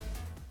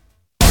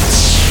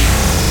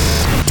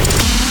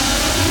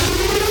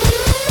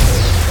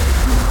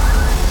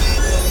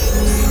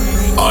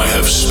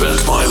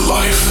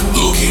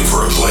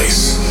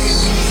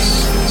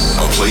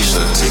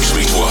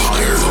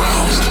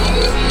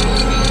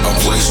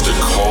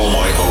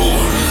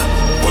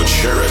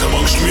share it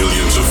amongst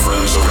millions of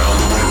friends around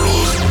the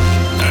world.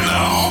 And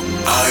now,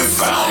 I've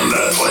found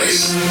that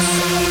place.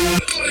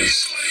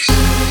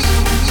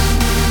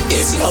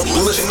 It's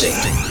uplifting.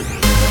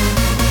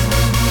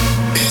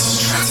 It's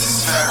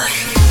stratospheric.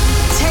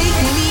 Take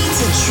me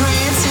to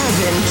trance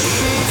heaven.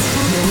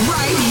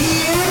 Right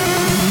here,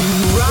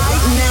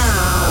 right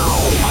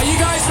now. Are you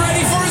guys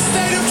ready for a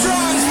state of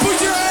trance? Put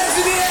your hands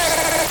in the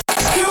air.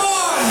 Come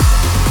on!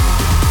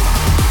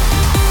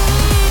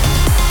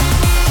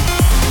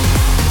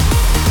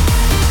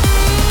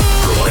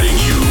 Providing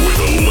you with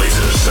the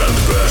latest and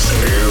best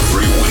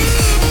every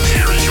week.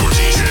 Here is your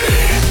DJ,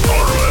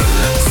 Armin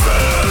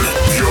van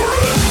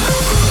Buren.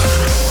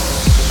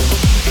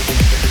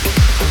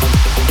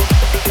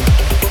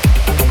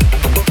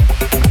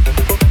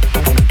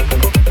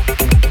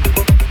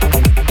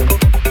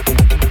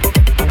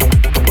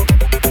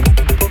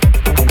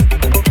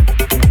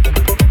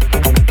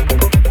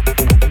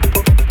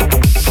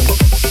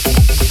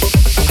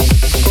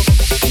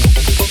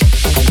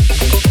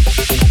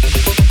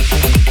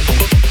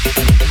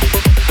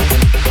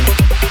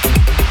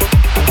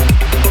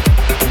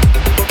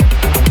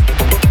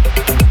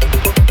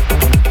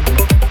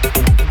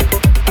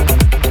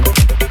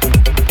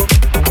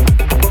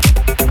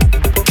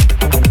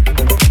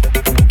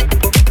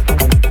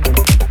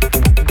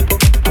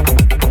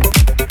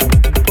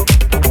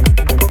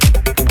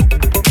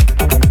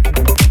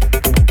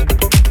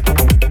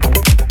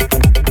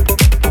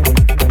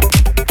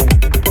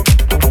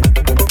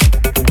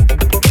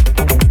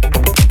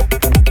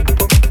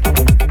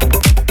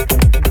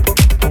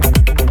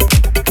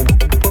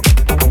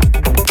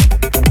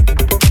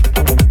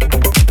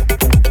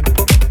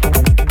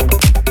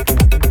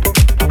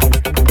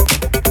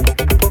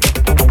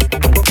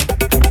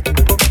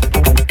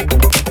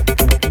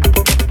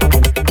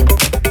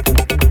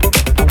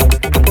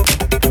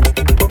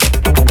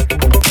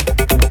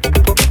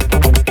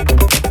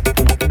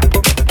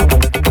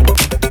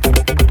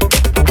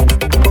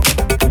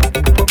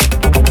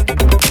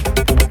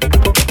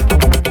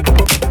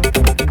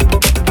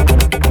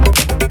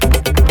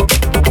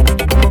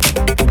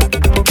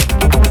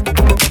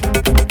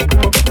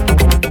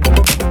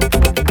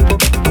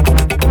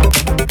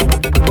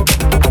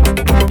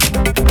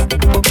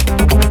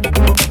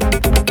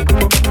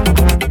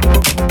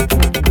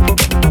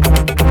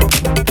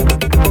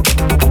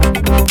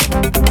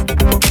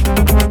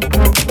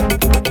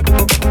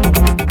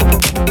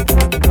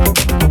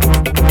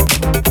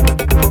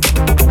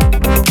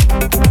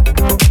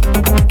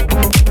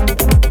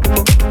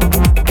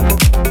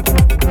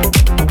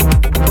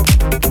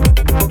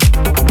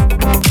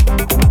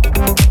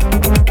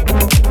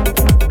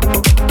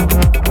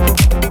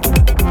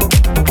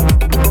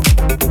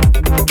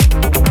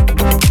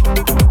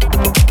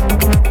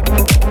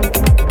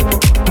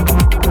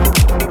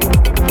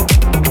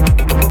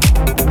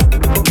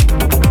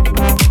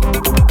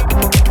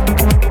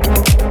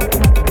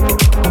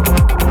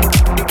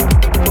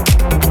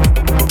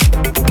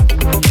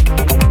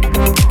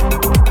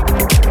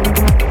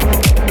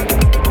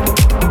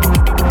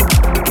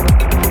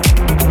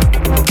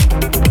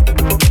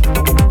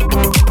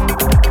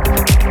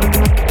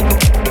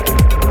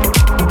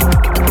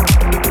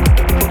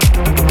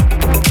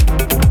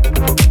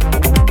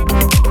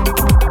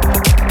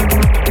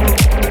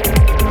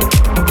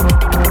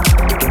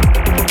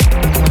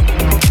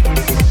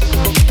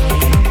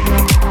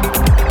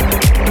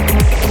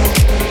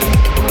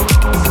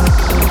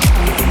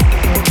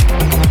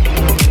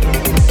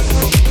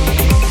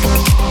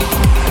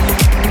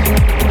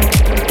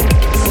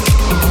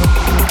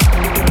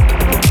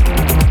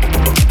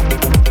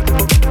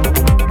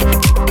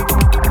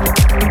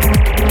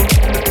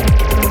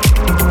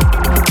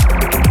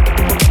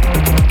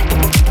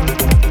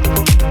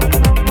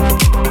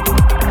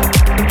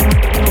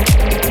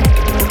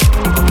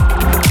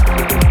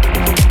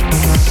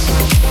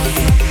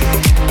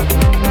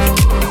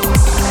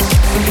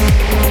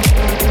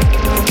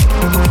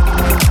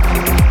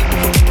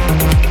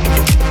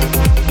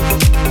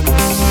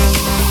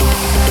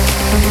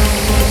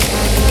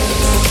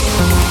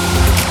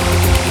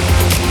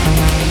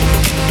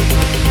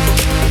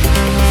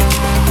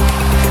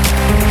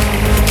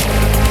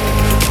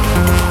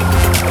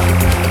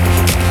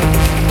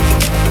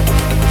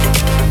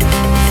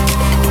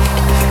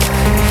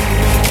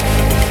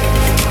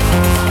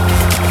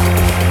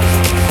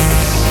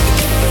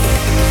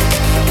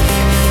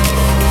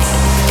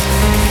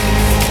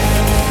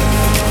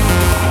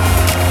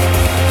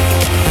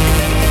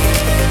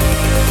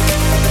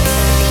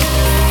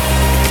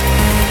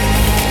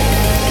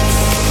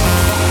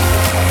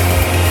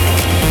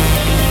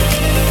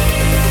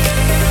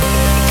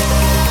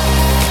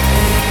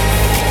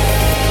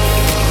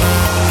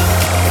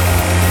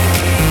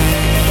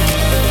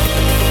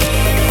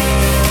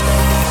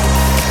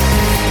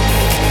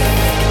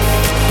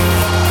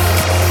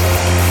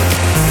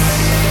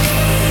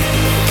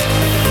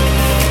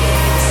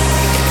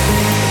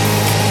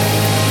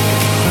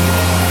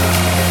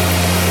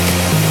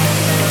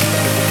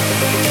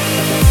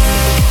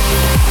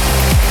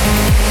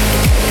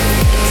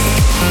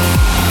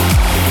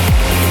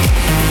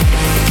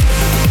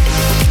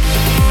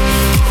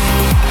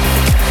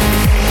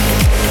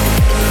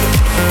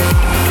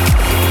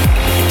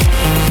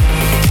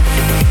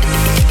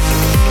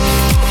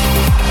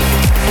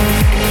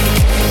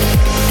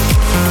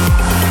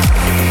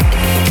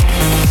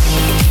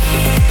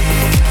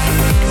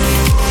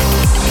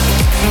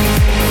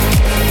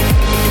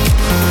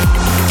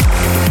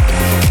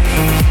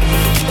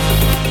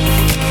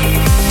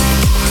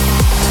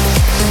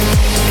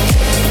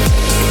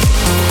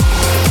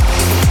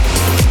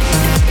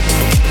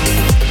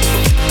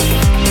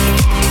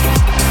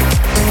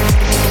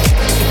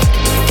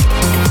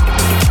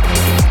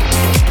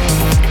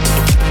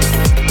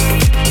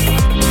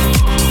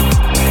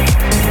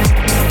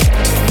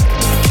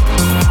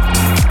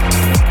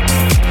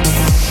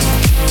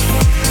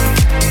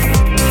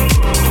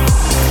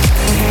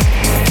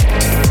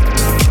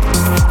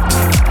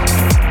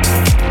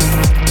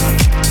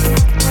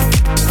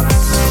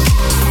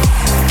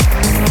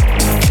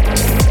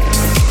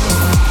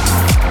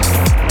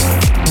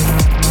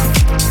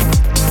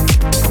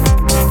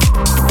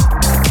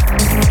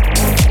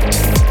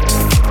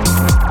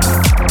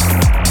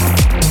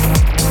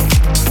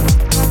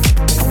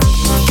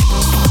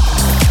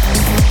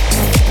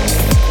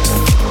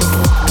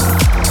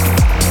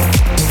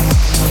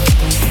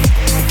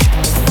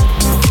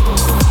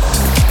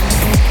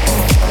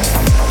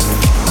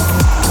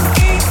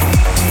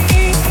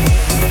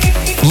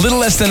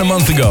 less than a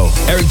month ago,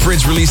 Eric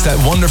Prydz released that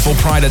wonderful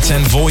Pride at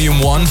 10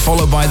 Volume 1,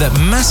 followed by that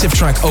massive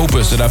track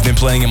Opus that I've been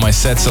playing in my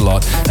sets a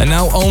lot. And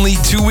now, only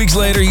 2 weeks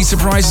later, he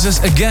surprises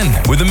us again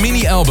with a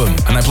mini album.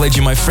 And I played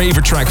you my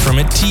favorite track from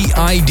it,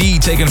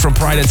 TID, taken from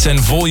Pride at 10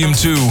 Volume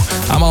 2.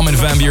 I'm Armin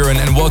van Buuren,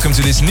 and welcome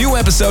to this new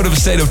episode of A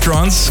State of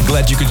Trance.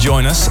 Glad you could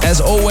join us.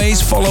 As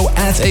always, follow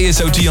at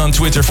ASOT on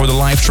Twitter for the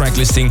live track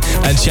listing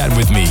and chat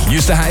with me.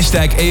 Use the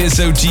hashtag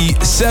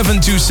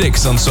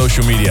ASOT726 on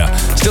social media.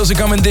 Still to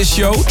come in this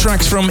show,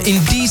 tracks from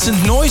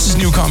Indecent Noise's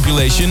new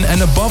compilation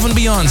and Above and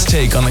Beyond's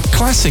take on a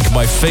classic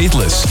by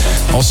Faithless.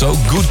 Also,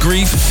 Good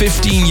Grief,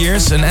 15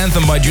 Years, an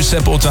anthem by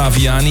Giuseppe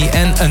Ottaviani,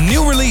 and a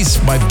new release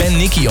by Ben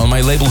Nicky on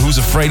my label Who's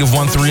Afraid of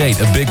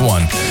 138, a big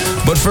one.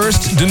 But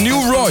first, the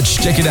new Rog,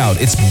 check it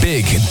out, it's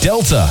big,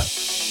 Delta.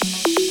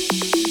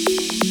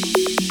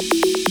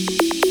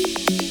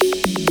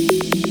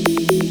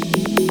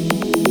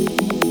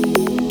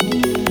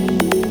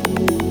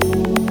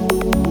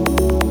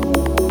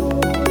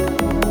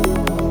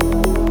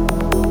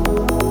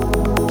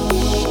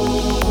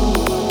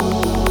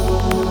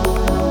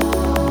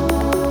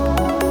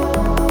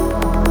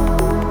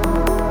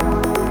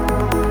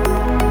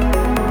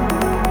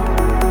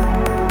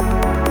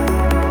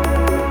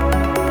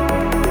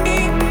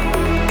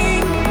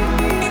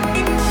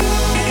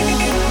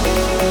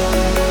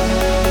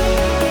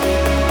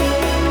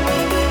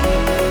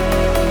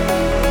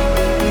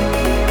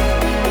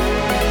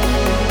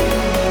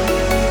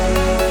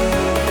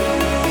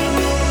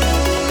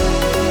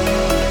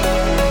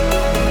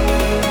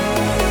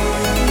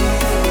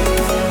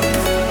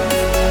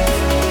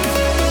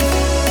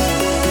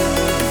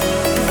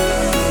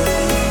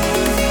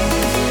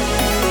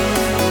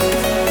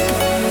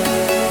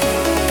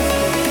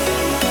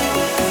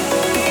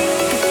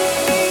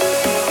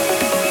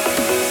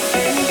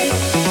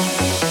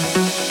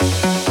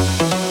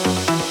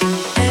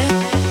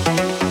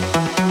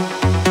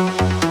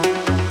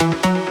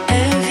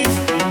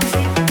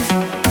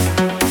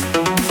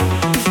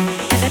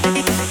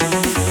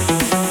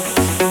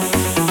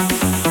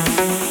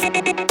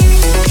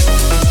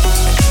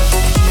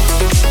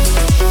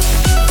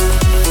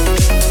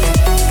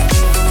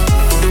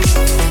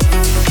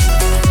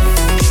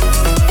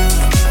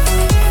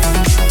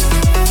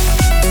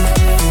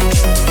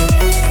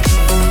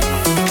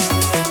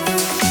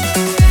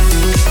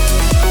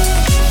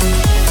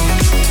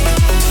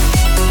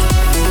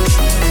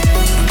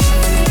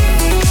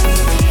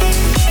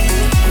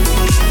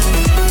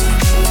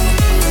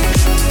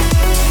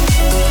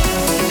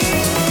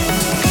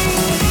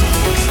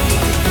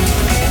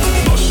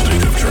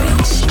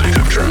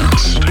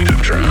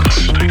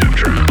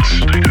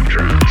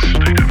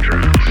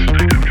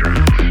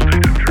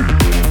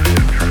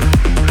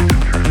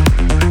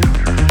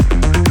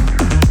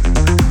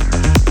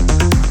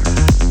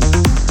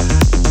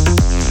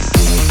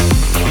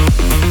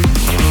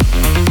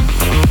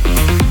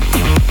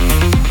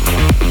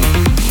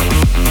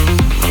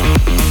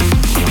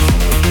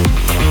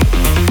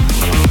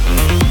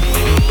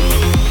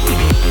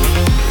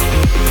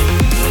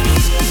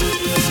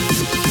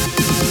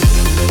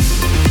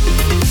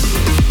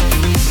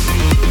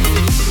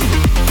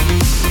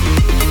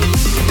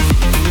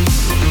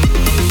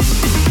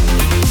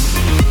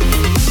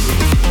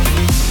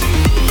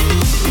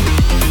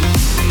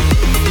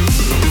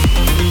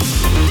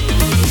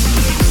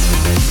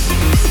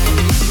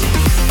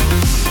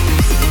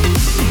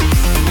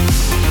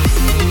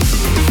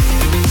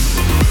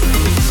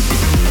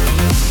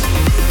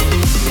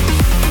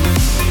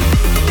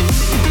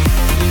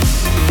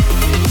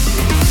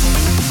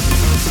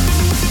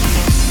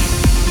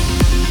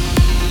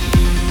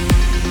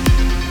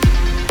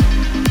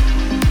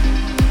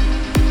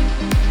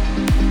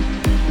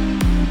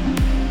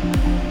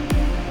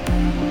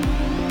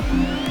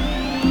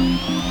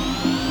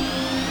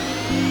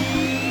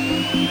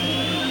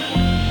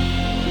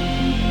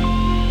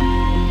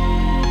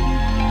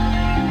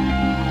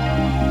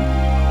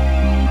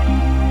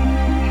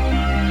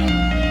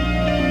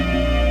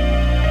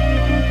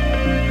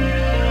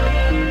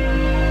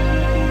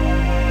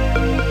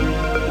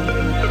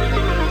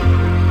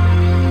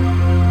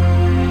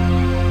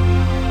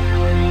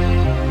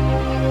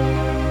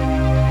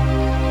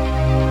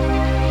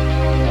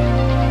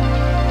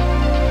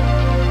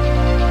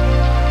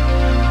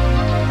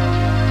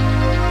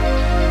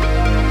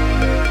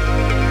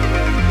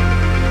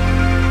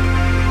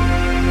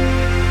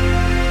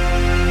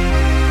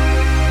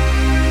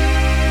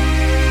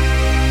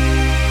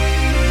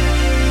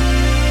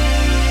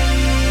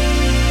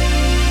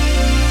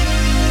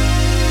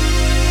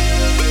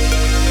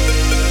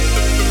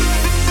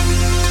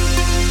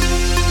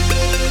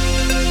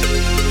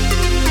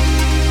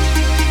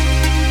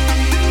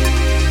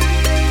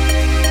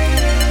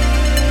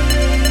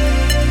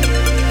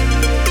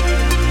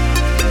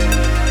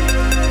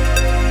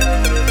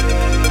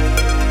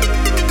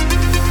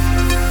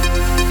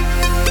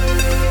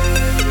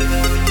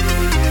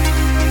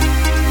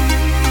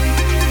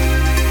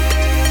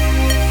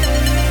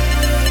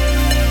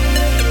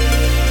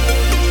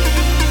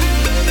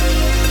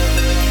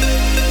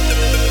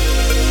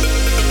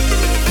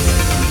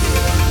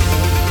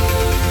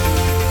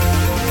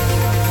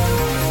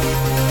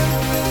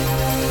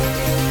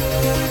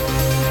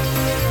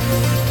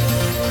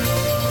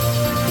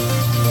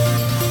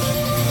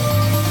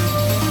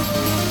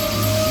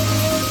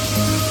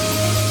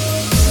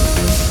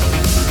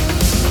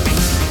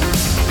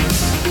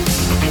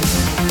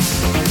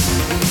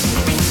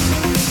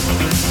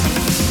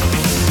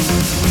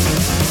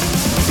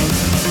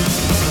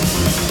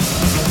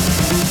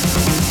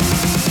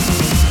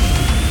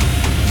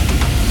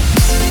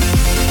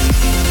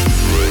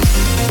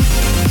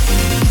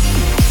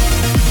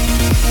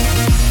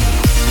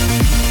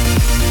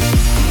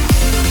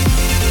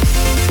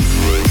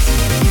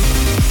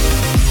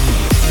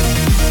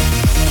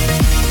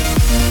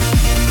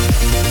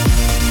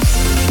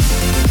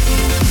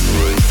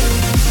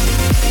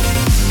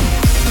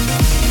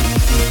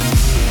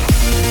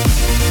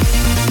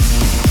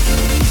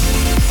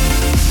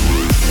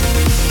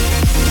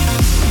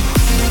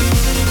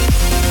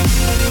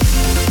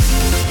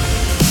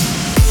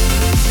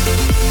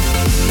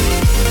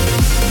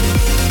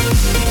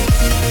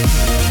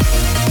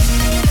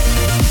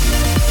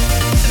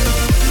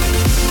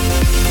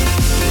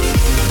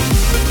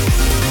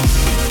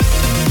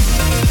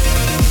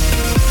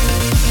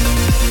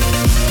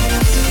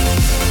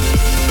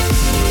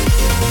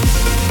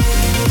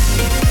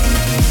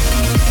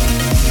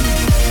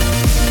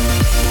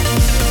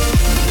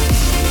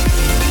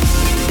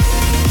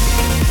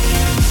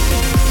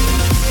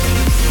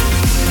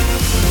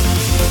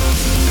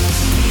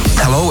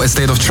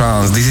 State of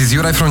Trance. This is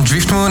Juraj from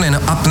Driftmoon, and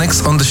up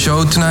next on the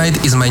show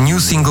tonight is my new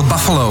single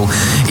Buffalo.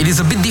 It is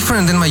a bit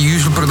different than my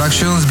usual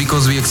productions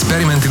because we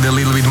experimented a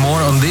little bit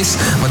more on this,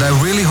 but I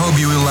really hope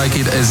you will like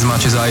it as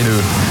much as I do.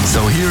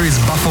 So here is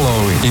Buffalo.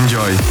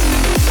 Enjoy.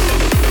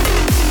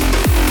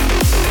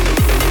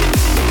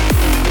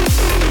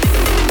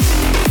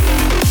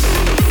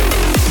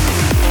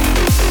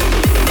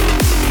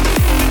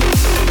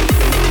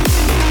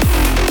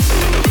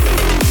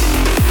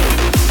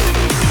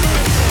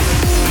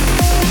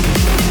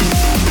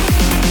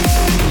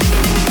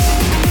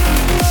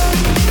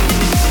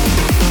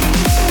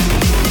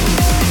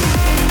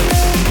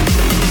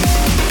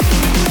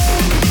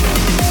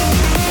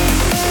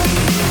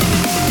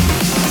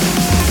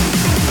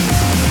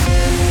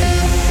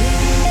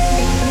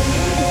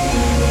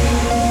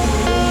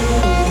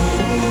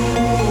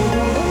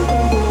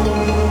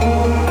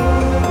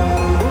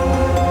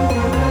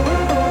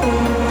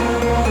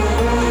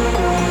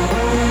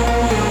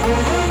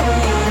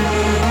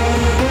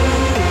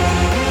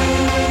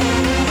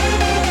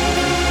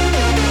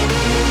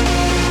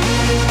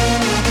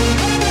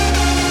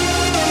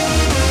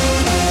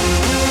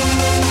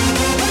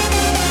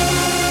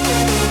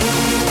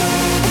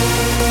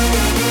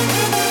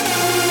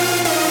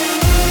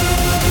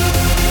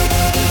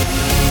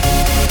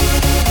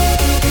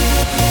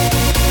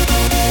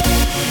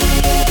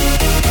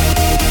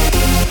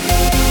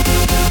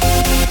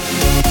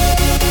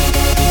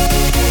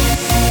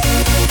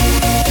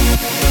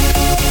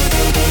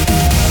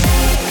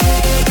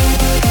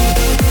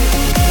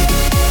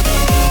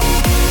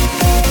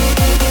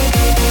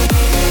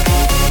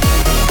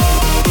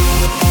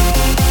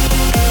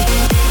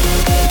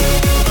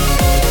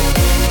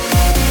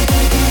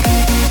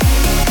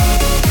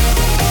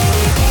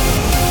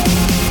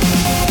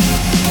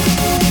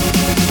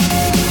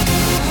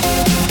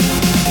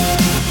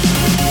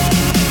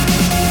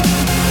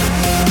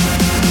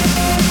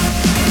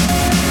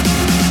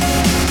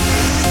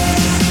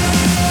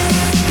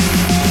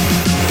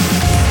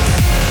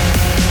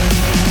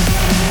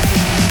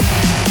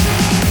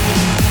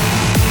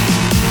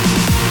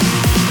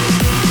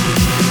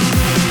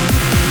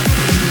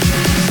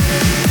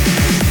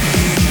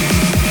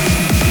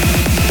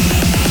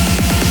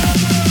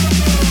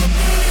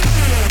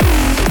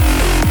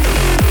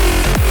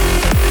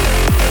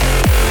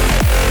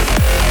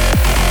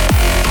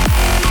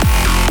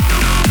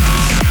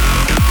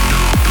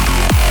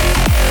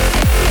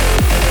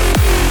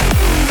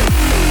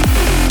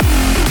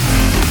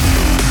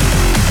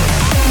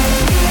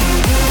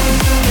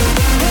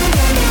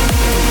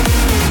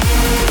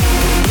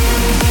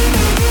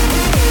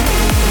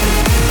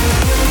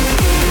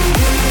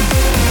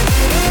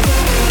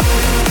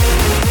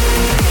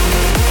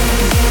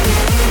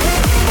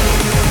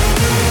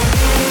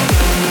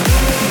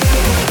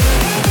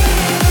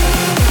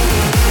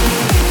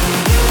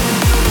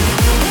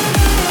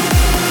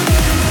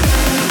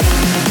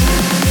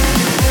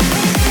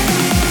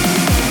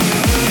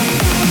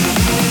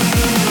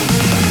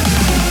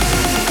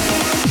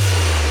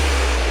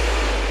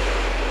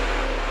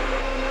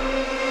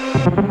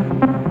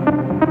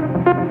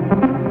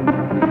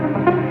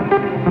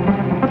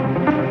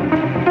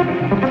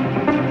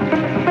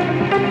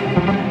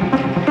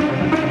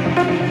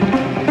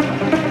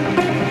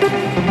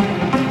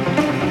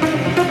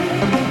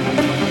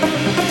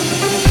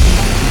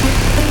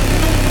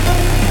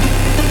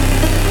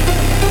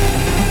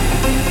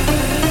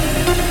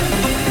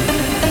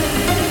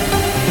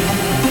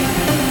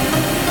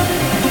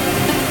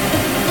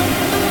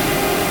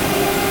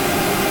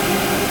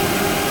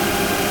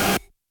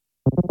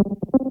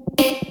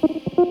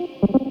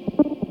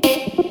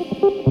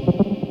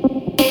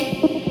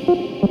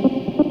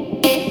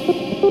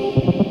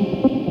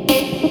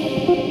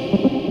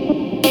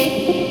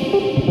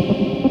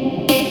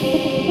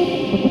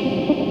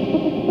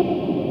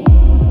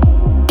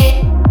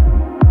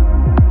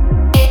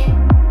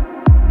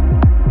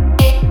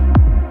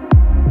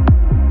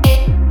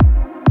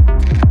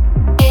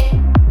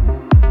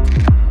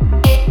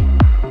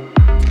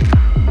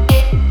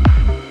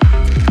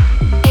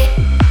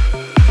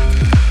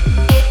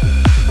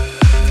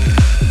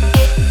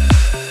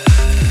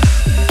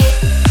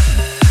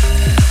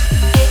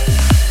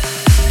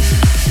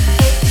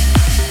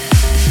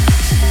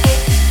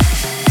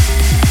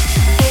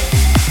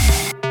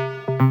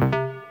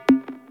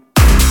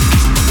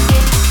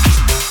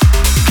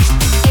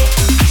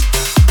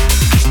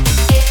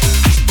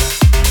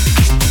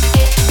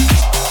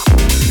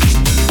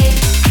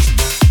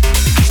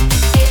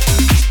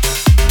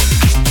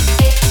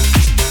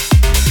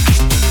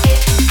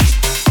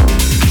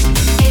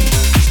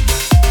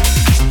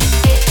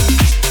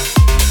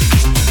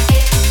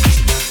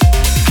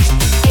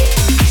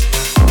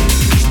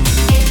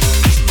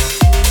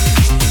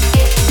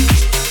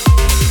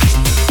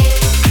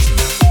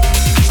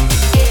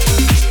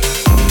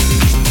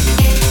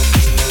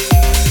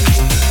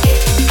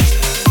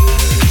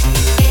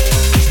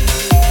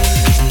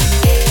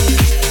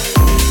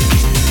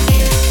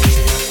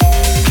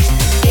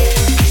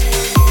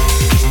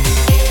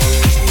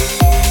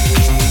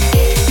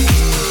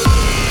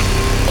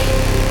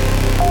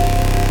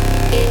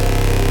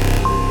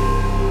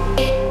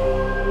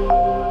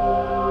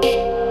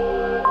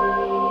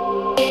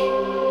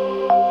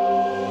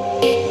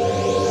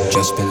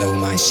 just below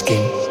my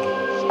skin.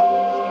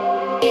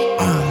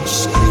 I'm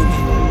screaming.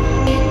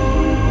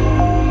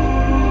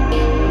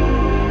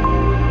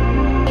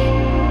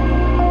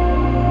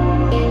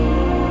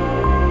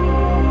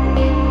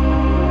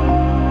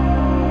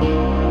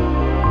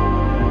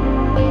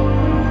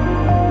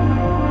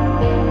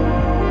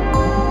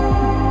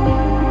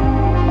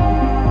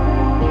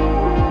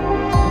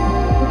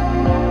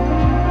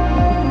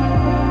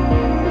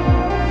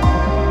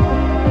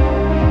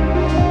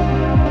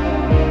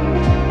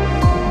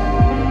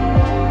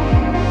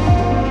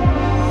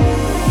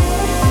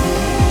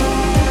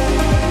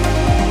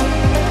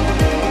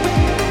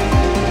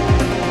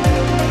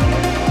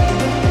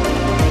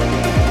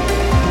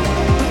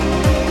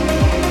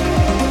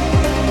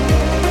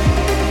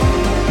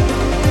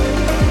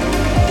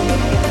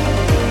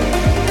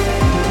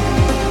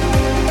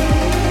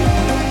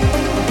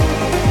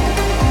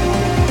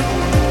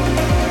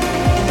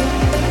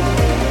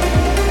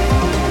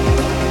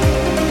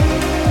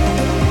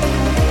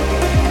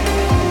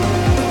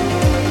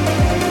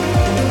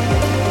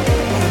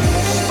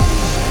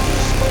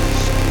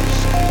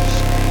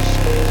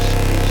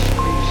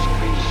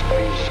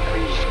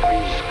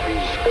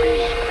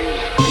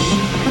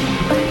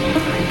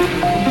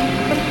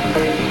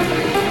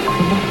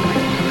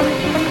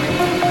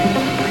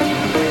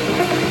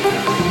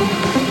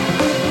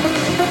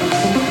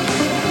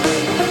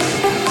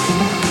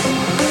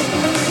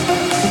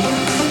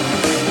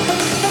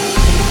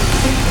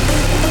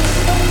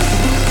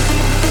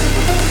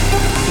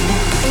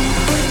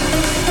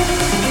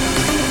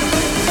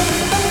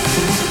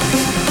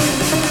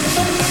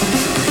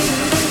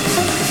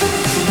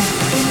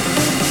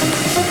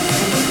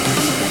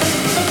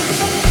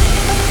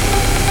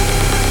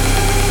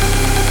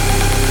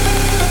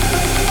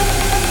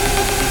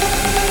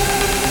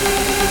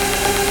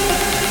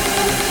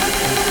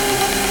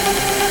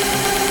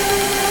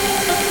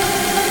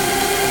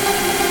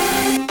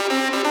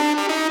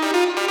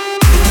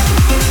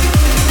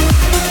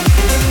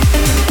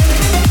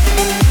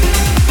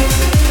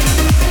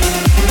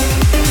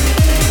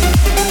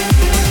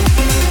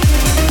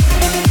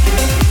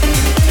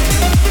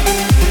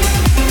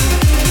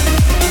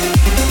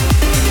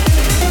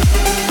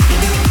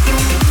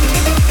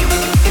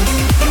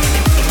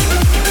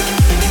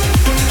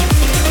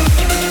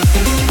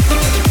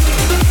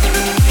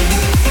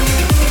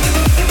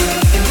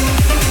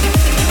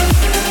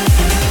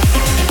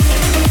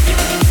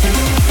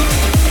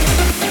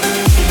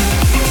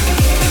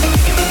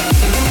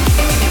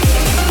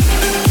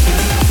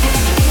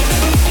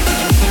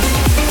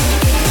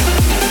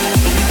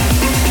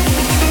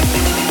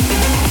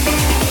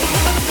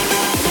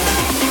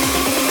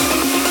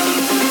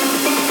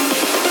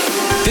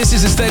 This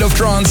is A State of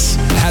Trance.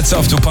 Hats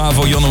off to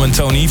Pavel, Jonno and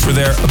Tony for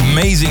their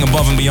amazing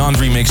Above and Beyond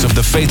remix of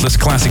the Faithless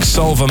classic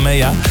Salva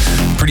Mea.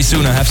 Pretty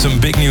soon I have some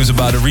big news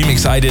about a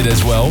remix I did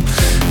as well.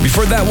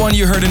 Before that one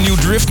you heard a new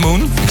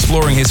Driftmoon,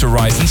 exploring his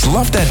horizons.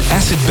 Love that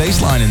acid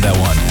bass line in that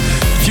one.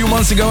 A few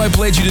months ago I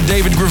played you the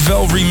David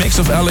Gravel remix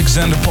of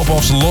Alexander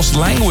Popov's Lost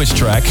Language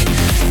track,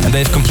 and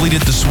they've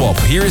completed the swap.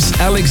 Here is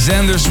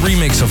Alexander's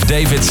remix of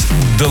David's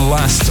The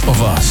Last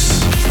of Us.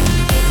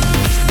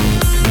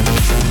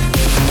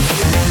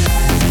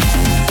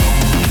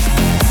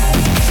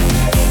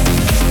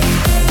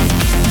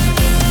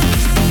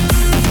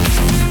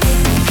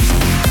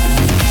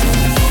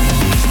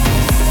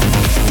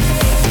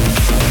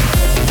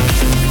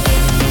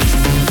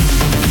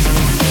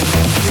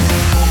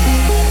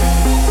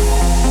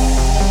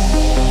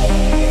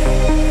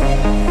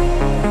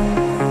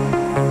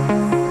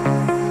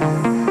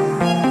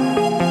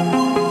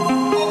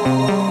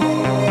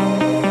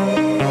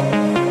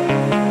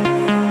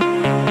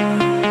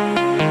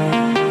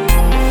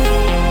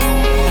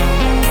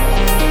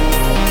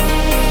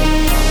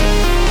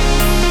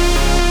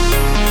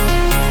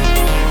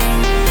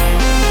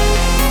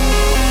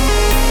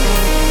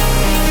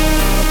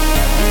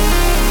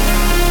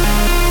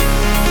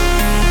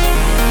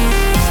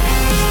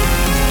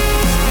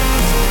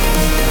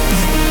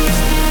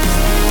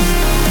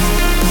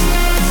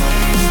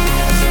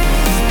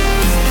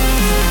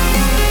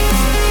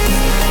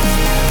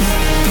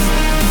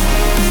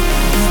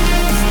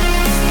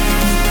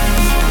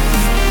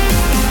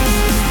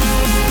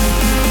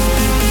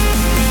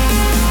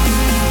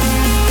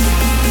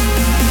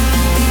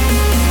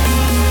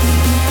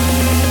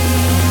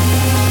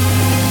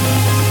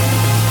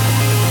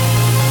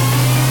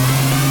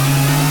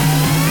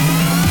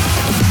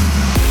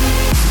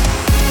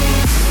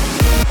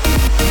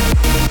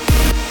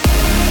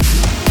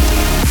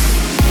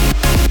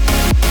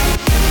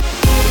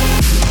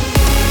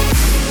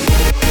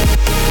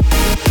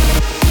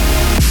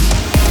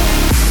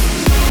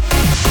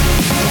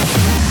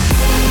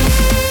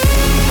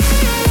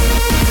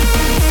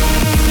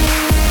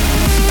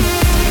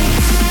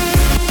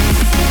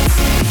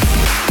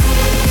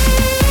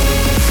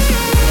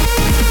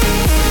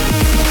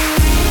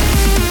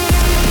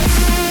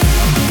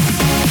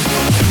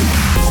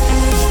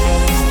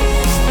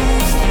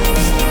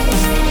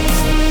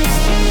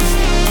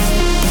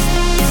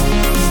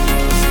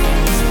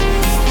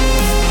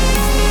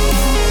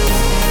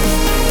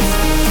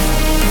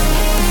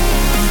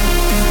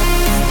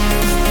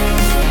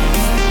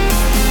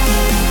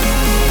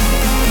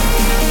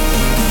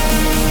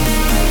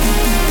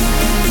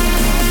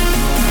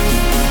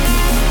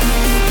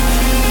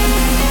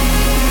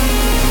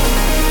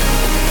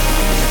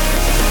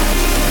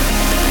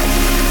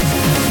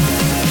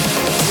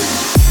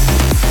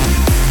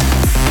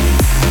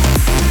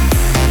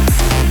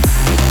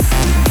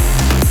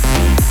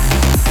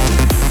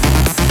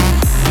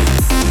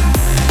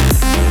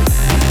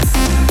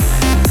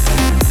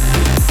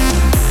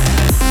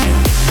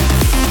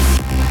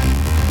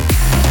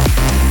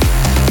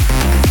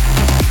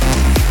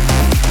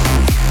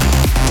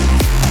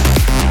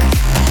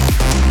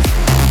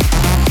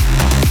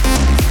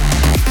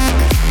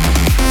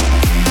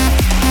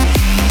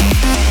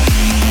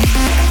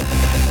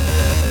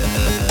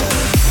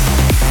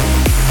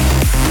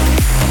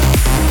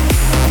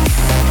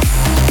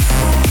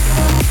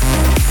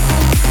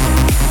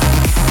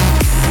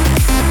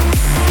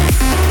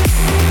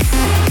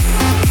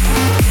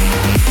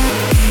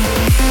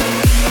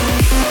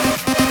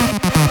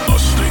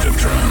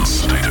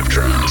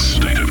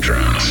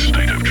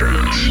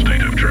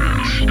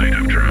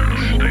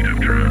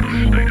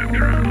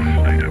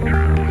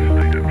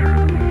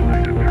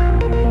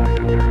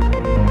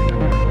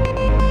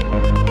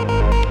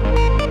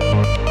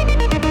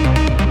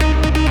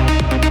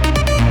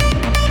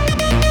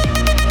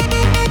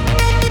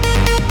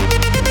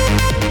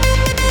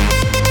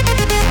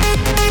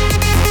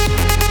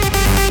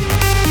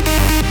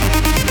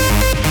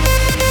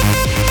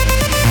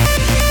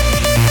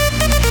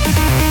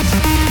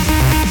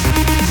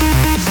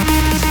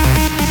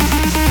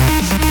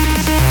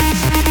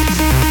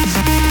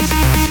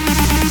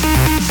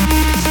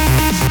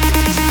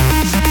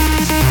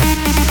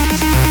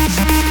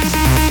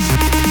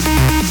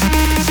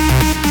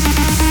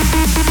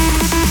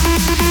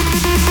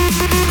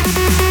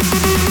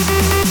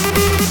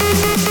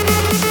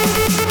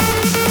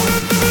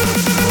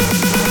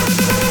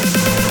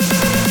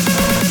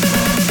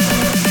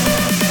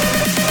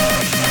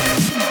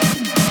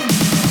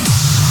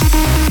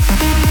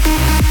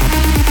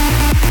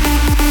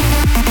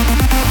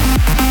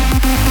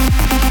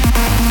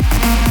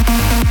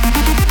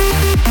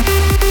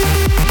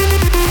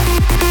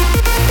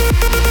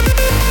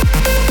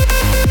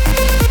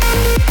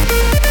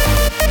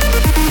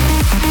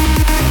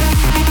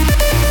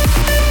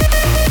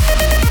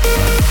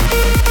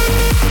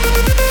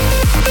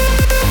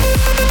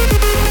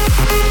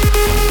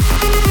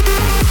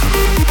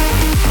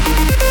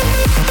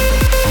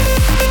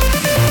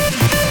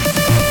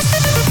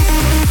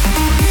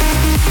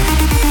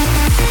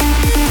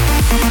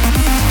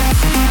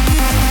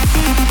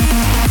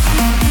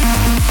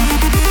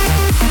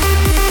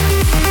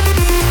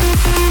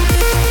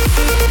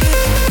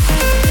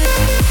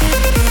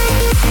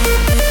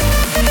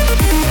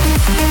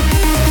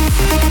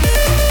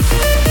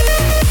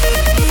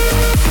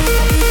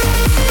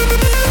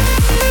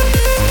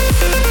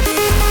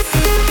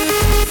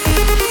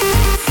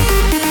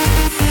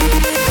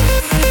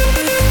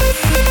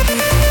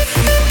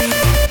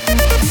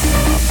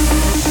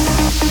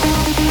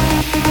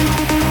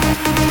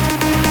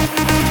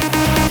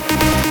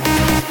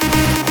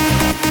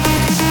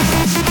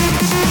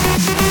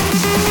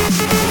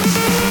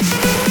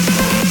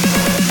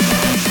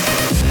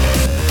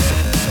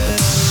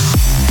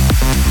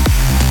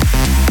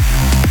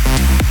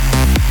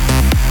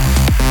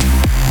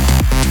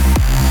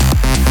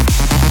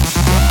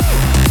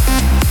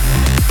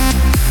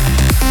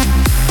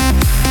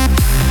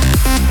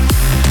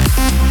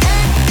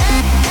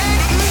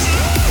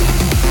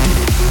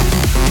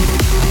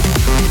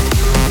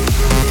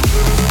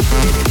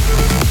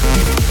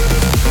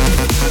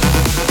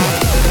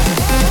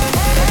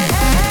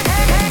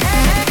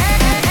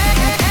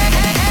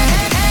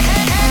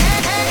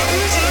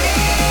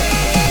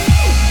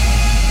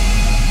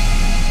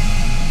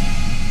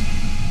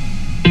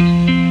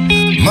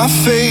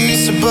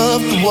 face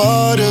above the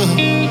water.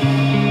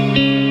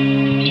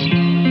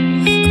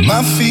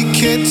 My feet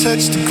can't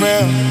touch the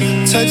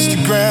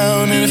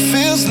ground, and it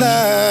feels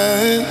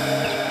like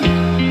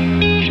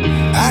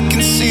I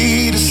can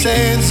see the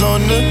sands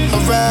on the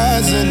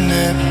horizon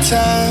every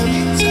time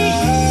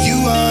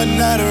you are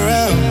not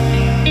around.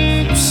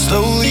 I'm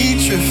slowly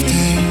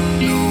drifting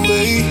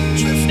away,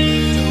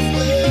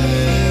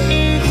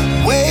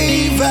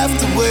 wave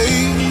after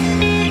wave,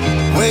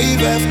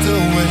 wave after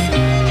wave.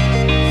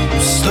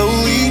 I'm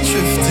slowly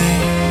drifting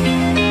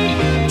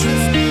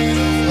away,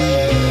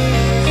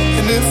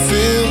 and it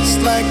feels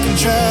like I'm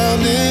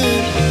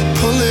drowning,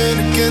 pulling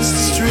against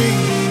the stream,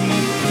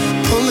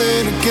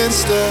 pulling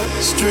against the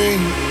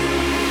stream.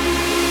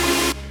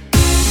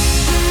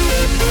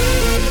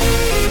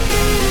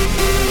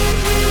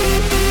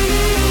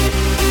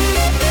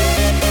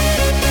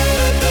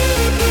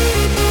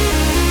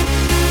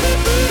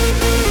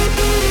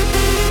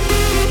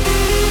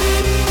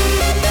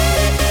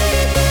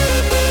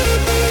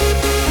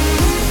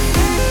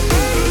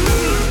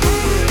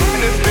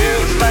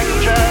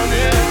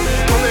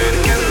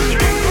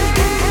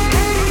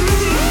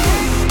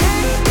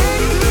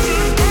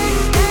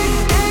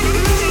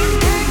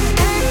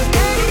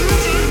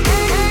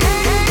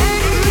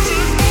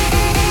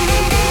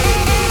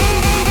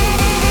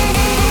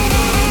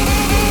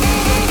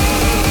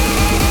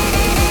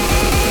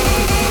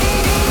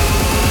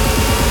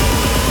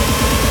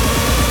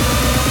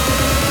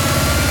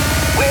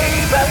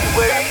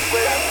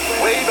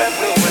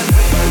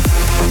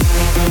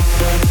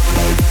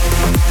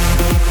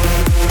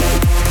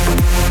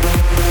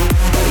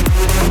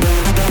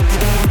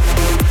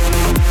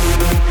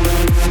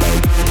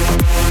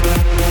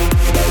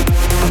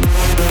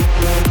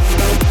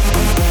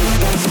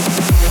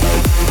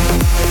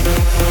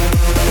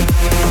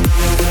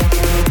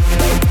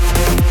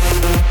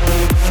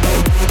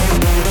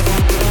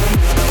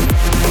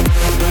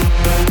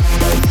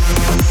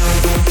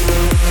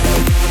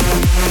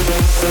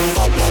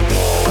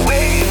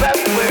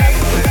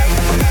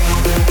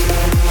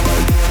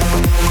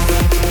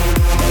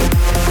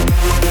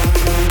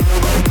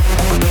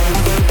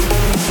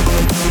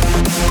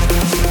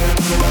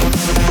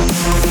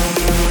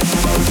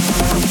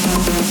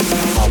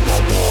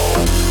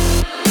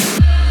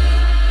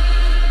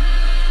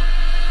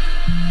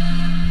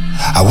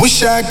 I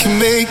wish I could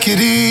make it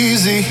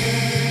easy,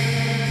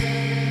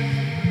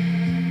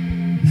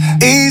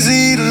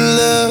 easy to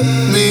love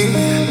me,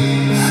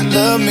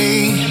 love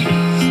me.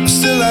 But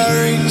still I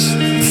reach,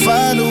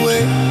 find a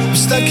way. I'm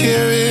stuck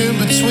here in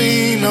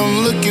between.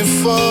 I'm looking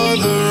for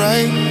the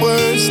right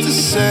words to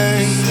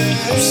say.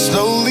 I'm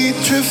slowly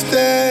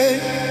drifting,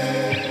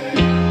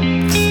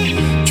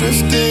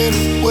 drifting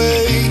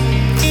away,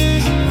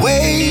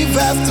 wave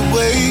after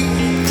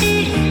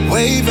wave,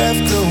 wave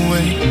after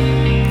wave.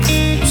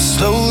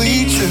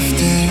 Slowly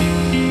drifting,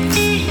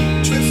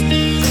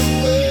 drifting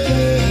away,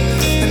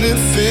 and it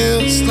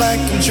feels like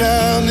I'm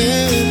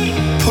drowning,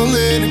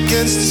 pulling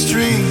against the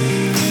stream,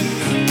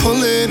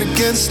 pulling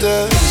against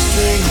the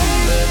stream.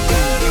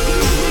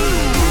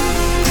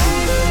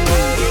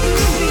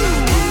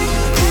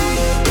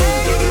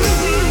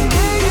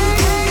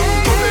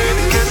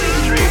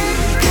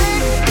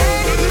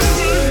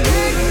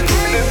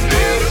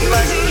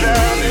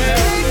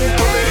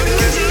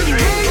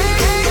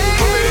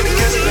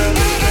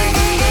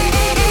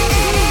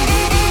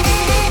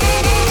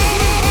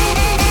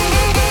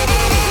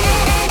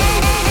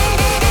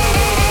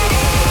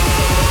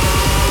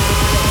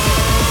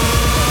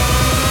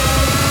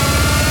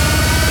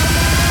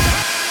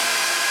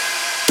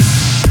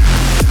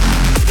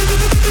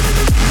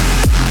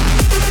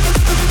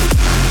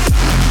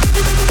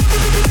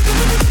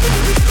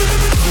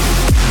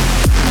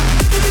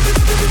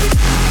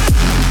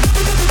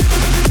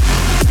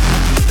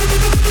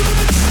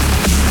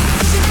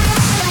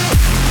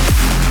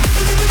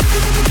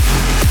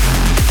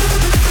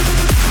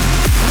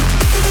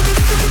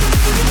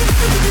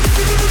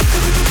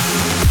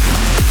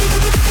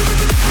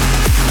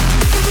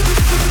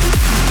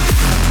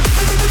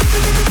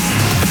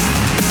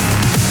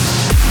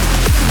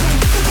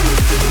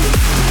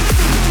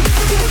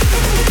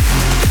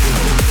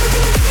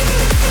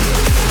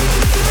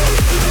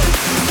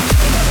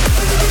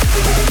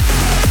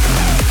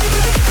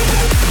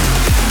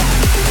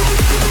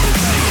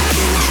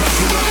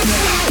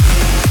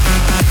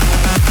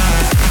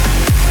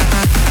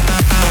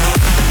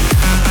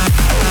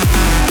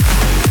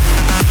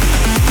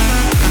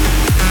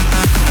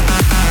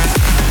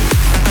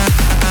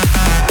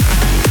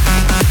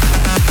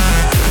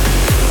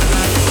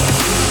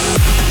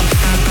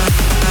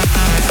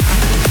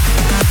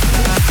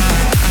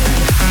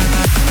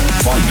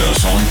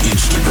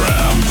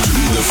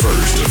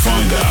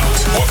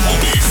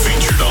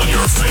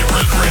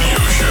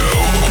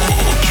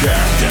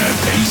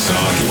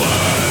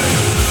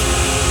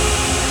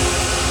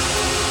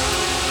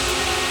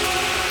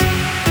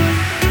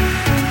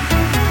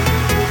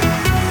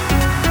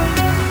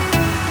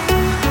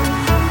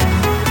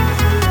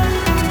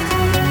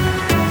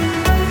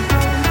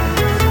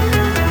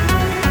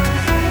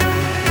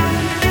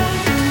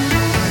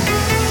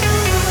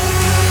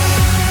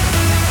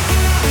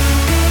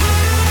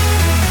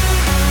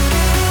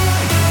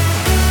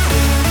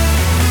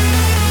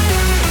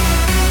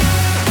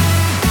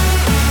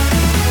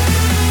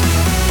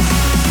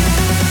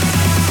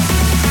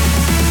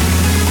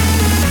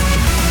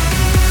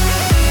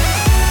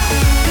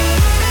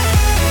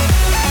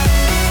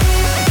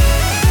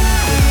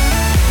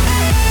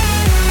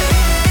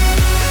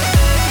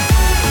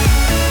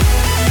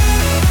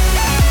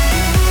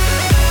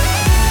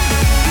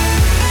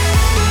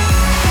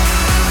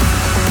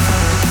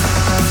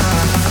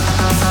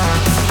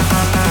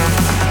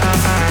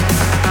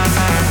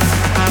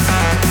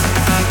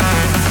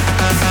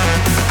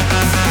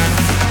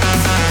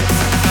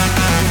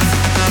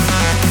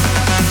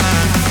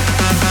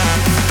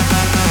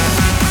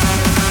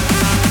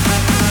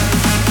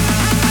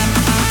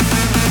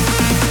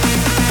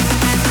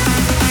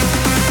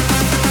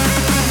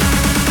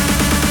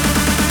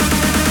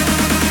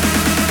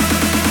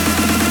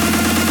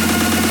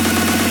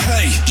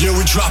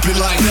 drop it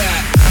like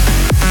that.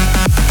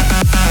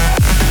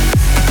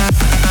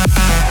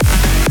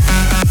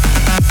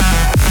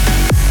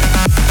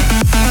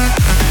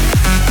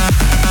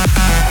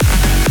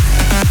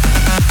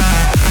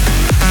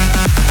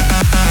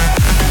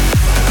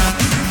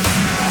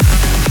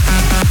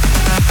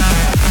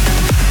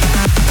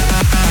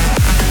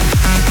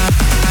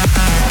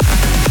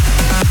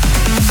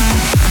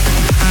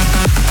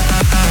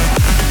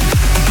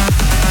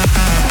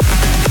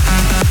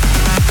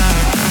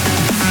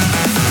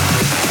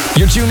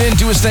 You're tuned in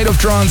to A State of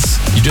Trance.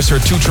 You just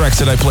heard two tracks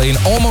that I play in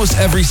almost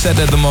every set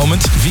at the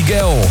moment.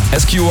 Vigel,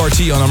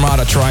 SQRT on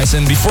Armada Trice.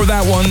 And before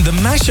that one, the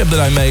mashup that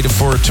I made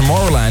for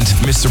Tomorrowland,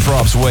 Mr.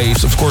 Props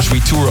Waves. Of course,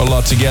 we tour a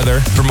lot together,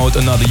 promote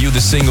Another You,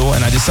 the single,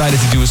 and I decided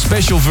to do a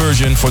special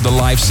version for the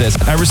live set.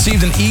 I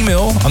received an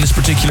email on this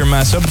particular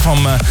mashup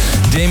from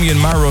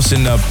Damian Maros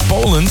in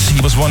Poland.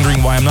 He was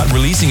wondering why I'm not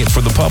releasing it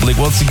for the public.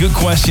 Well, it's a good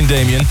question,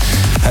 Damian.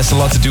 Has a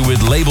lot to do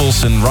with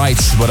labels and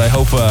rights, but I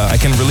hope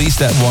I can release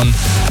that one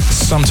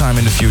sometime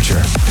in the future.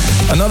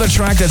 Another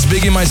track that's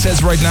big in my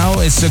sets right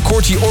now is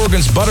Corti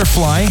Organ's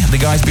Butterfly. The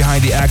guys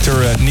behind the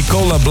actor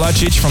Nikola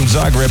Blačić from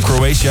Zagreb,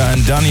 Croatia,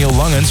 and Daniel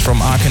Langens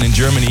from Aachen in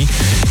Germany.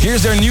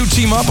 Here's their new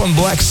team up on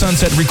Black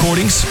Sunset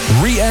Recordings,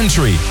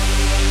 Re-Entry.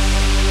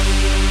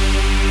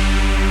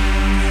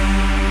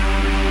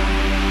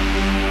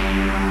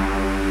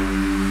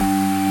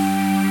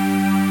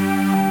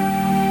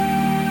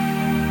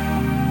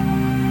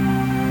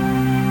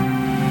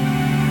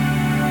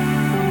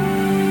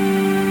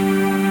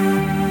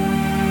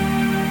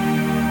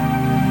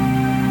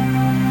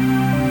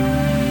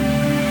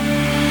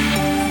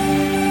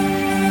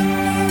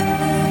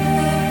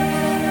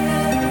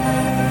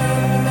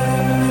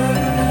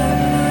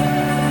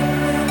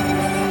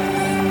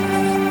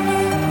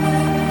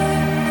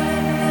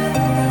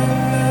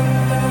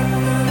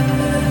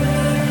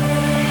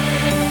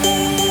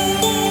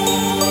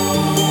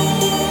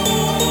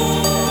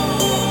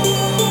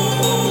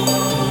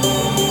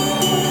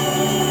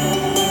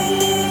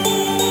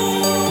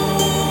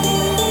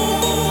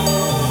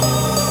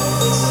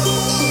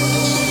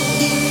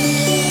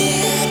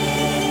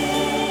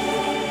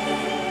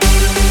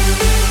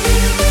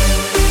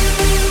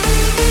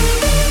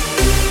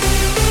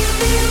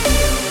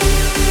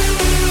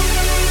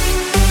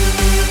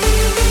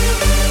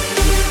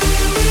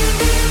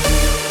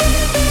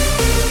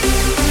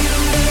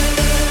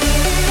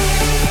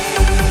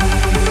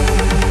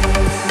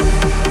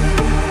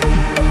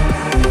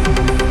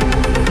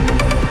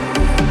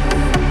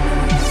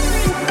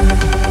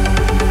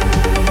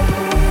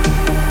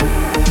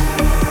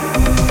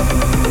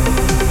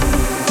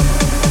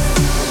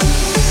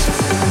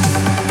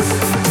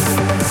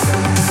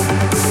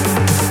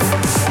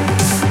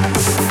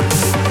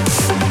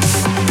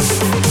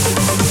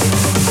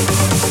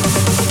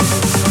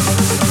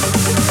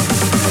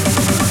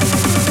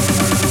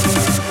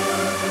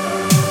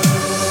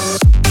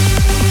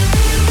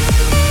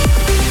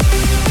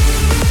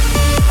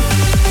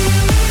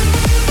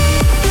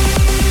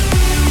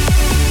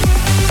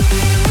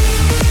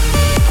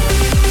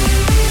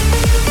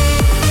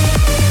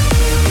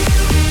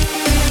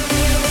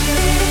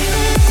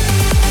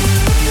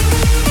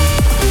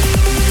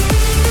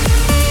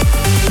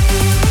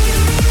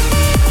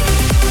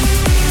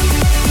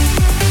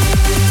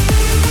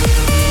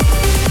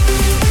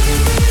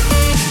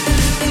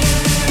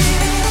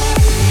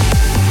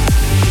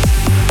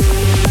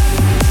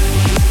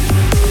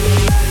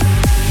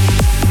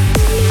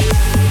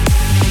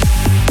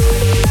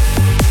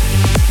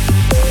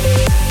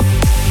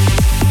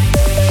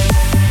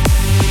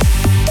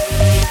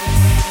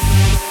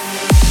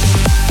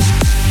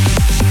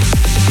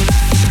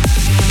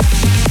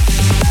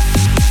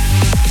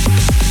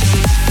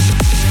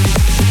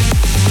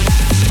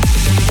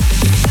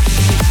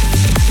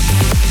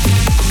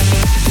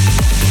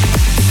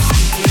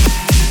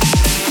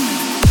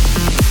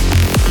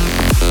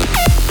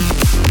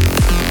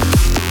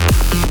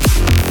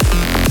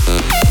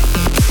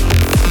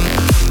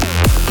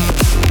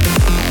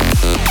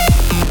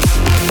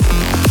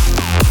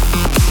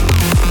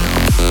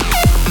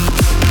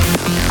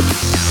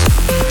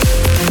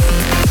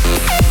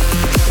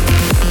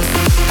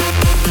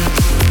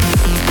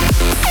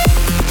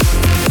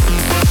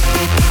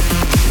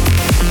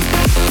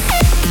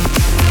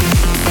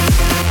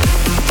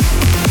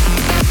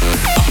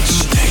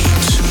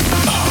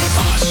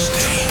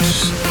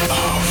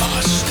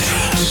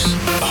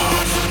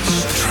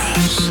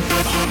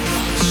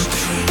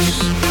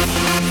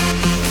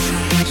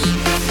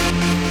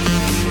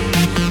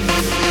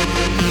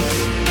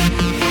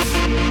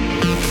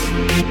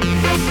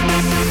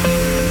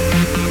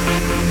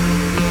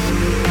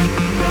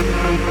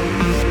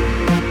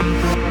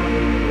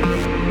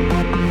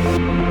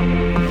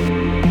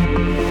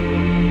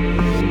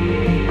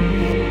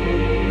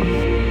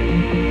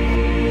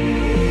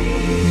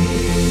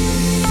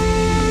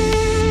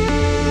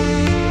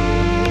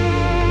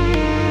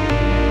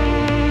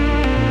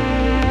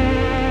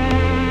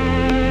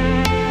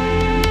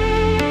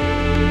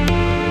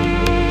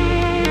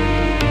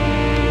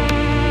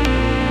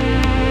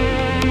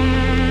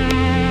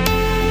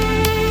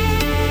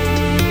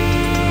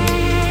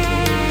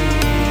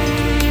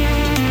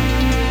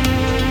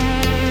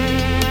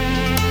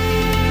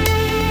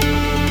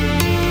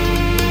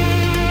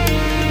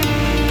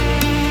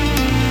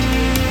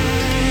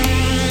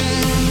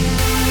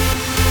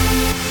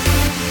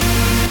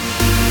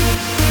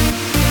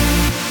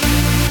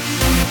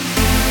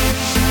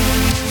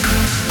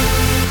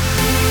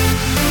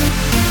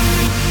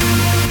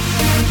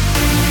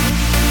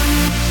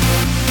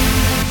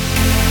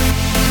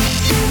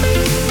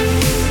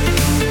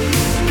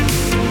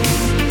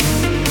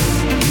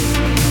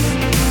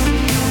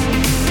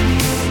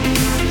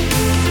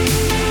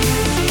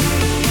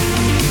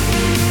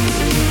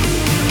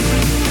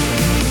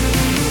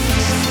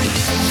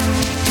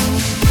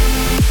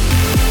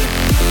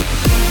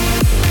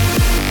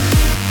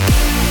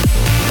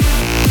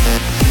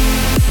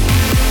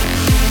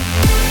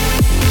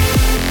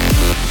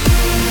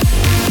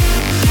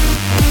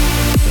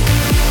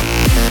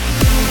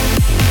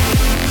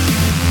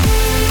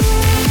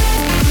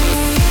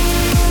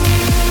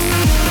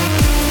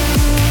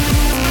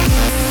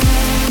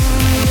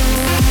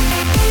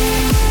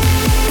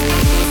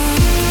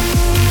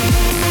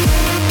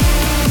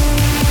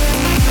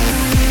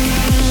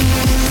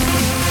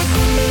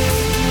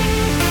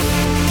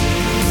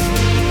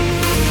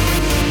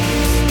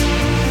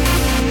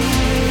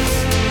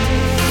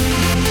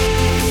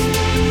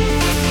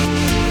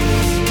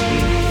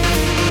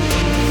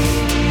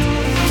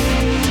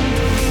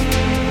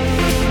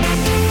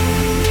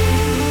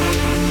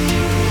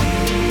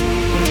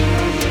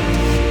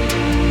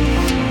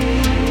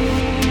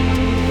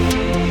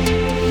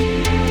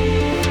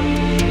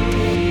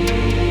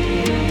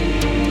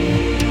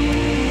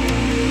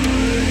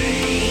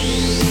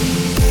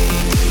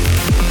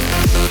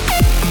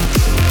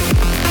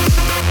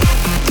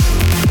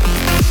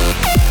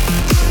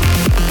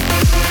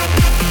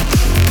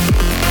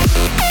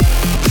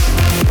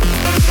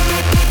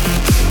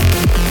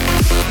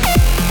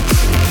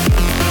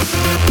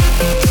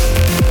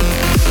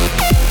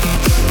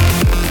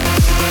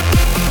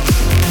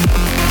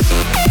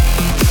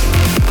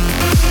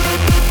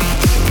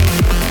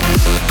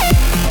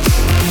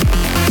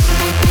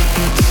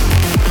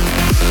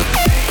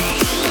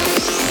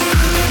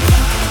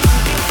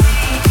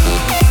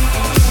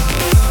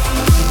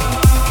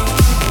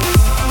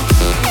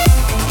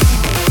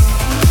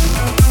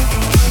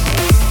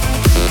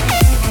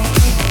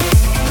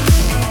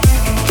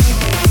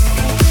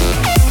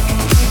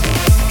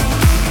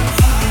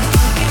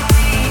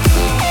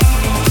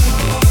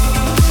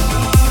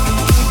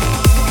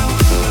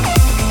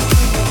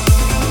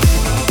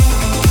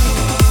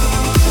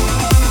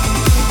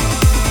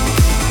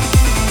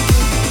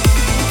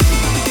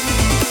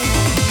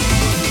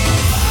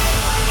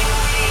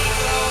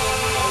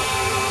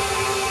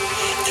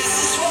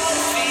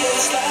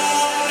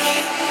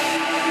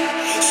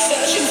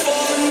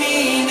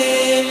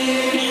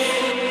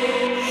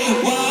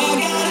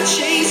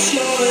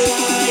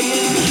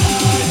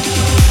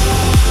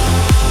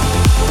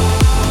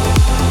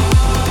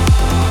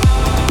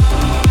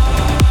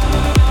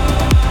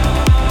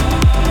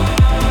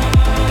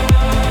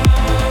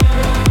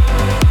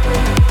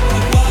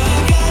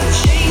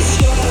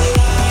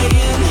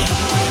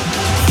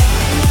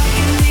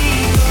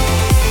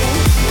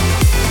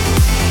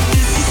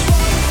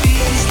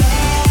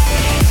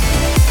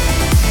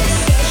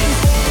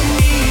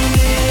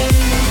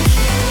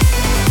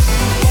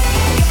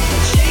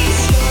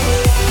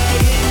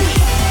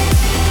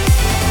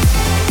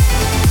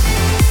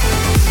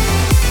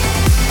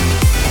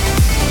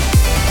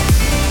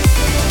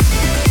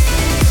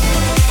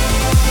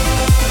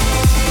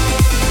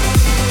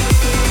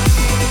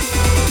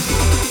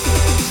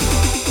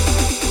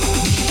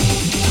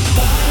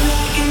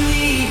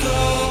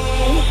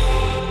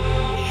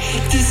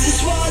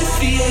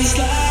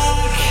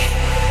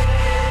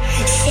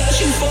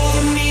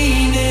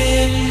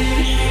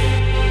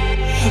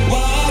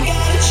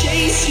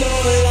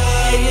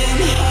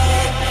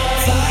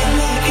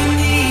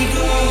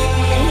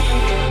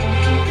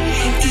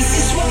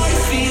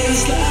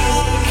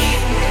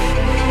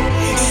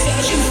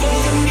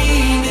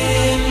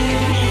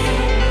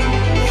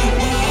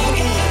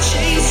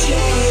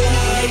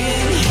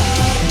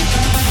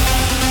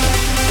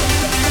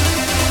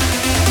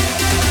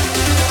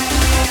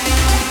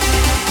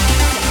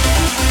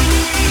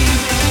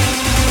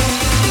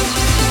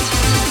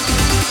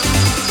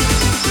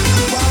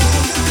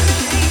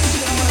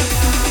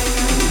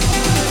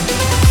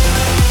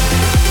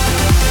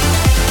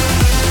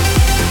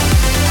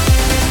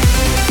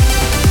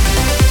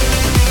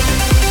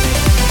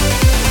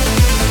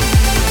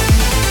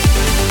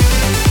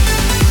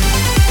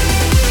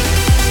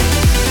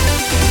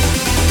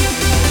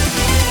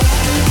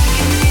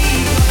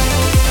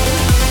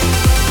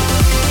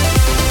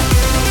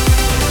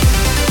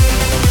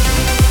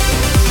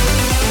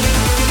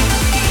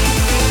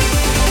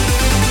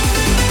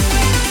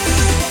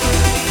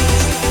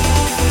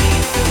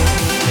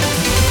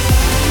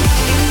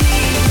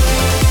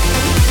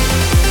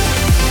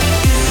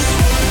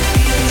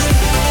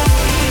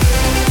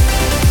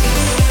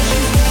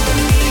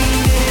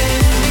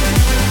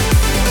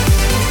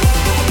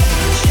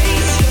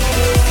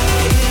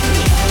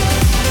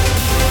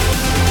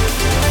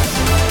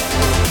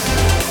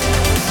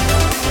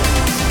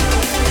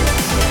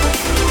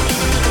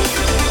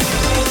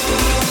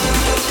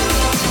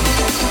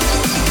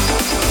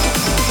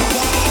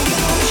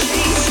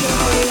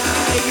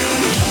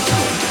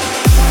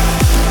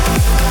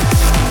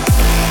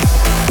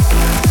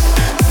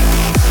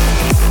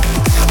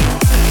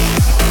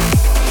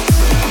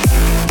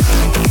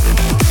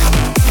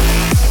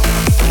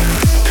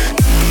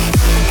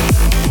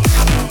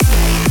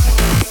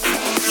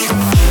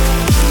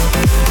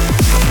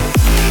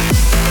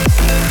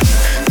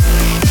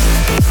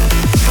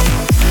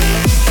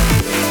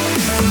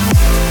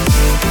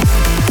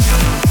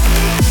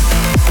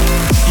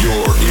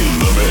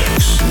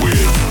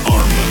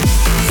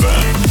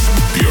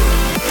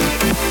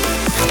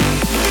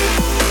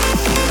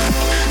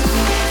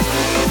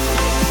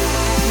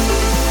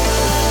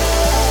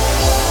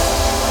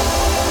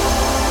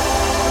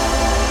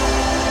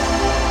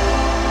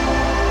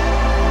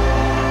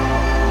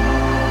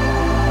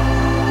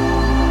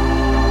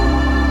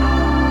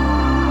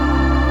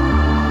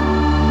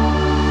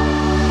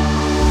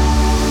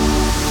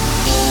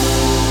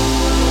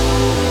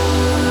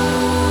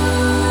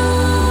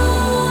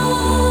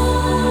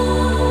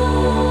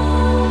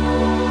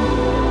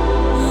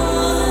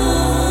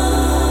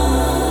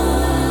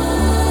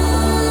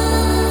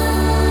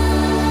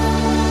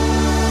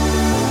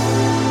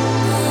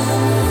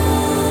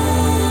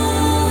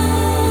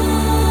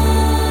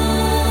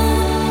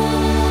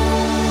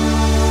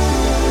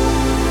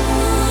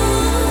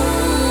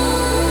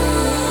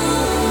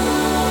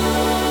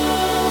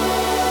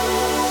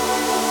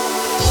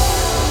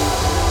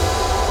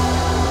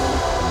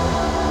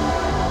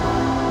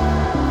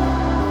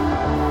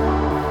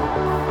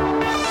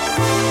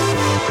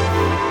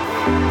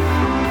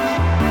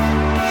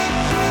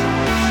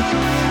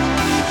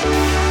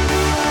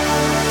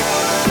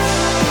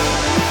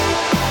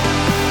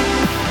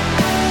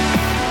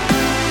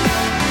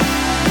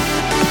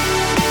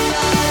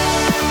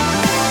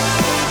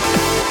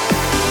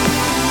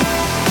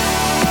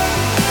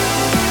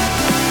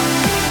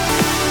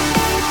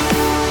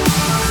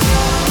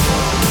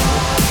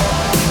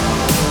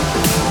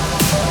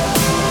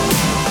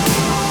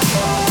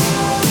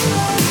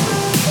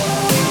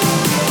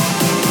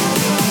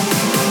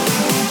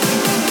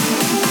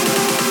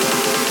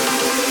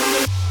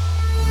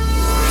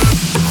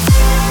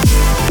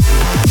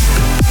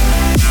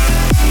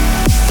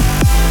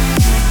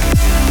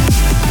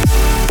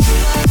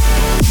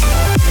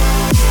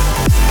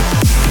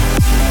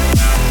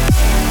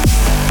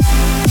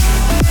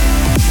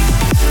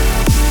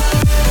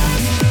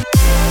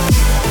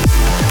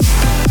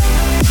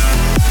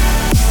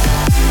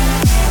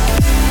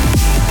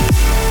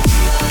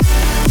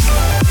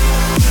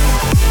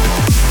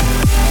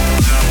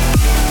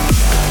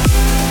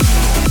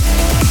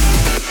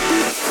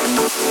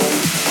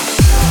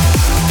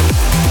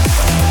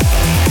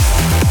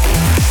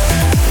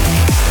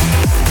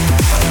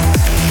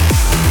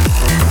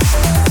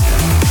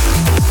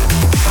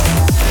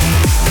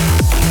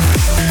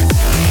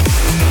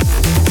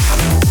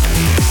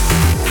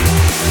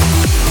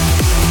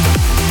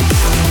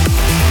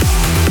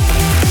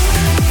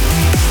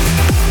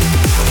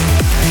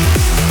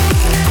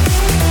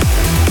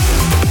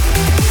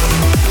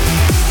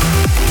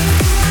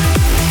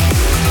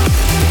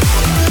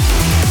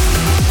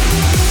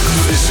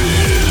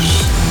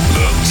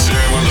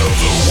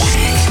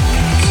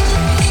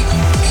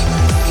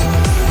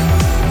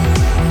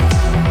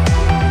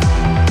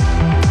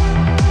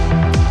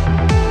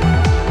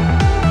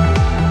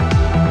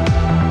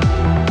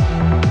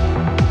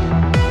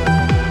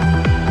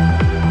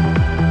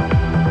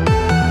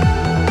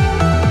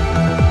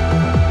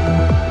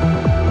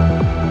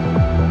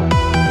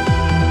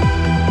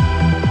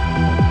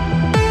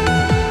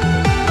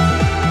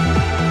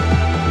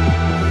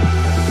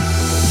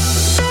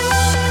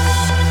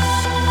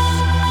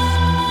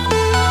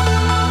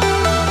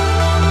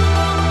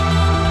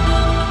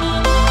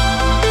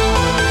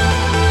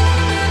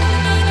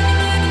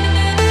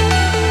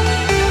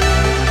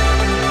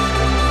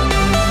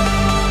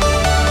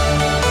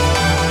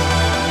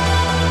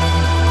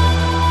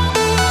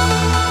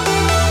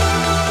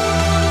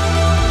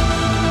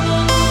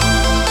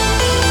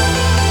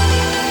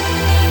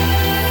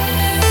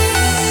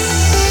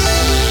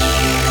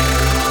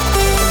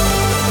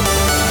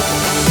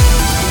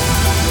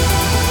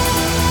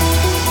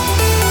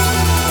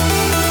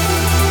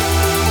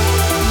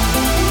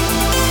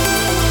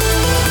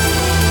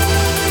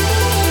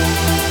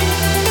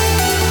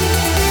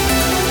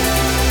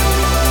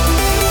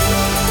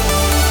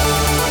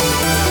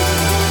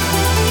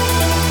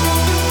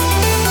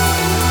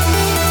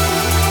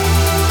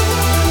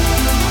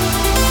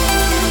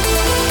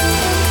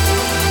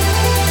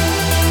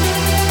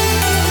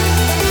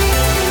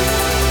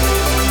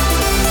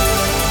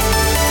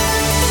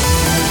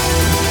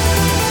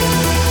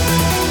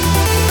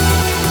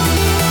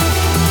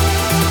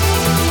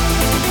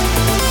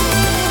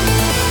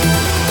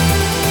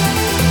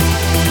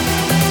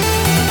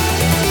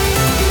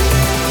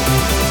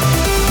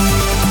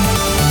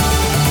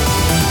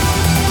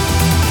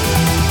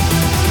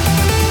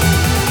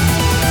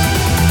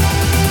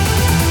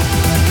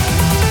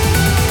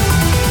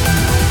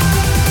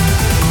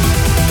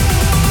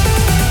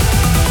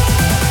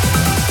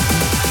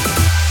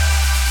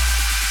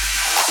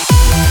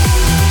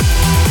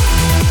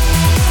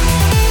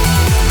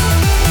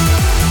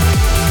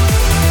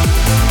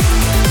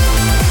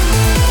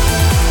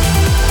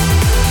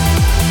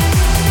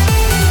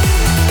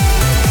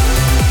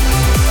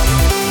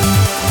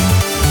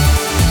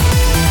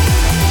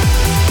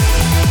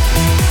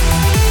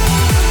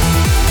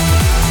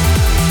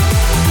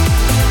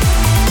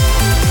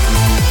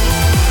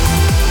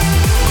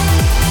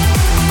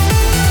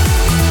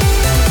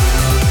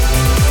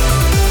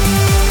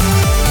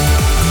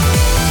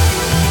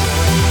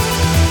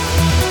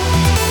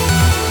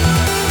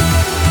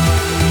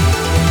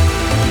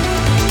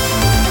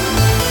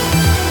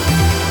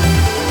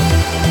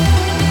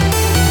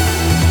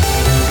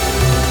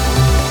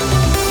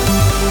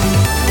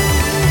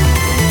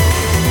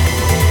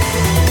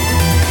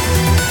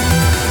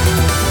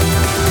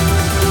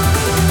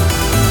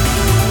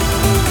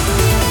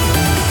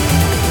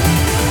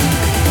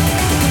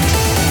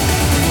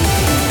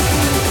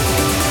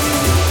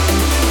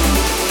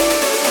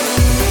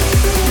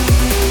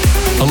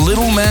 A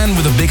little man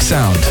with a big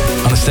sound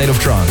on A State of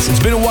Trance. It's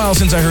been a while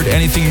since I heard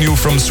anything new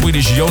from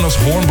Swedish Jonas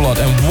Hornblad,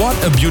 and what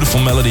a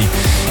beautiful melody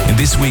in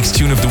this week's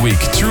Tune of the Week.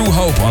 True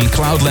Hope on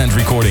Cloudland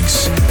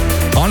Recordings.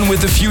 On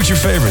with the future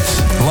favorite,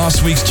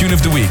 last week's Tune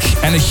of the Week,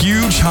 and a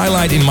huge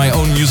highlight in my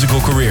own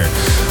musical career.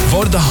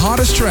 Voted the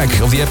hottest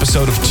track of the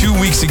episode of 2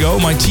 weeks ago,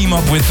 my team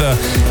up with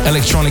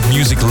electronic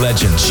music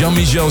legend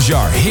Jean-Michel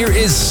Jarre. Here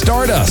is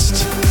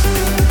Stardust.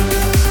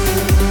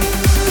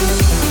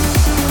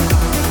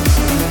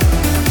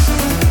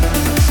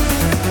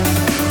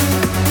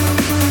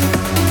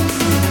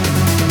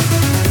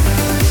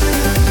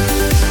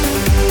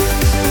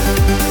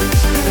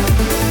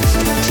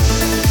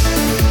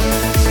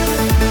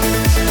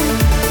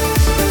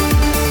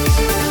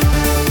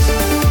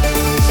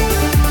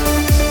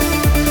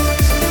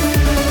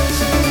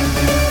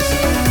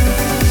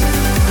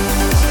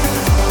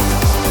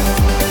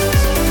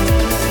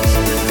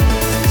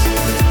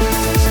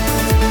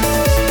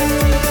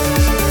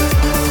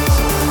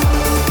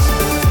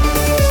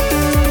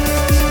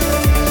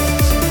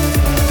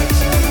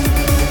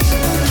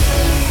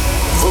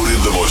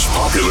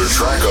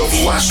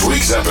 Last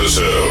week's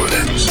episode.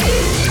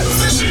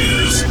 This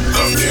is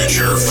the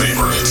future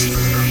favorite.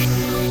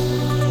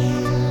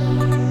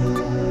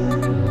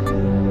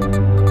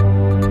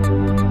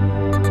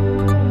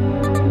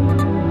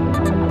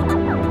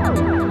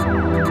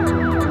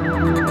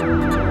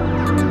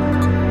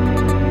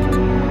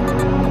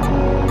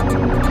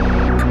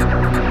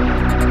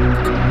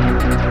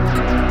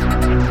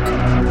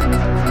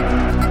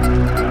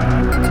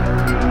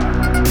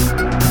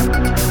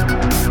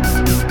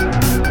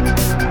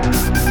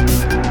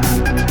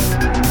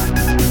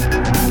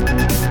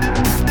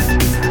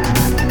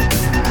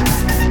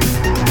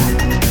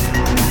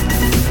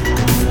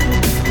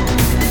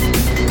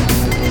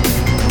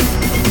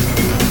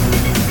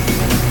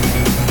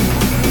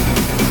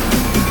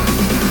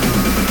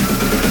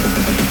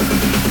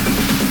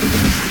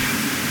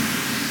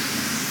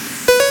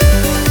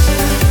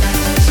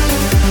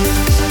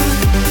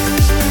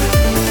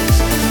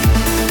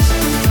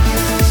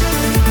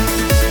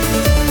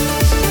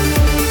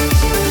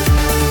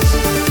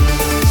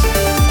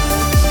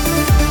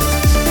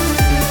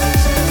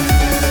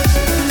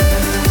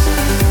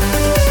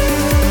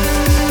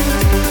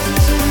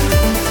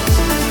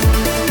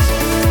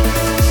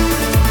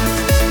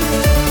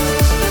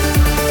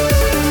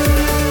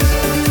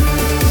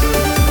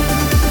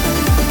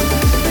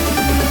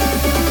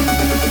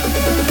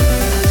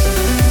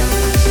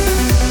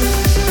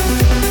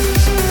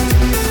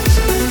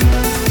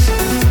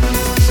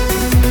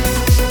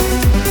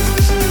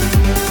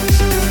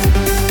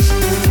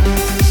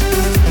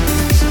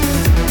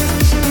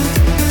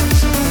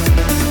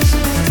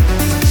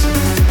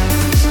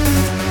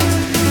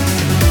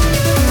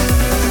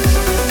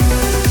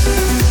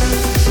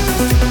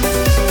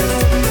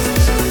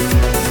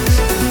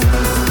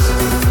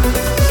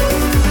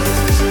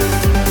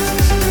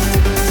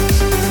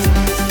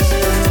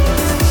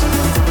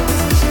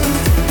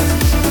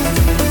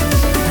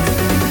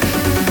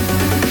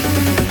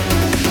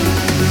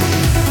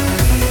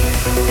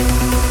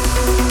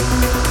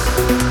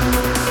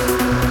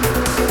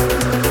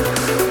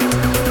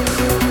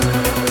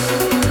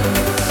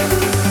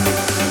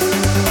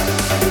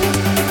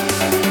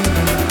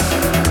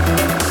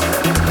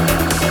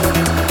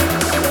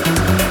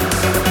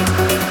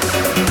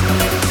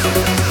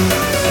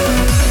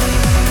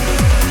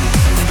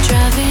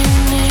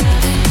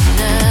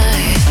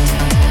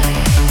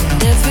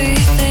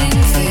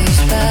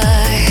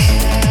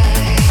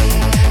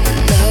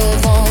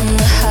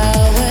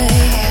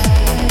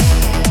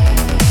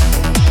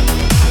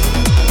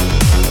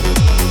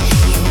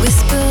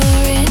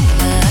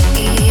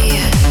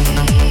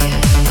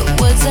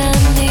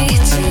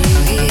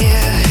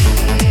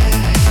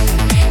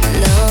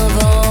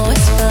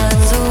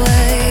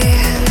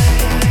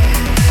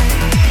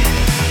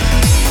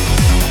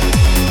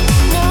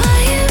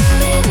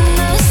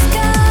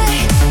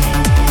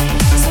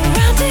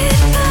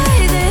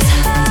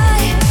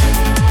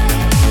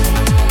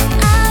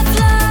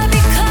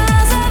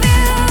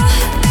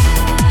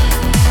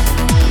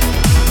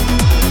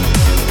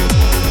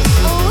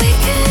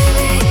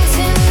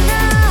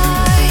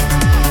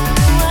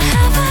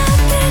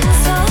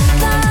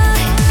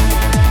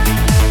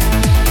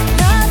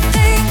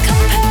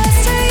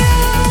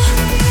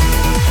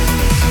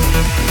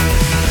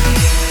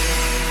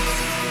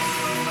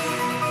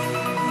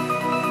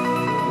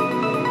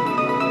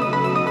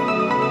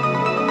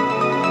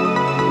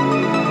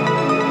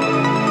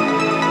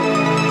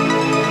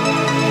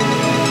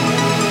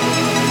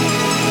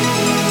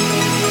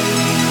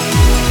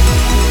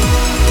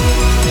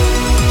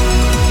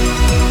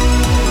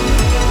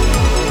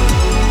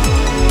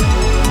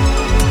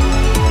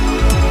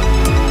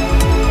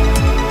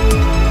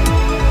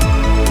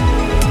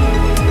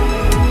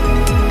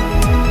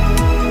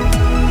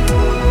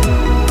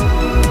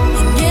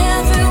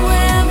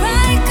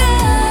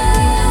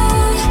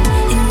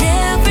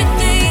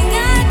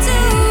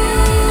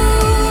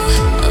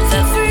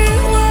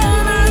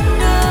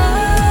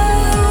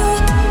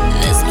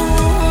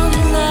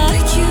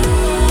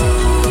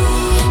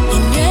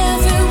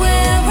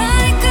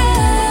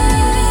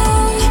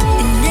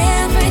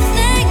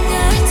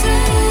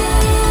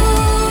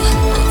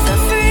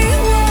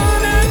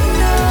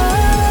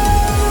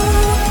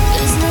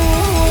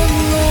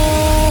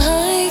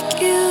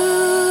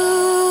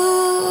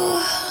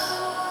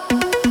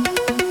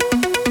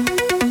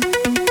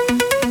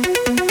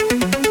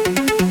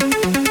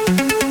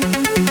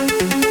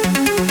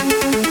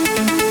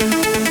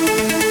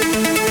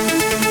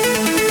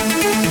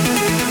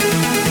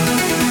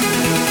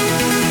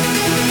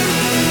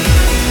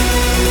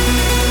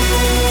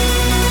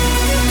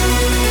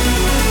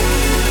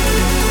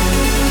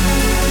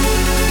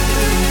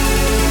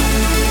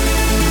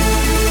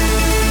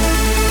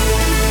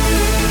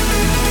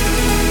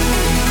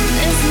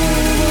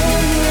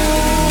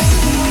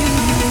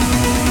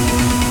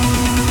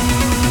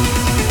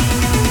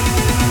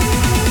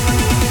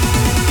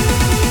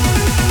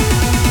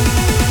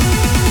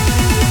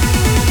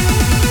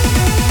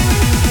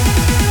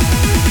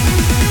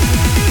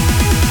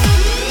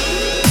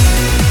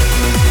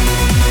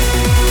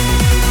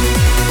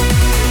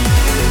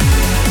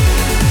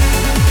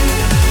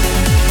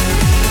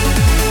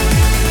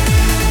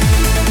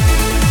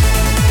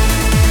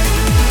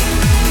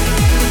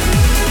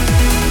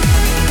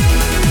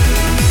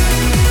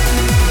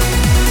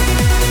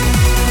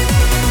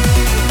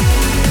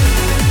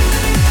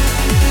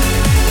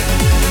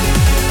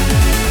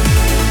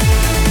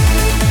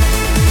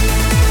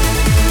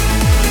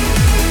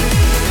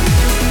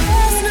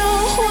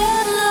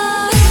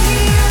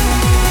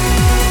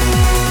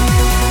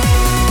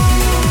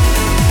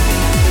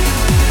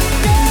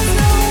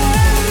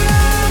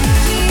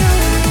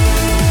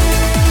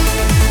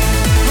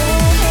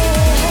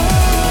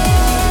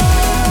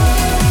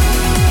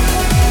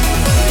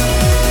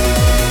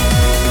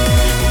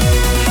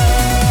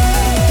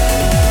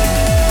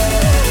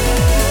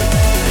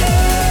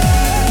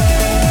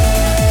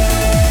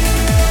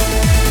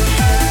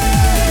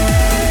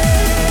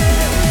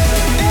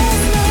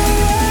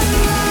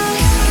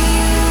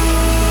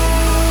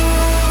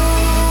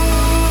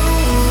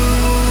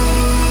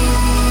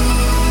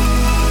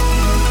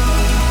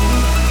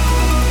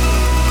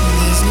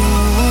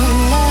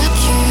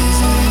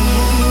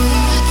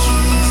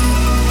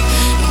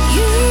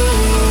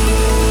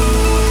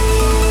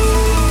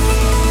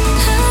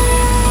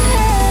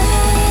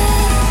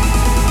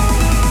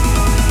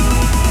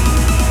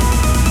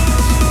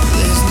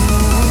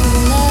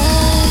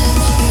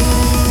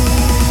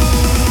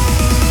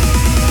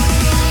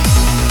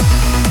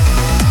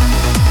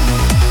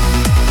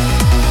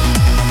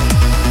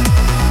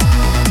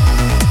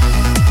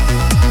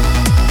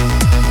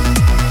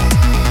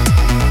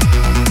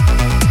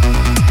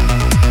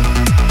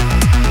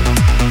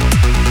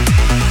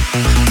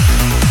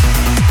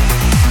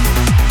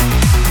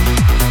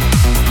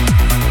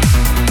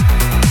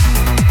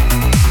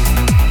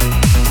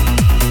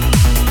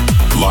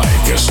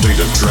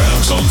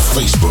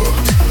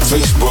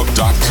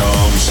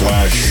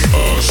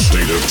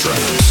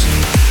 facebook.com/astateoftrance.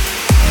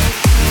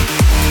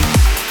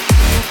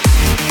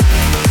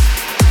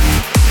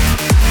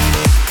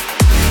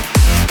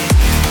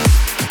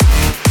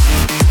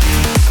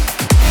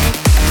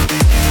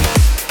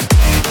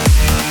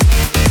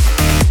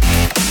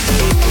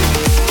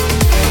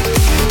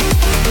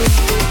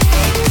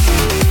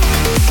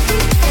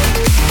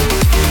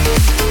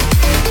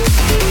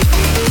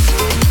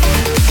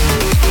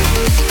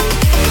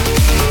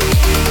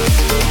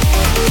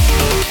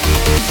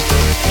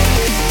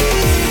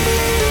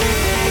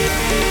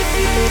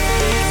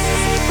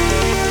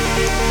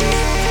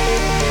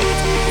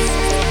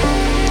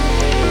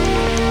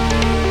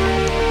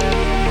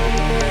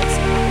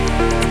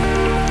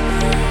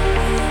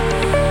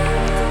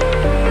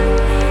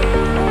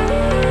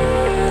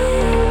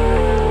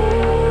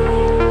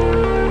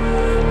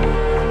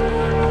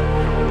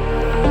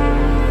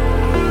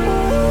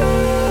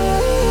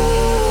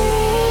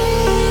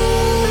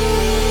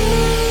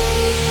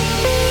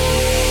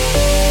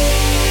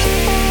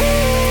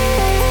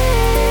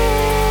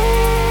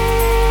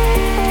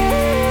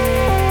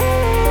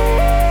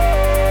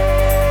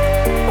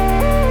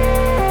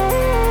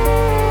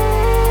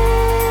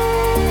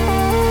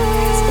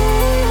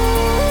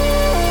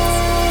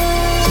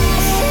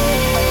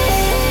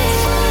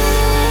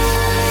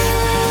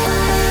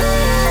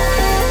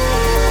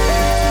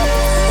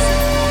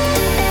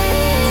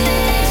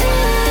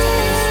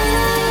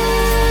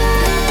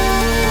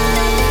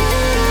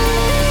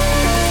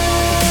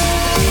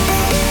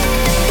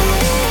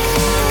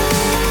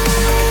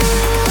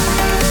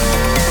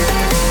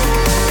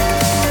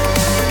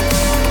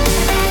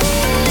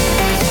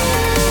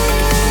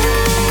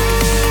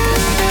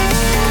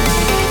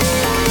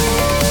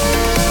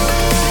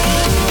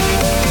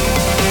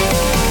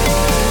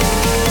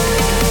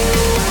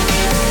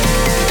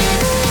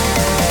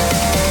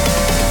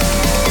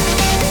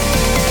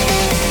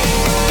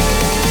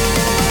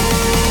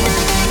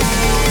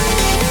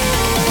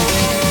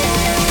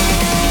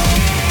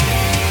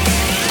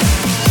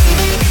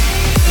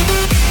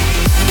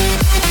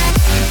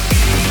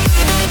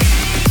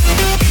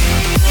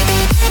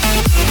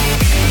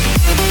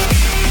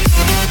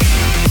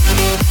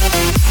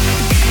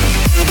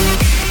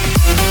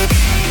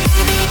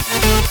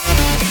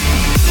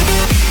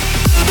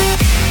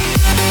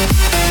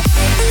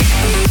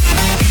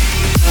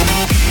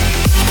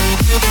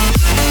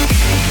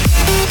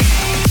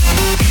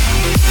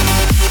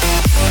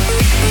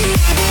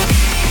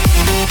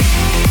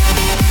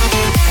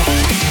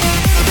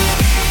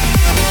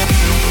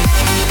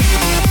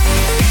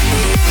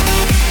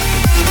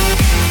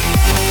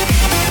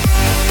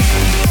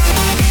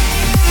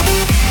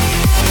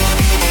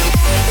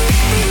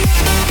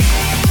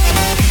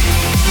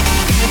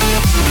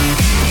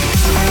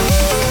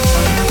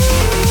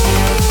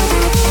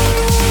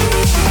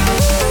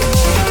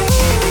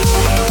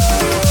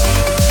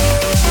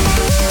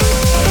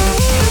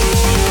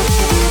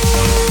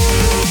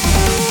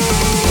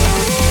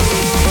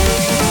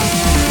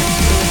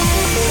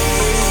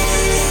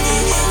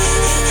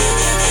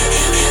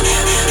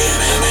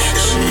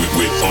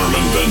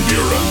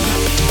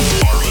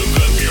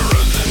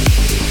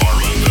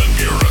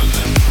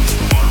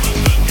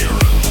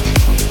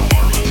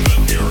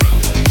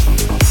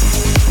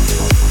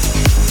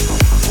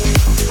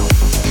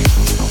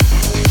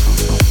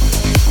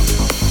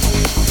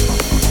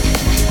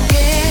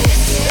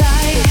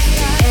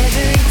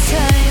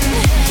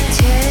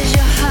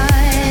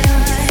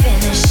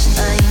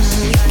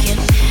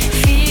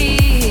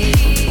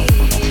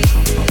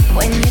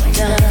 When you're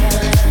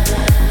done,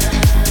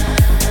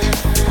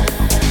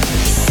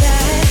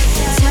 sad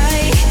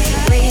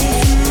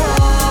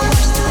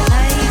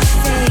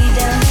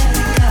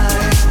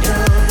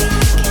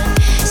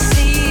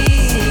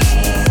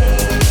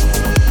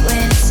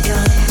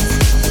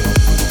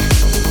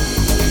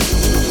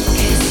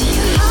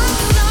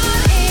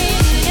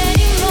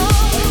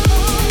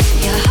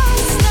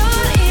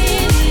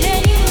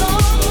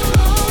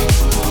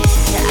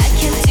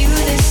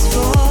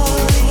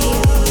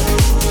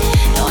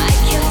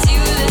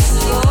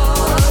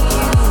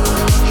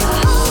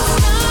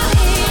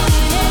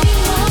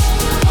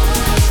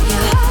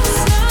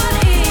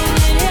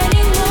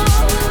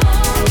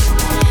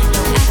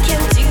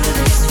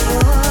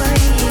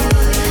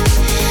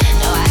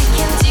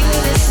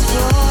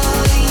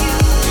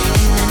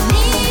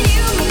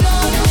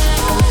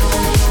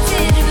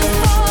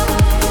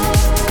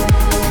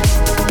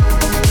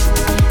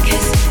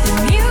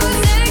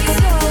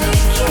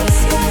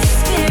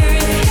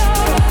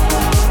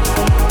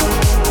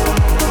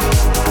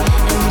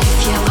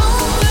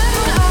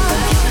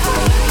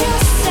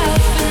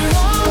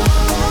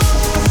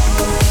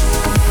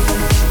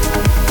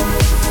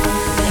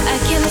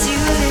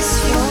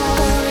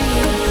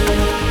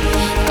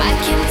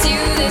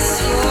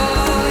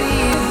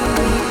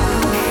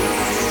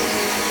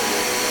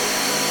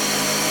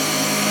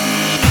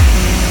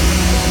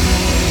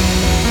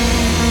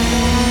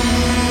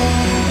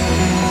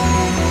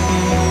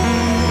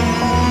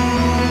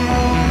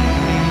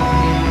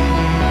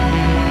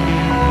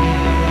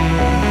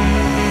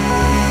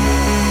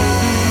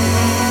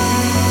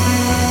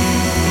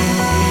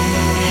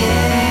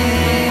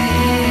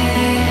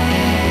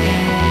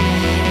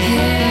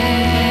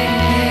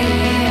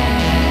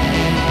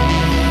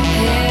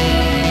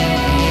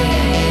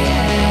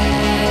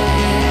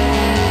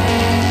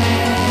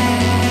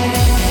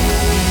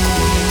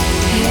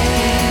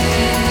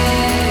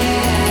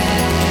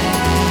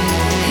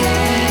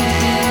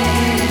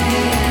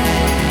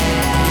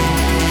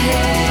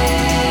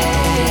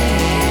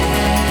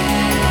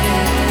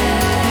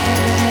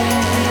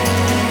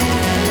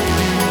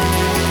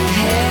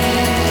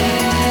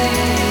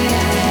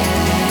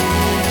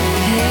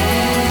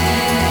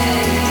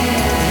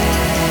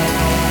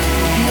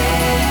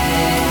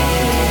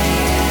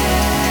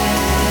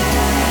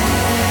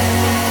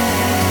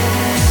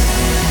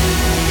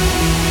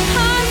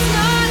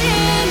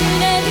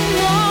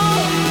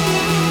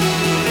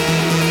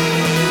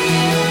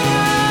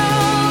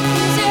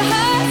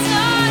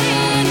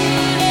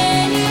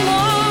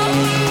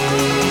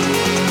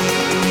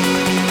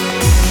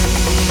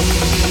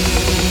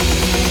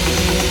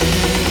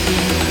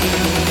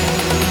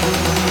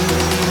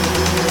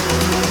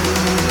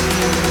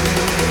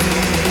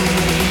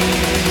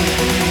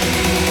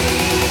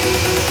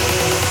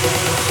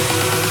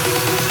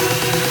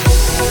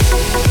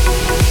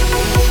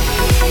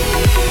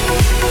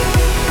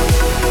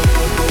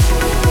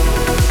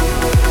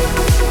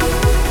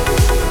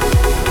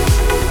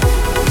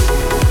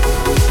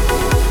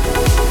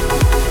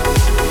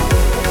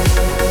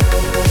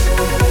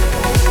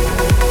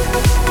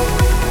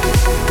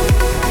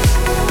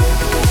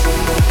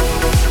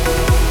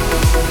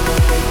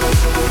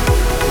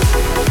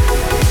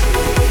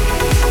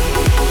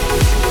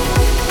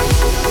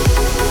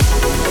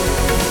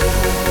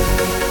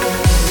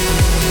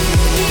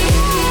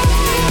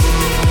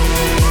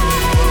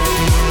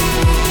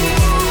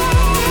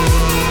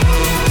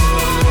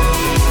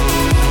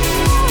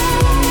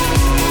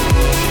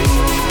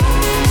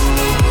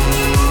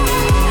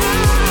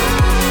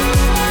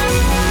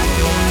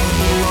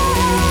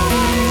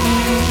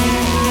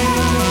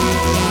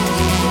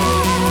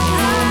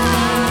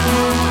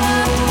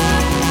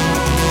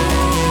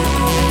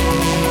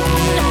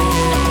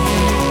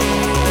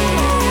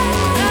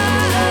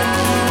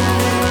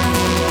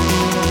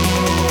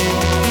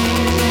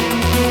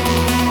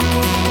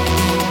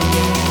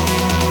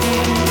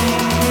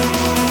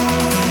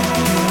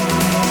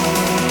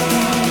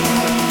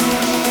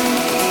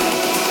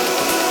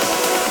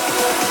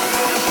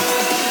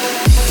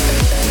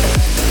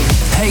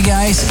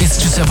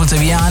Giuseppe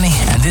Ottaviani,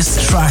 and this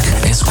track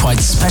is quite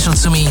special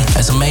to me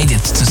as I made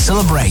it to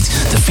celebrate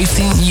the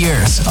 15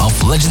 years of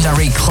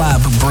legendary club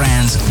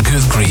brand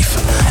Good Grief.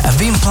 I've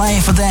been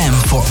playing for them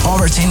for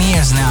over 10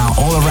 years now,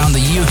 all around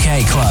the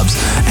UK clubs,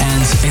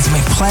 and it's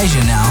my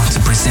pleasure now to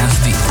present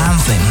the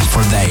anthem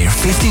for their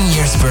 15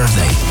 years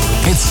birthday.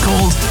 It's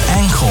called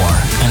Encore,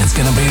 and it's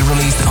gonna be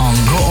released on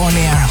Go On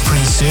Air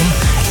pretty soon.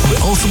 It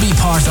will also be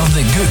part of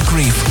the Good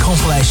Grief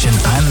compilation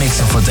I'm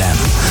mixing for them.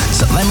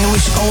 So let me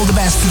wish all the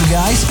best to the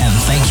guys, and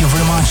thank you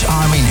very much,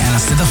 Armin and A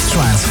State of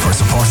Trance, for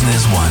supporting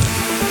this one.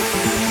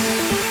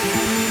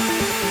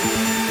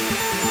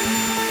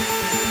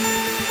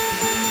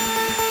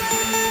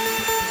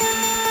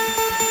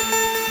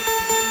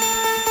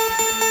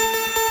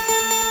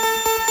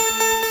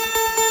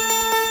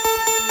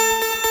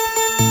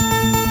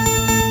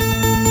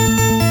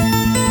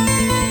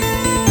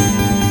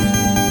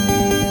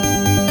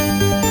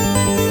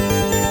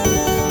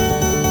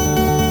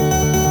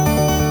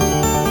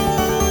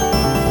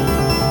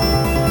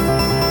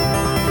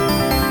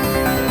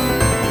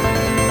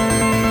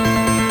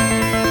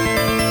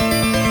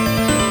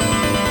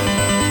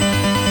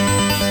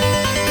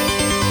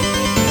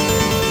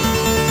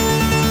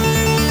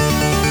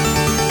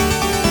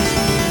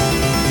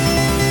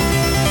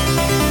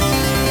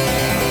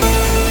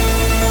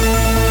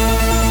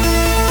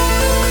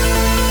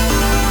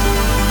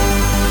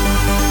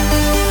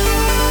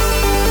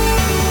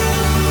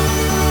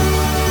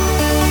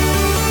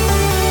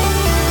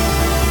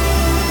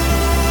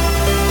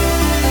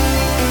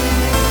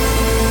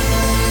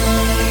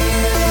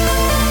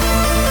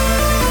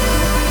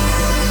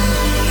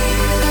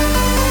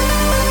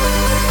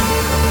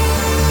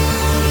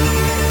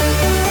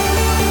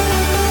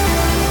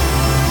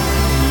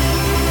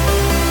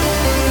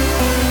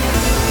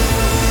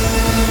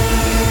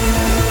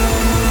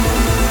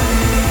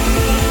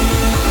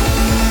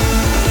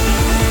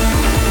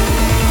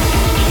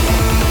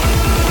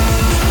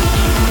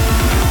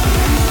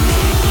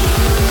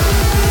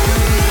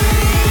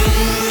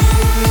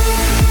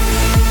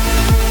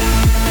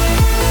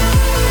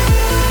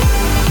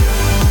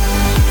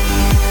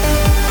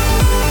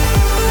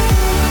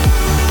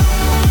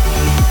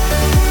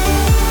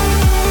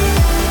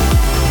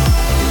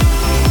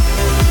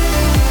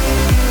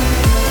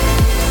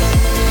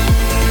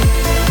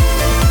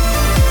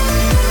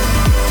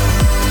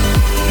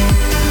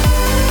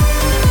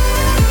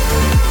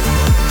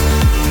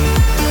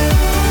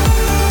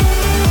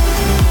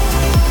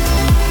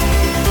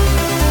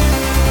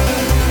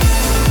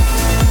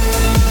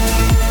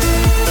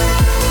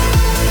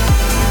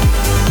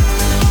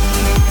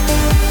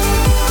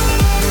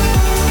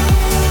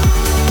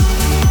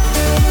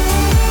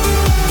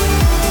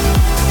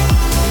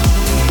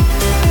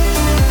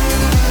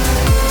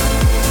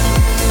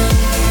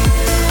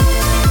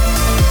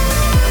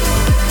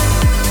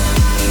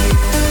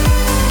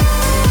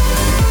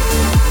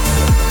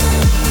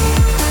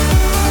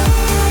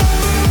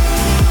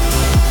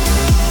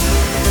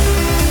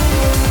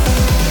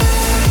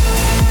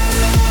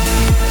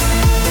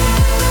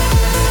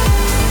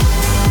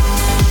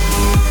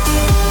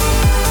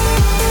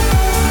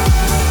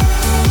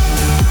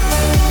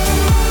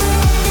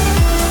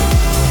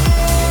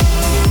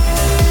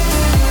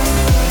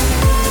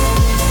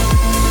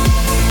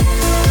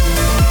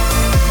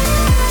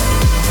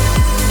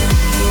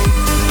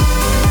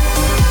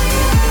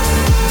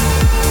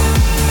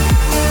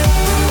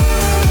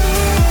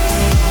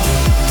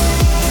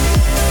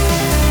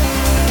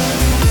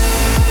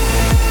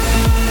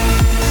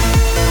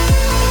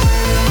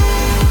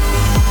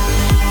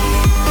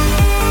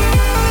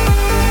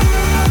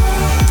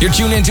 You're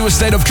tuned into A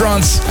State of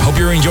Trance. Hope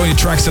you're enjoying the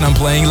tracks that I'm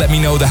playing. Let me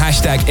know the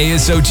hashtag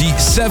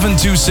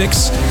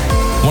ASOG726.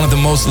 One of the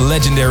most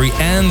legendary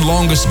and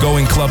longest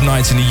going club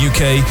nights in the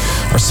UK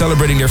are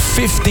celebrating their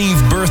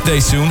 15th birthday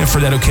soon, and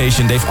for that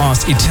occasion they've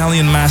asked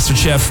Italian master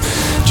chef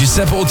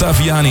Giuseppe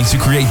Ottaviani to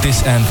create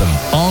this anthem,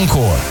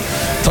 Encore.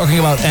 Talking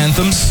about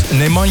anthems,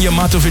 Nemanja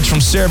Matovic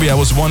from Serbia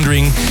was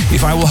wondering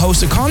if I will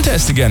host a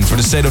contest again for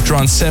the State of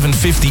Trance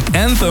 750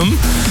 anthem.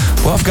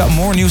 Well, I've got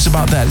more news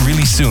about that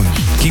really soon.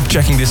 Keep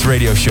checking this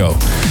radio show.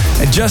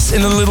 And just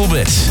in a little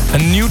bit, a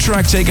new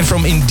track taken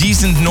from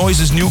Indecent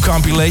Noises' new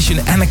compilation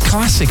and a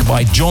classic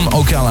by John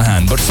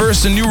O'Callaghan. But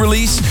first, a new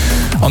release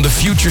on the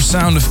future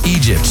sound of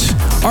Egypt.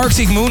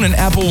 Arctic Moon and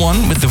Apple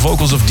One with the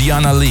vocals of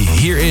Diana Lee.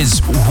 Here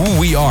is Who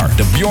We Are,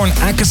 the Bjorn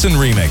Akesson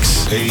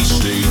remix. A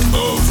State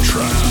of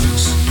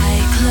Trance. I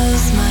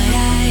close my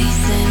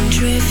eyes and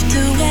drift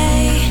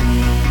away.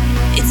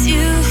 It's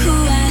you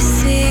who I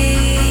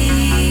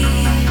see,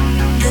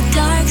 the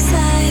dark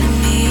side of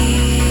me.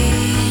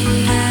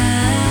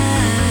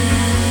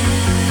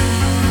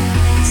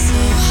 So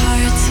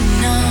hard to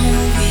know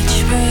which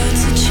road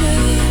to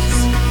choose.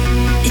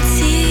 It's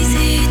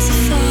easy to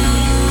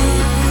fall.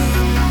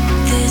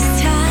 This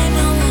time I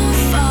won't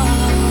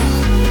fall.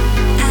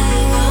 I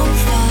won't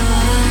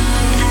fall.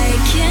 I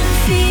can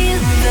feel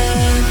the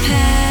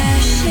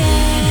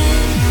passion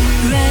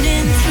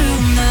running through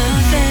my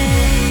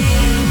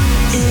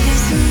veins. It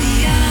is who we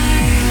are.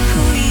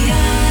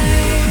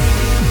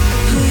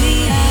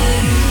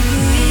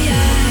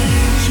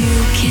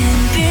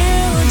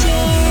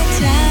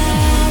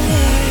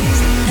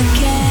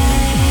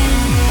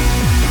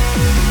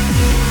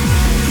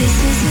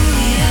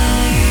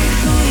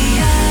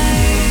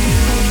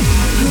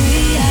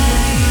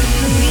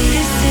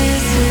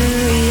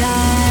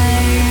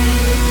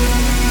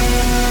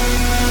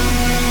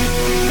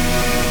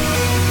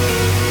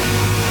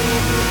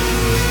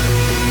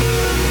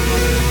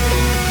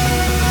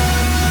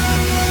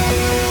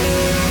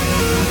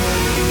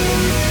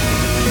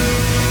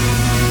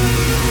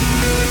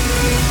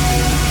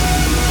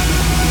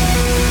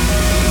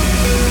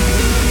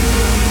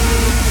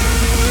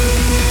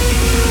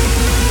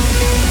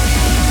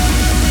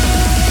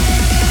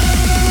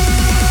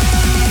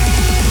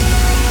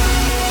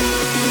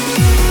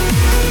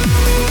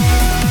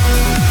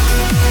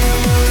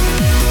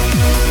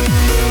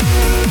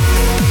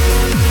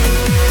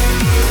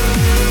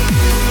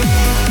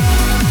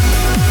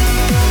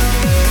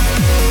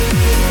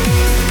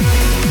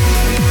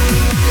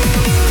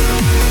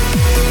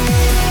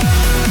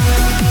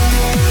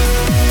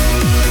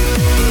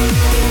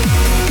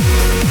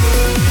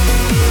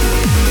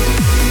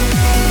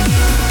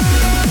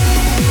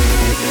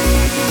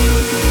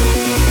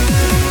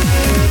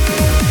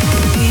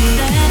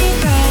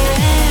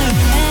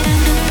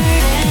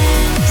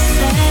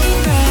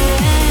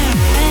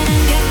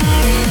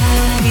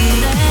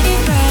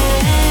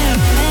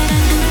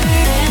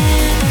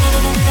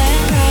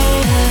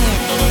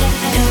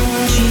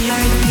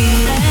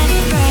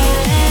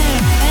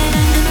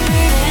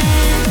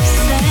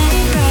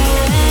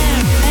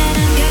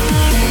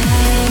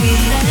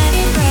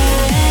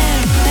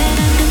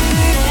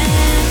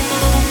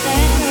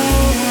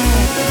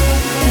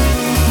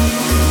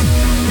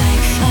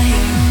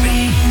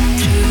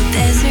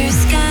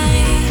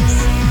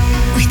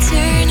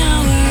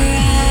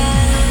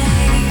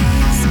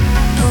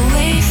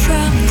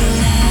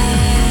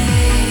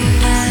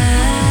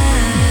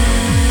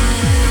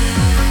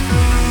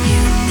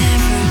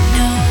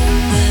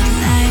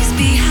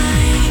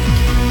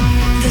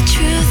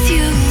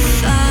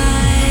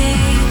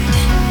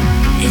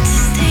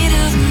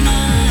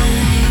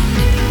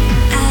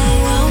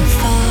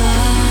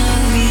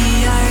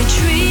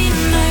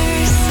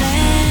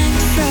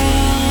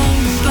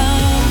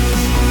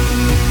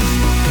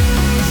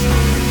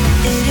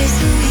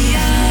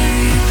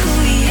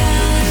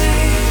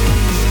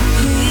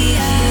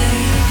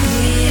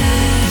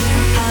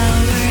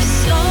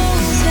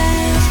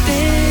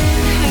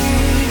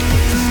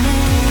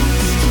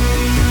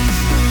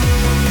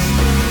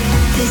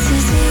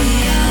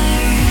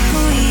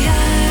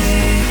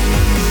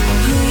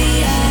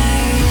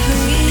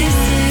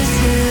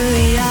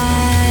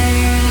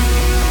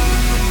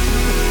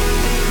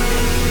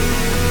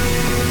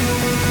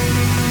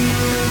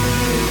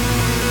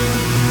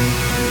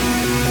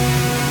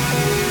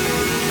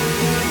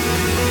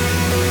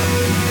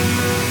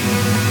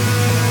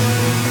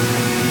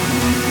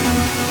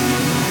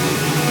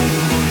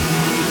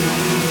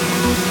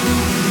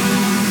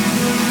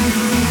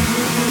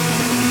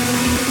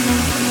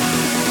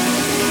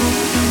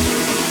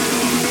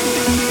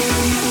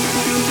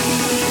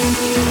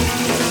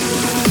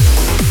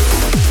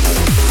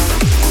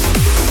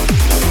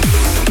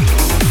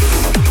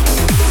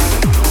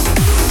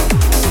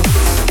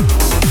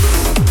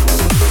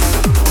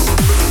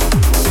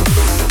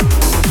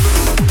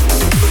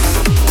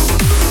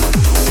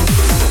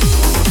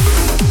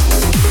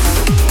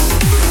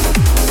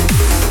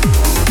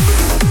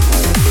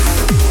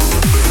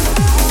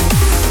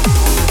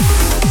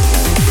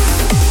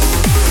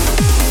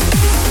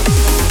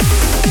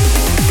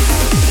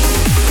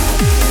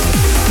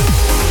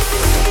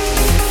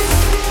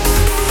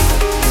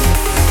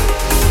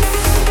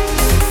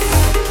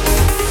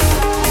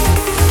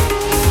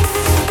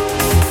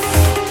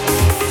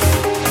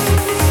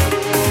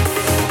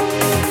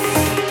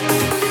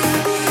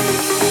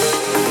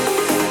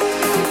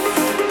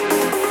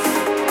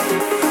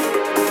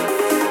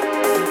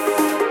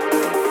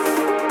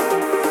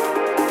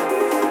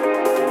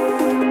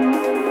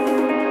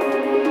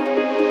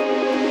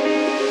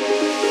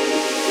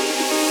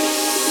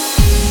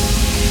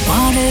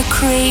 a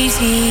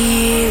crazy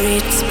year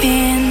it's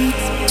been.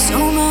 So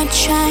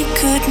much I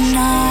could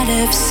not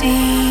have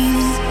seen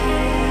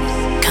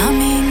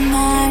coming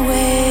my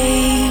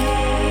way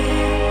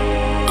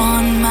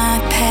on my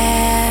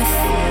path.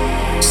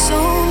 So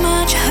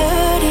much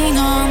hurting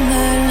on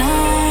the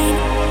line,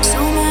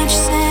 so much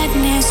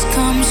sadness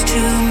comes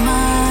to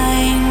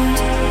mind.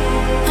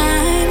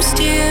 I'm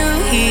still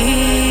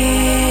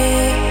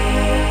here,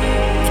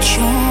 but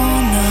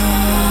you're not.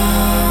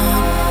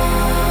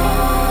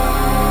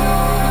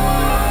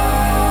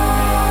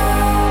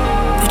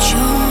 But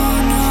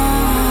you're not.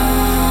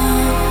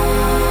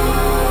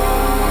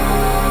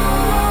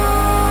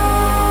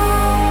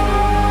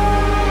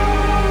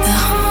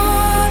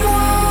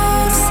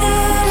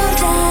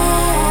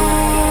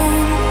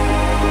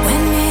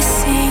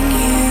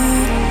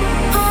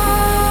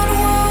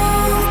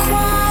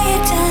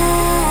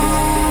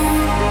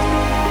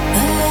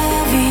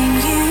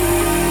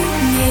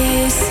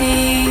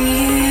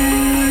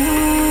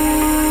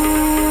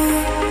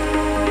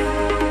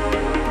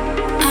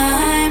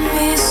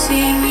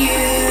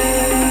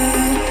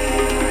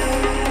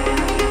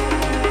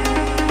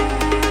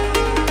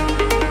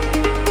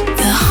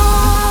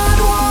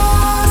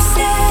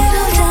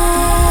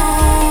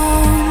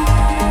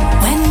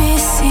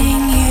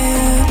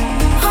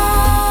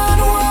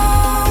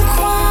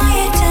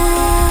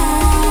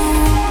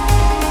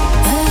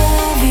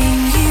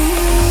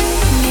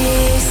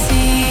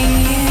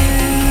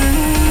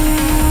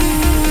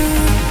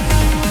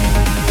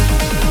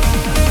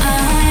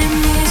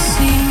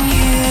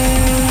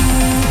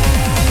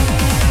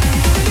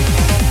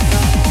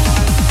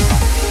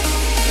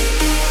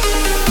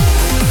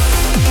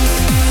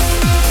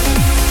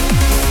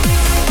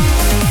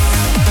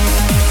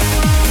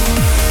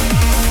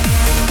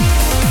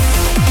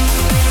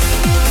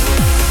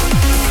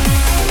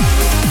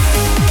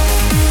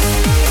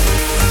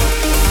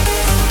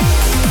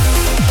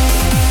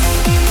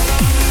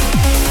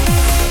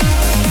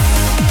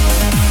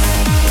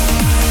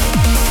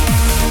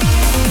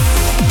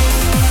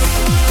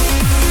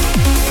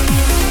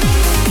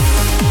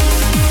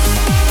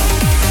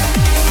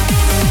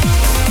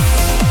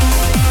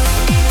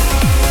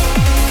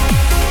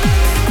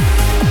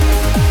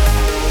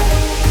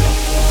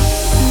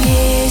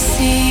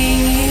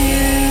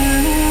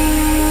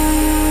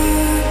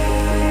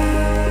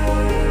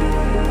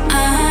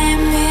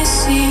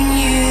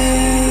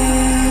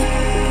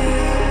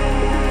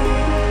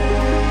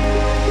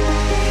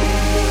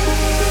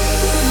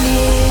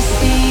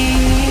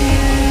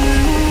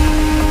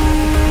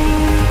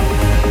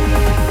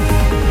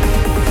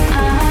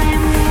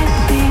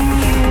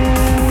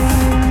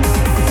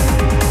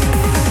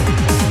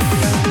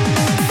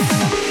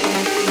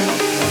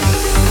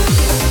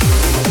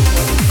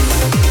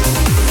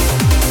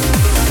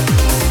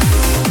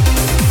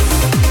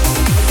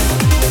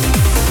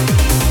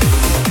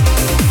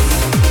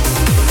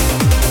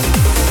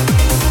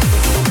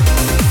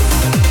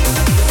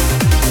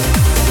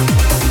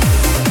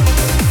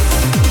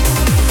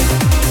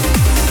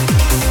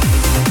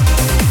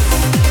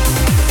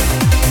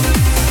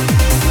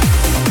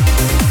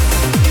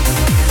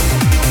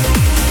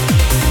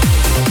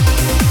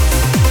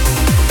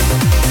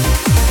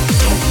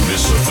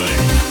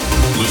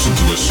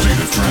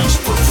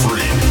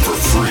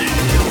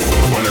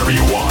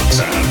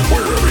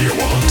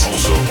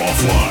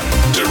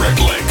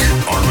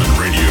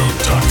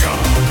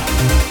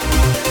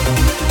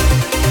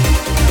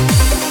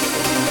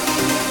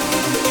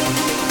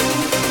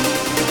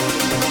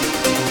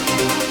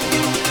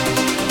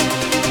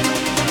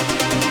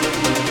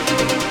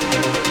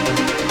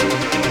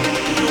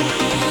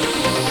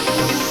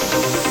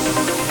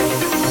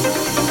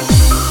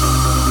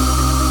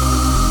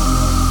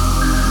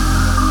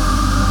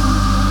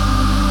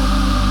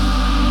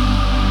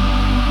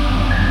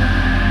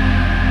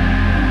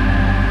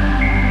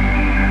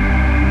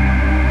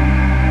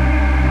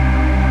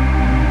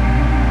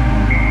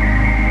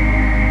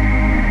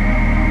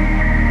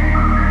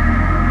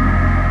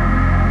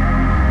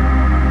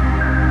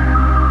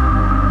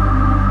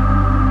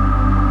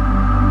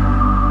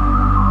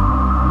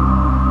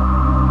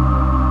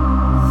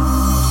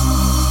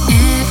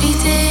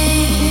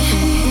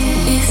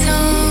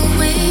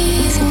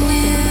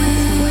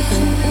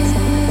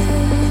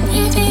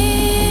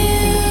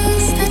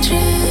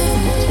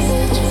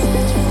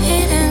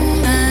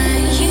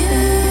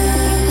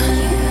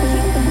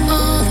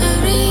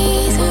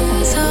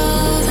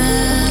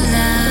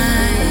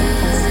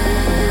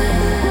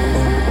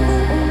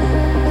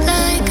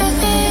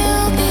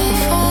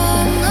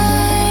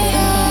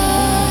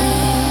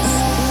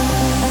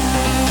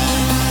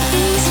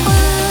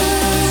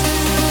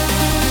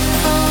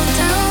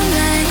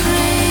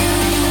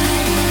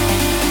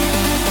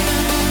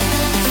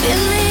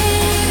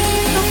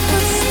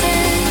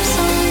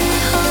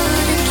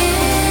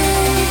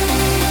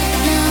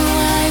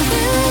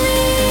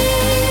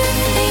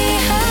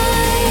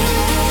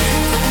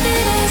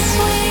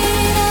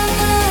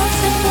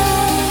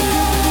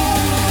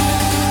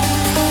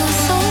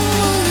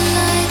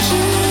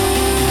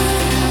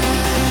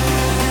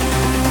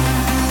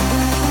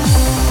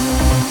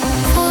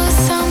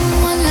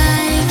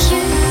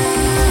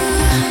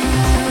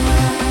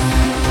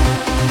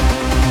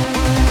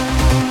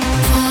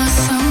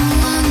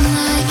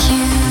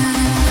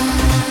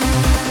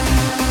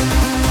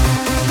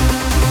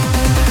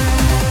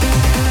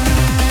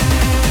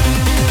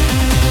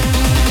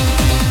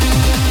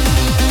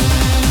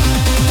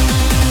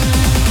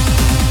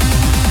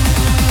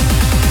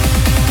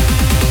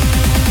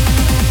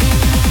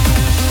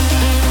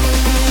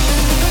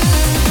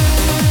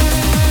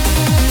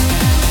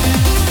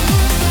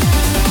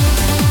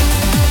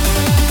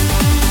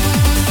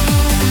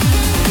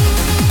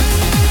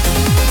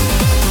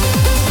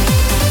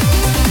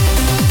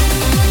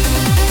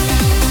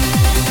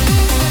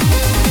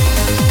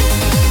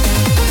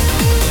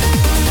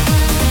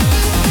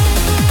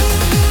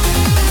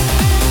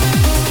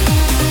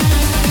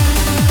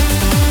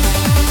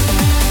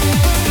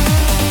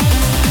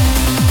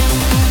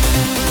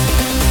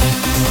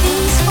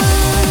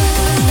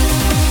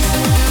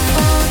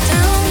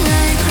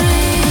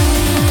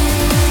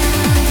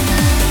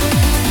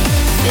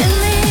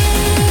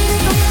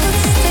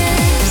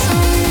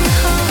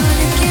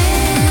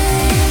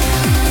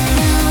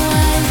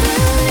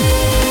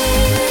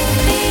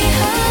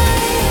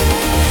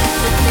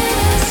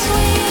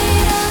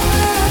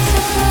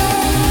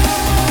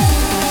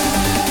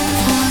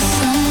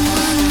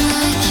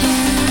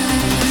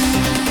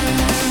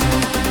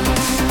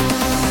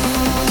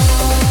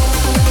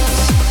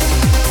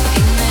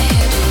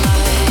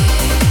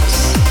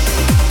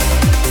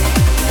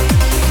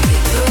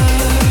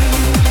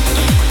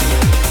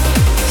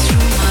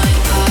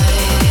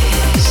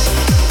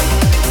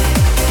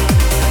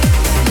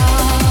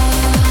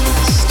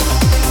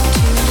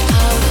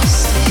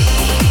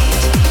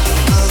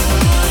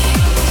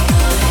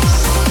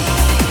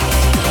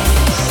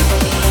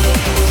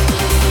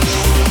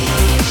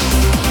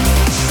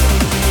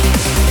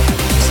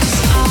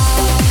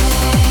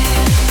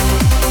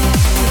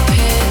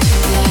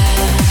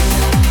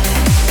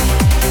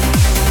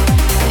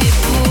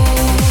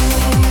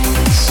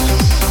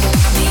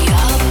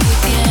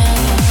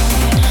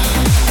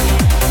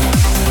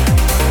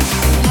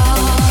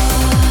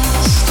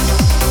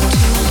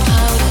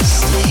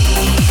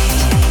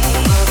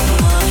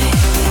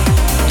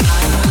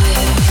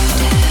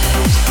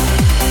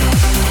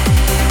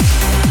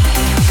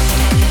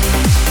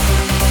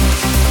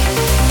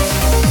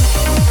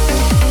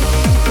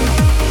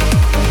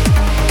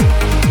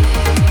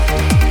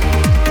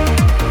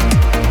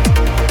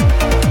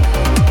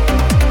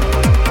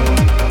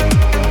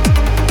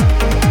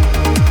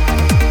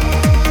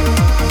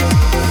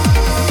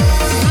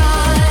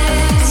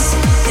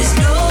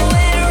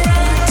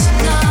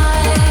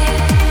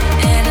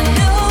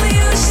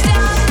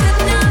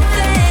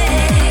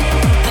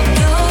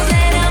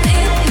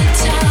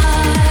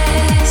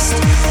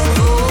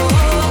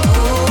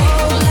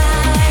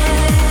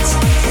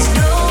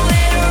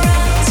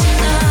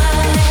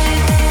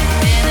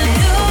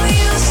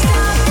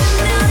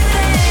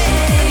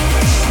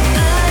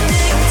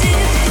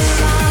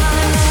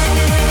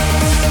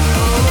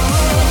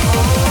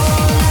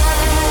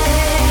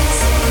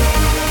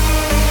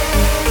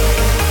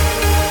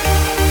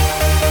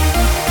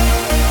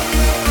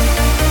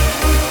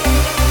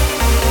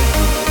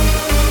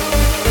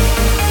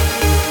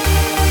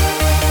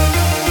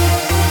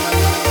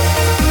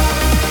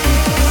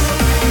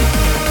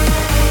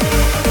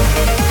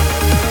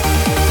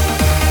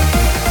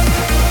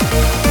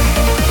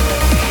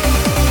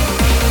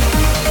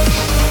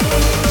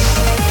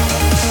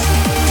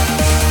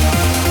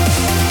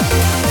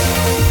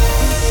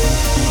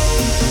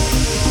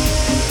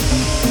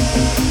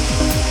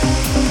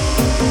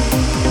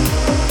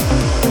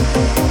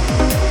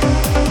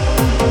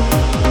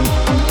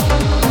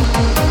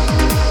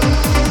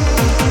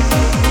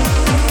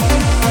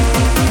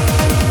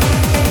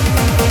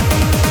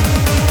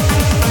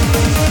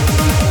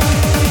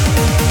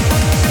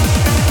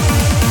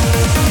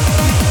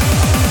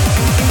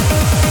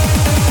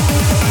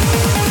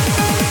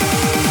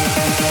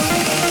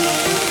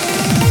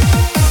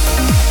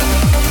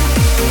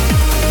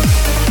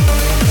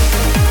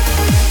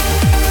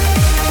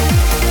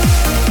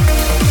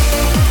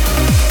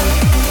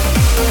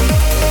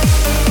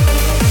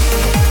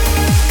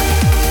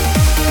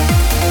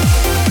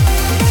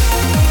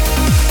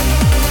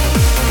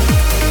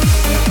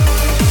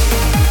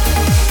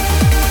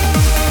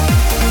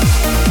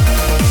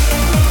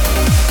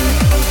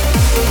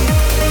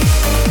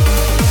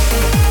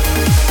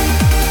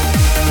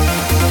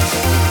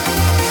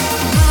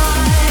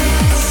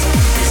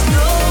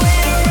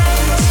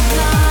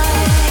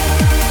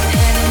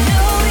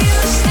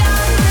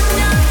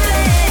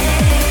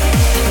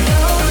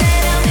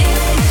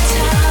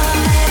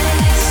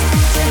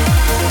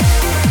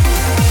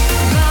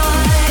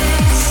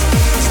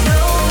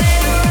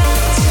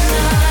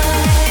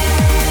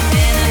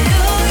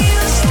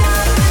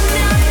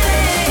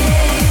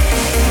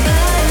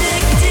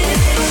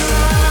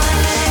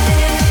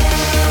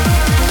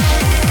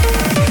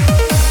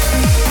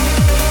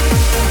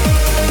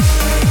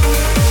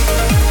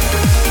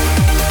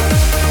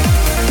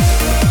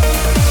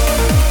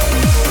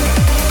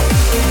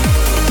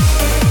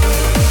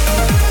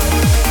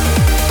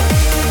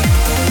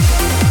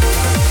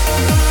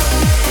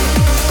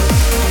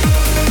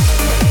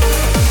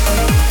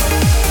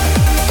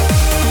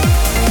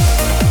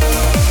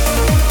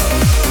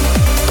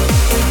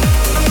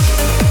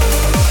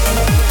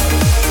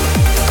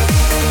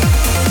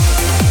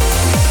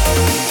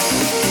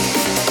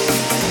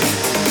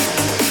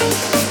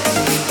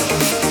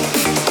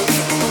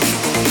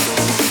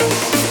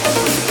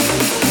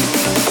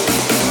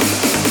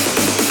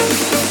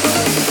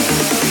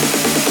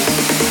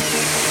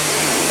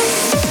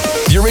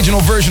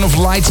 original version of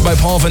Lights by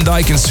Paul van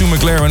Dyk and Sue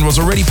McLaren was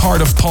already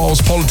part of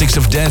Paul's Politics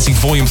of Dancing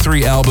Volume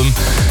 3 album,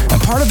 and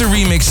part of the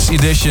remix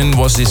edition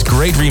was this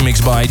great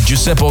remix by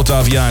Giuseppe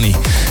Ottaviani.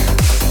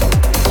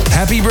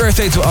 Happy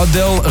birthday to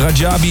Adel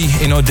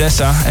Rajabi in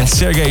Odessa and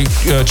Sergei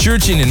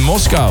Churchin in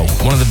Moscow,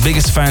 one of the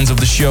biggest fans of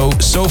the show.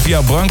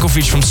 Sofia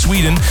Brankovic from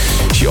Sweden.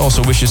 She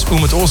also wishes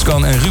Umut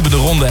Oskan and Ruben de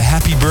Ronde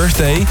happy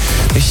birthday.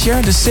 They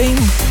share the same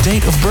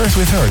date of birth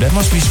with her. That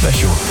must be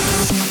special.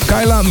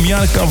 Kyla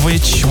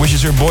Mjanakovic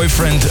wishes her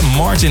boyfriend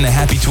Martin a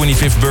happy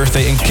 25th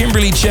birthday. And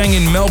Kimberly Chang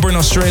in Melbourne,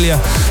 Australia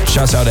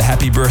shouts out a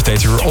happy birthday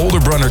to her older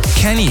brother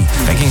Kenny,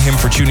 thanking him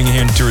for tuning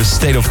in to her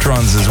State of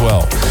Trance as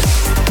well.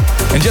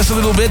 In just a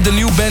little bit, the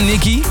new Ben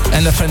Nicky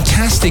and a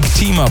fantastic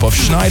team-up of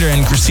Schneider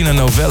and Christina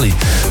Novelli.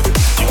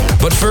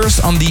 But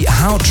first, on the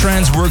How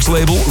Trance Works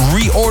label,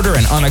 Reorder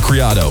and Ana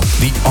Criado,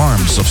 The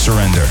Arms of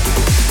Surrender.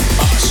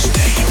 A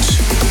state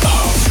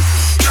of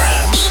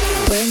trance.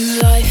 When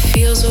life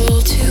feels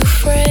all too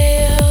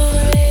frail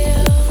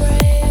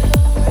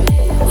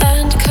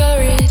and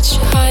courage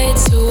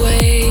hides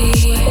away,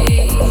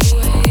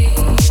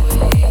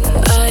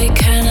 I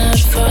cannot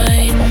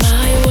find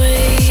my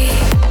way,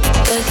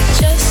 but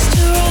just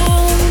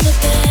around the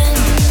bend,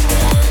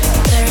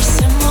 there's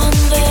someone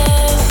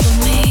there for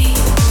me.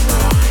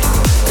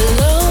 The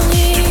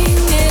longing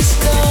is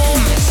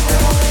gone,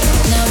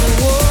 now the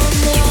warm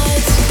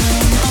lights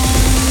come on.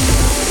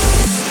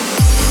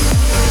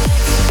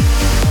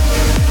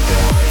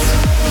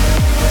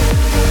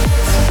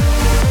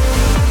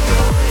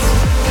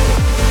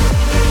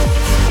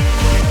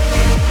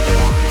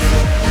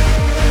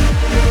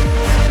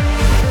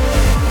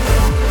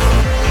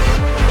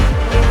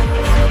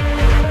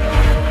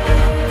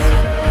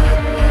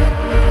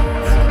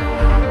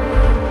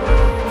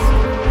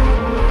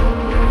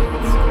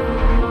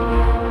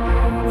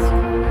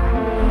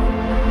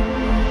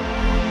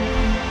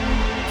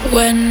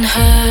 When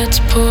hurt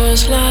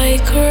pours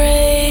like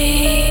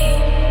rain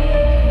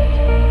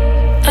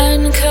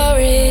and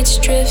courage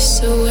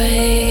drifts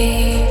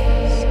away,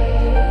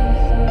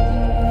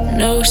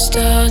 no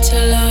star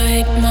to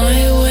light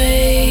my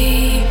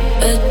way,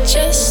 but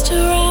just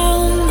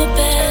around the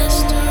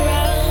bend,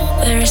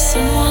 there is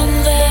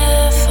someone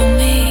there for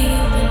me.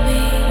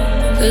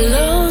 The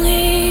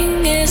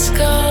longing is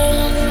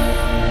gone,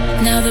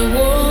 now the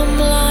warm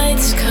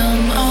lights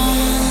come on.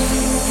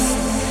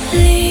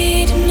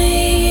 Lead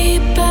me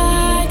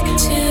back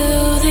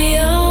to the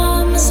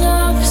arms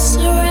of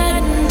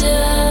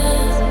surrender.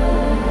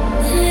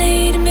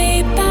 Lead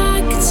me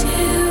back to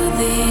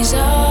these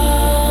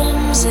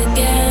arms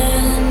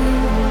again.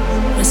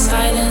 When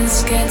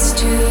silence gets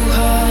too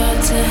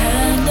hard to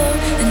handle,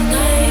 the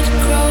night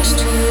grows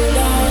too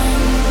long.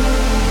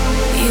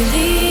 You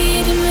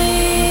lead me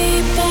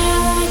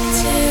back.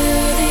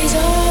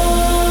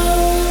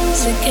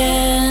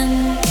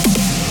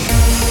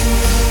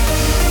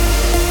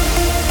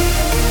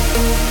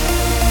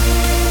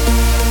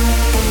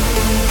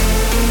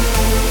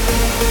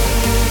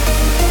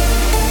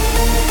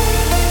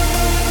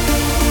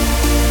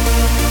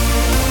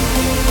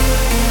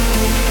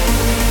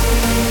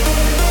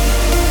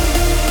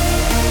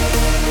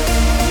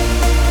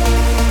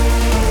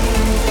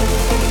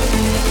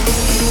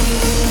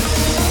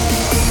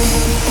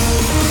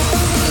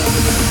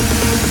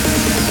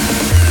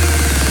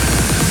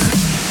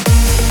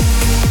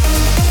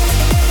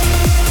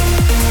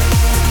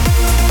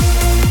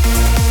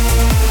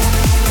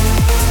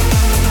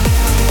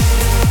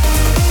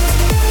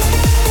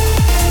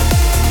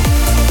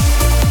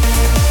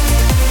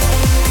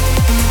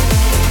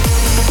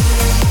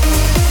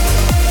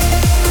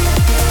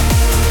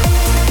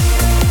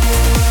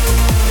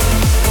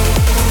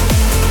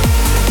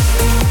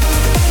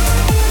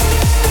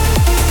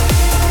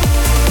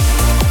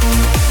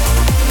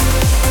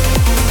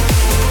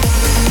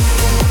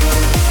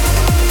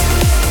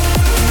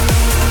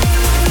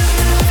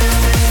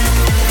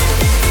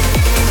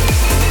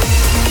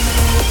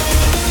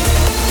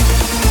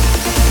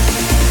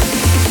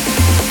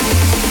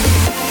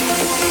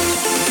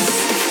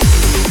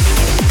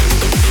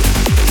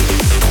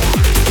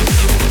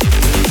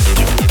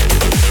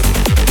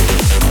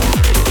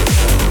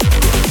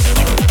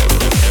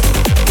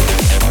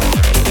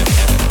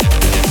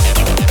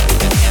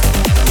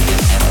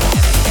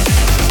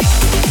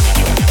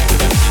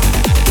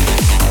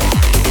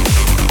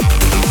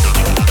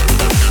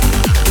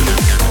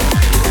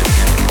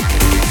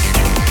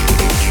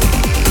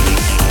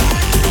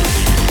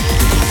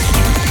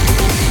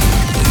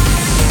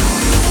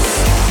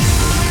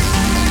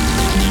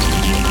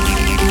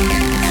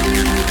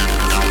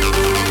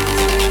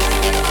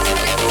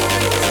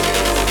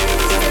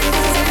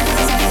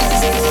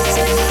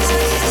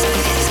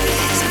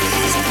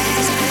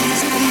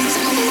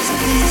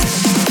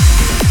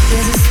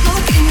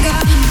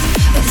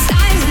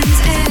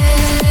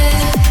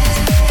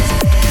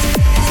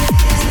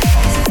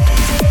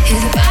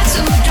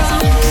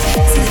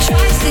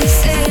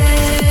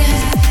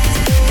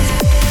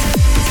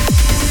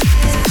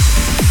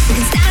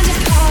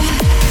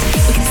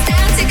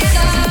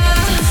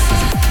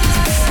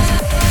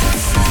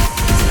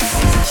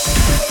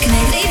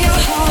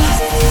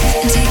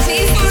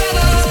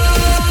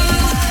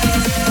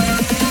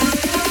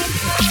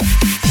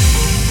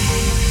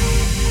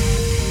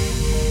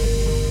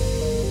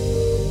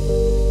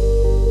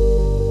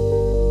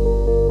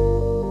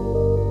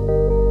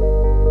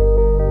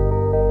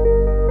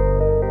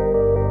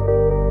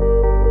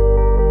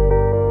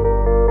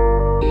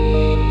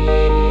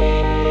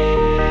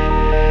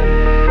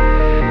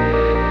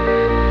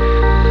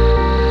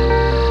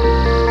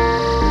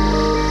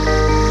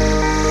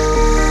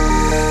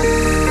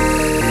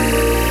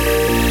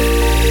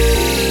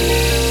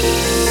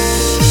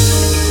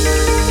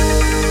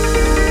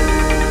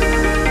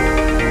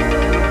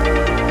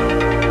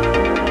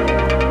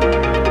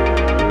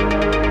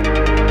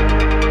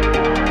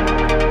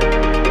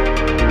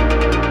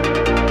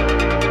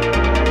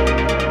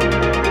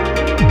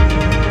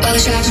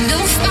 no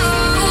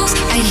falls.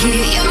 I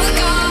hear your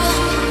call,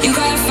 you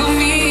cry for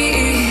me,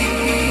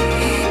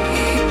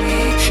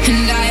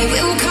 and I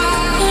will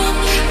come,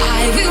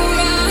 I will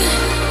run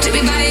to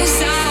be by your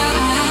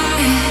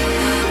side.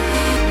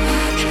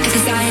 As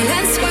the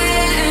silence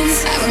wins,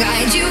 I will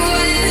guide you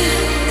in,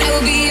 I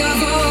will be your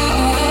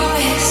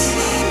voice.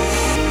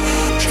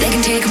 They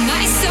can take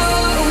my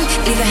soul,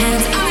 leave the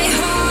hands I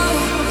hold,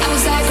 I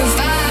will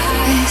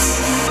sacrifice.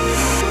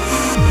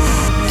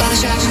 While the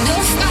shadow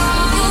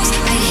falls,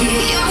 I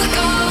hear your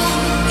call,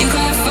 you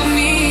cry for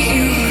me,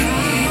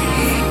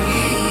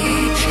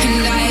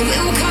 and I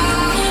will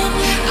come,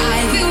 I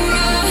will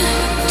run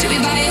to be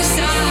by your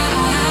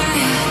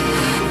side.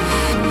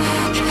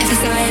 As the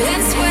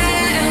silence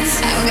wins,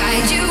 I will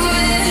guide you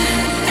in,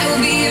 I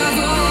will be your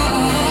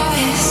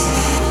voice.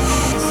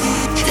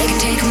 They can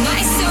take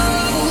my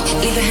soul,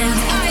 leave the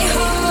hands I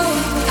hold,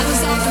 I will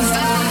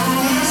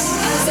sacrifice,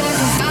 I will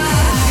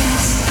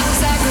sacrifice, I will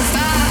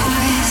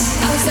sacrifice,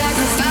 I will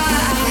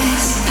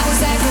sacrifice, I will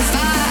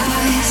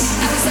sacrifice,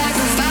 I will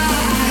sacrifice,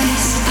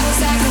 I will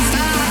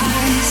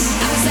sacrifice, I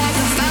will sacrifice, I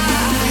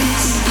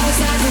will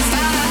sacrifice, I will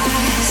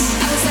sacrifice.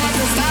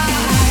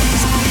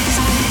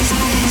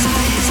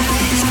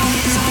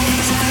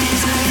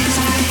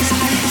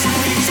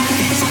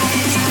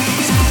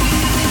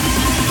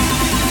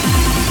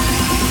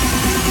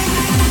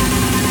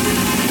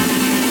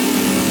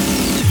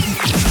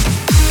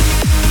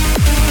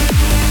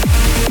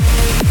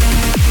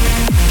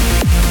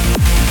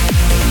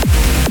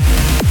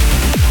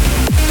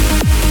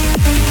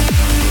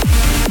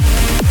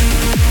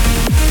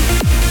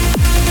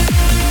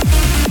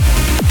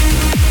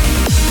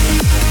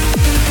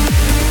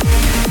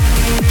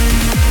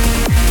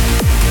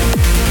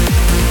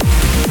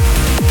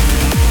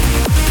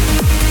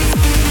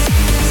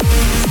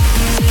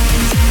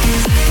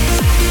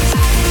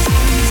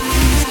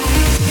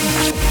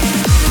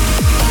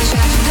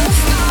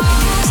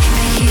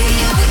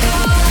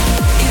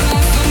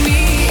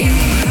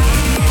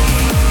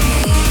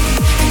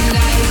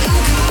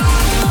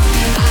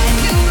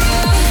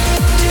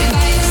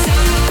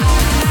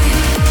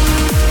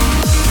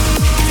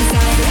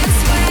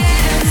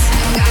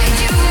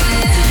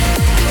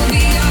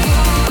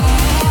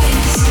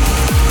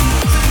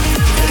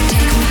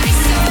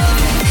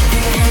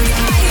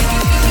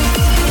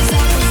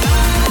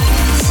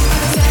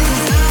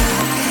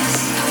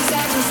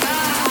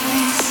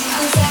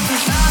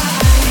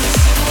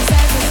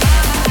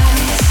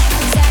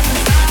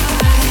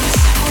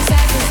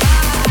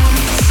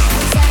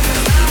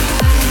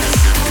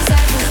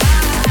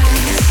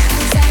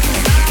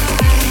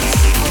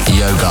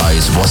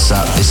 What's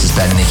up? This is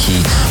Ben Nicky.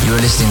 You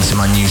are listening to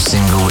my new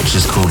single, which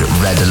is called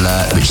Red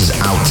Alert, which is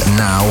out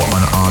now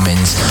on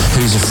Armin's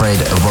Who's Afraid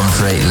of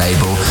 148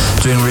 label.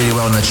 Doing really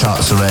well on the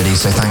charts already,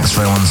 so thanks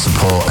for everyone's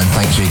support, and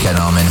thank you again,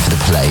 Armin, for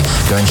the play.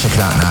 Go and check it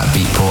out now at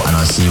Beatport, and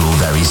I'll see you all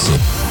very soon.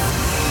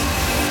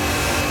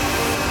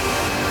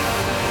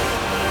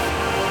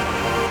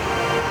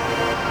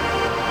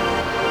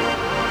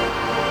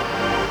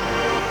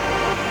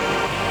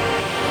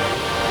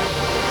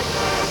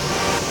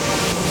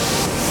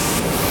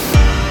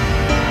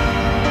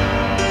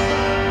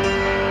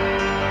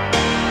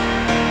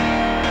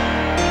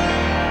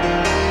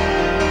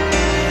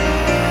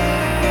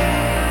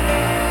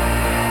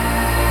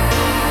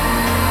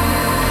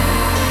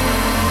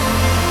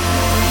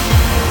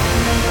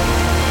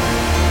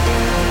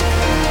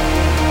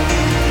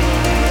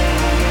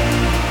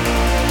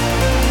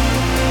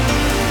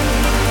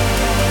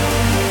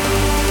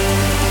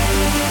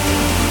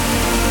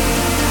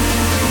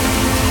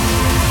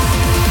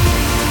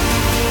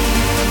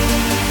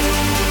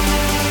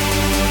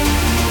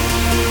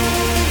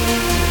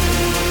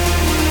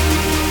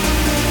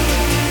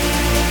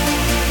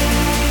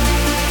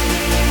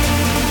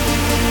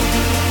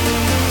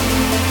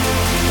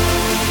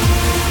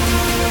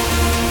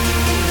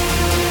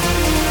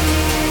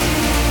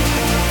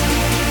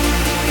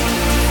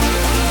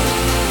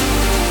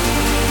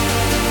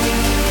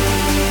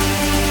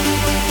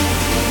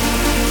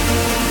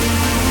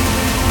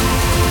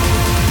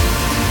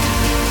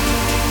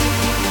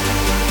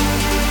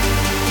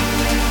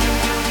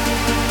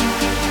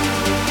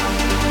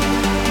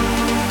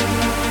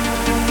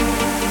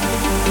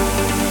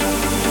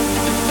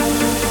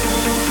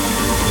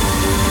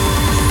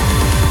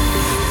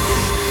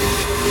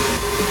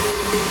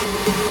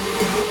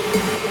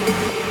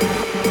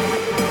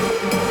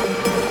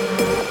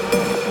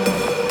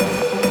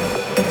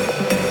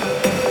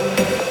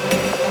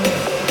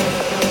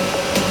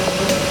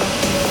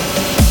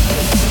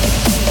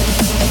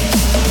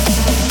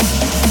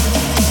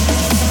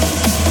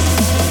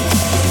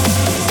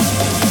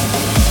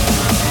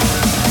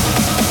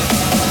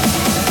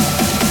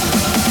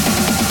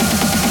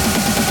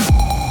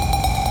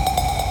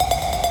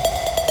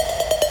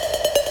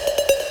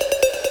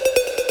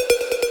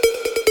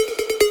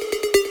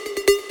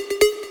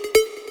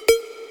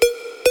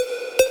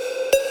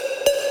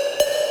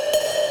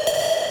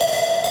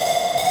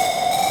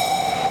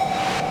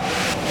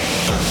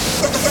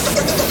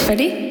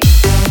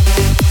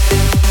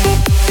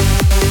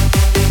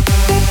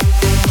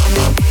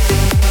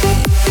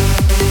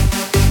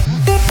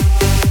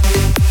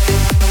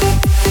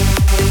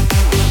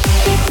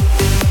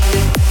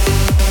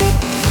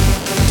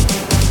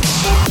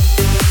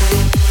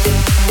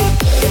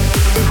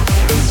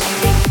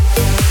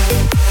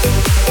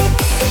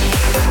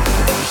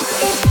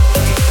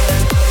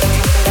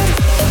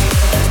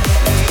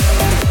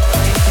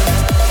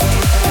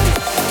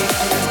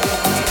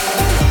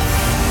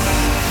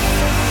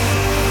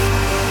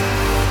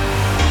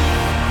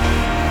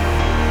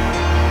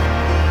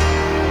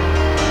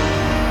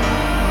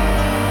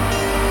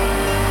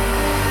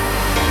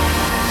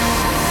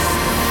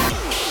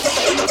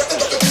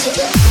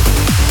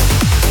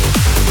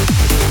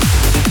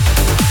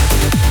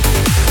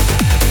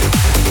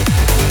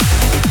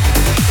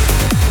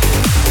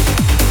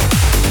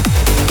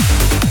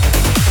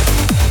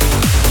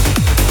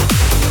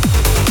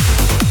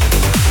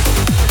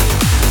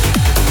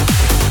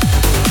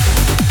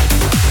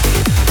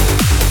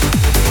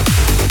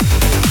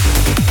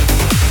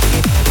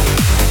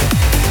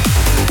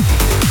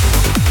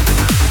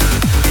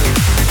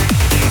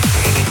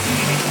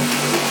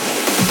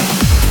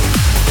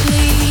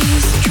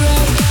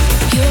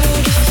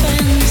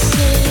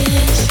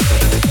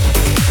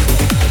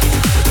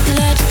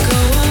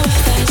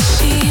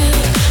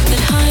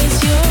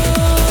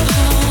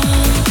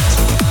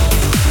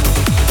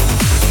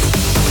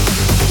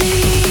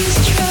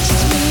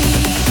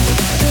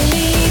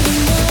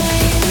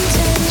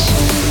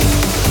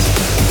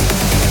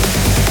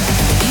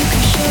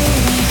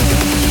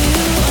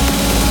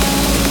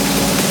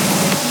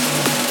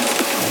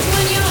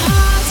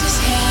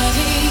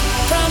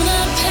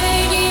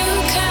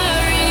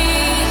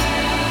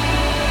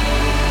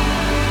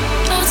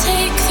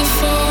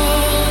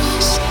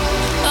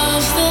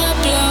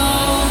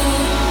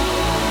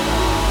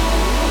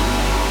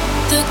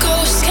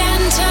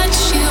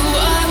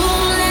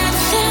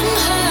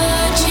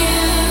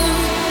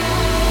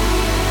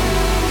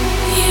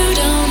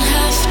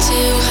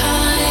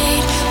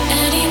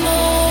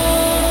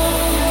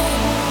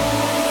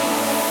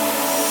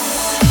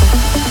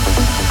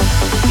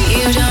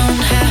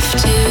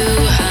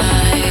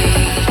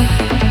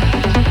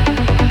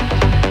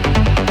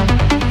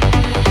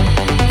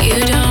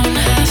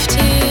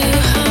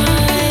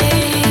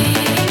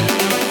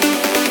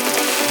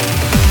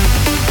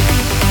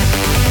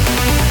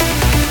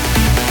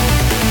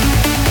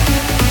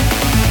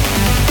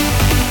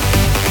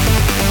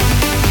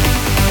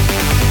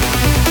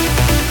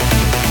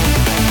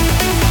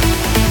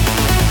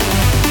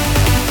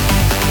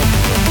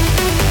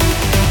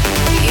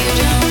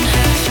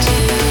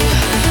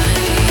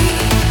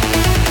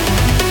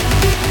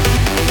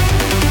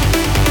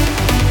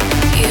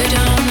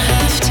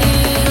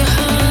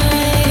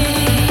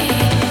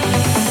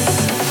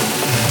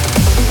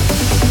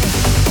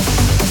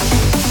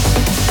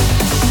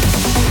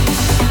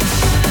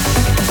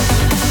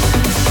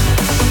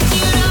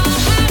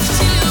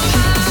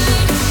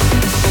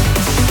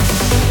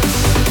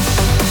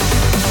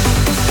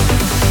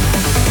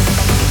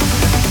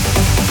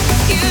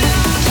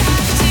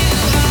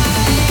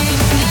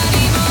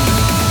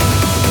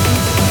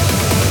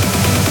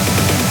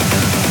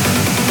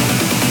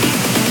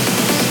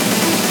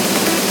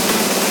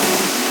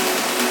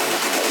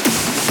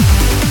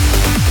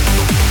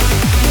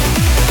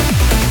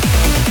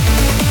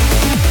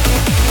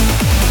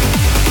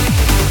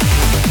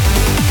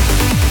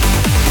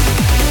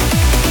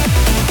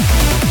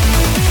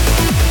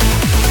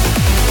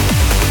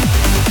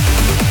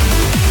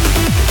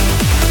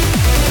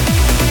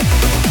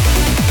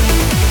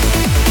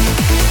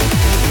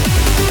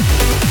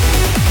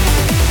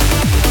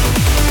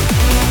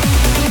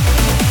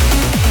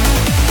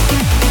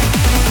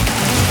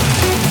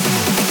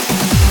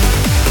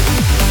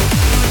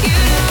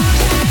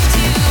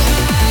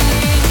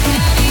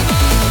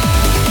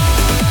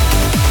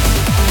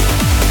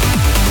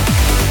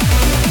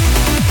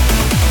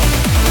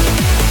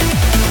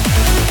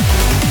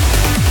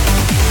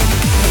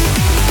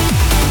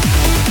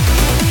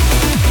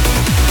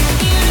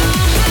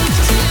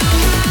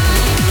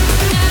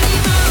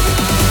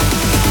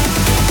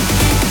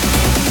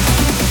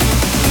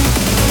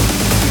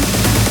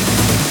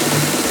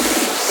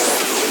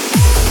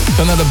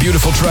 Another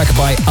beautiful track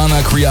by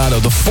Ana Criado,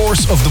 The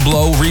Force of the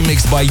Blow,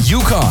 remixed by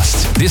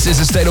Ucast. This is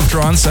A State of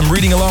Trance. I'm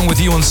reading along with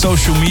you on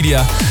social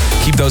media.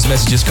 Keep those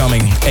messages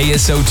coming.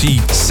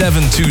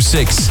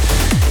 ASOT726.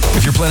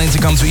 If you're planning to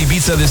come to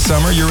Ibiza this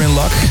summer, you're in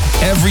luck.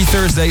 Every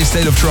Thursday, A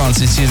State of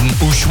Trance is in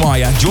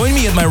Ushuaia. Join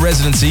me at my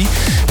residency,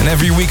 and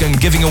every week I'm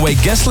giving away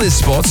guest list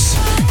spots.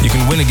 You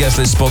can win a guest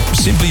list spot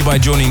simply by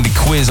joining the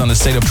quiz on the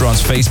State of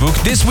Trance Facebook.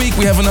 This week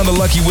we have another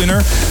lucky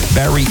winner,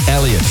 Barry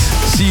Elliott.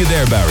 See you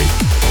there, Barry.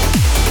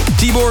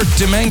 Tibor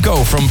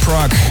Demenko from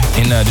Prague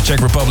in the Czech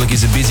Republic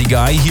is a busy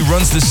guy. He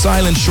runs the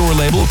Silent Shore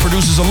label,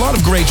 produces a lot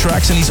of great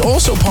tracks, and he's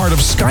also part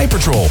of Sky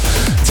Patrol,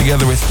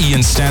 together with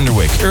Ian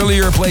Standerwick.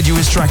 Earlier I played you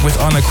his track with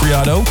Ana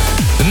Criado.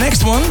 The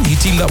next one, he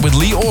teamed up with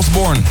Lee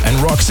Osborne and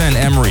Roxanne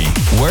Emery,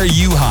 Where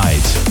You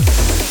Hide.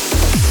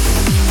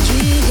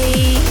 You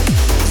leave,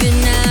 then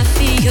I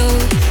feel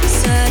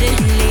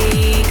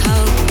suddenly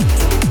cold.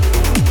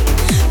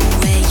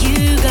 Where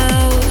you go,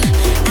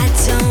 I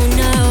don't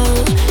know,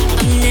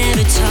 I'm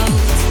never told.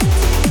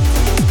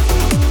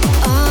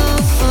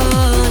 I'll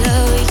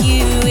follow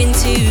you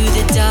into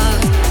the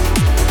dark.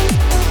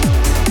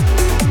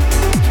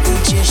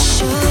 Just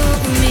show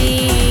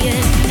me a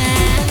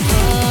map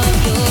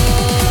of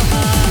your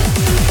heart.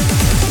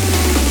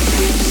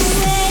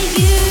 Where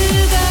you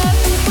go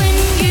when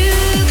you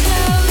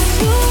close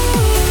your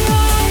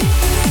eyes.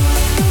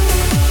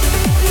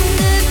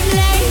 The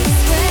place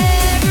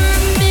where a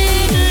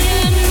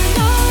million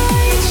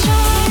lights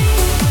shine.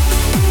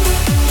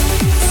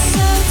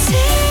 So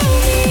tell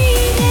me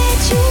that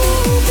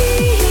you'll be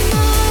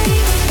my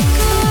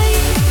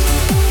guide.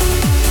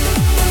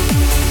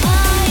 I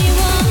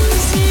want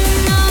to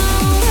know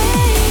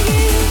where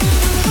you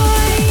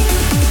hide.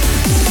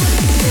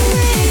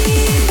 Where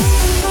you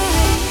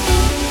hide.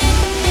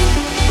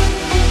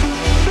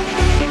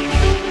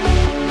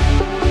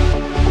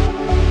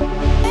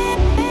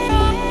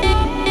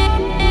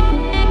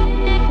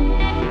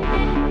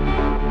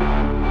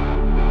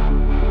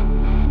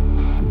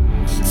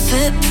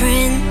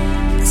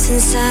 Footprints in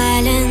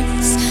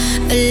silence,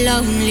 a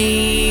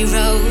lonely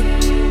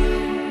road.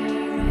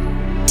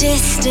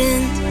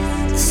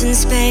 Distance and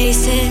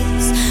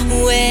spaces,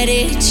 where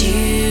did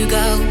you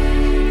go?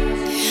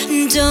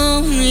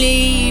 Don't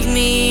leave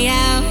me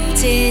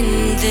out in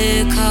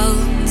the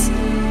cold.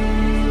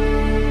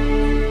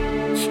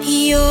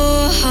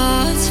 Your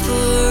heart's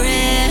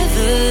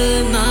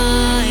forever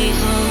my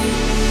home.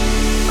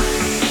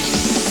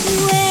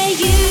 Where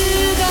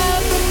you go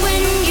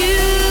when you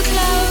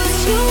close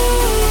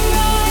your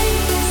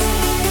eyes.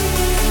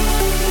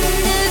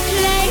 The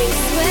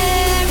place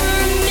where a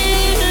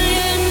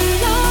million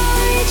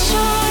lights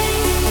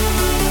shine.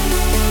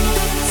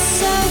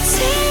 So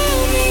tell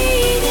me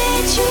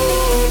that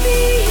you'll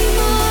be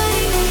my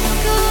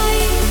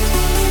guide.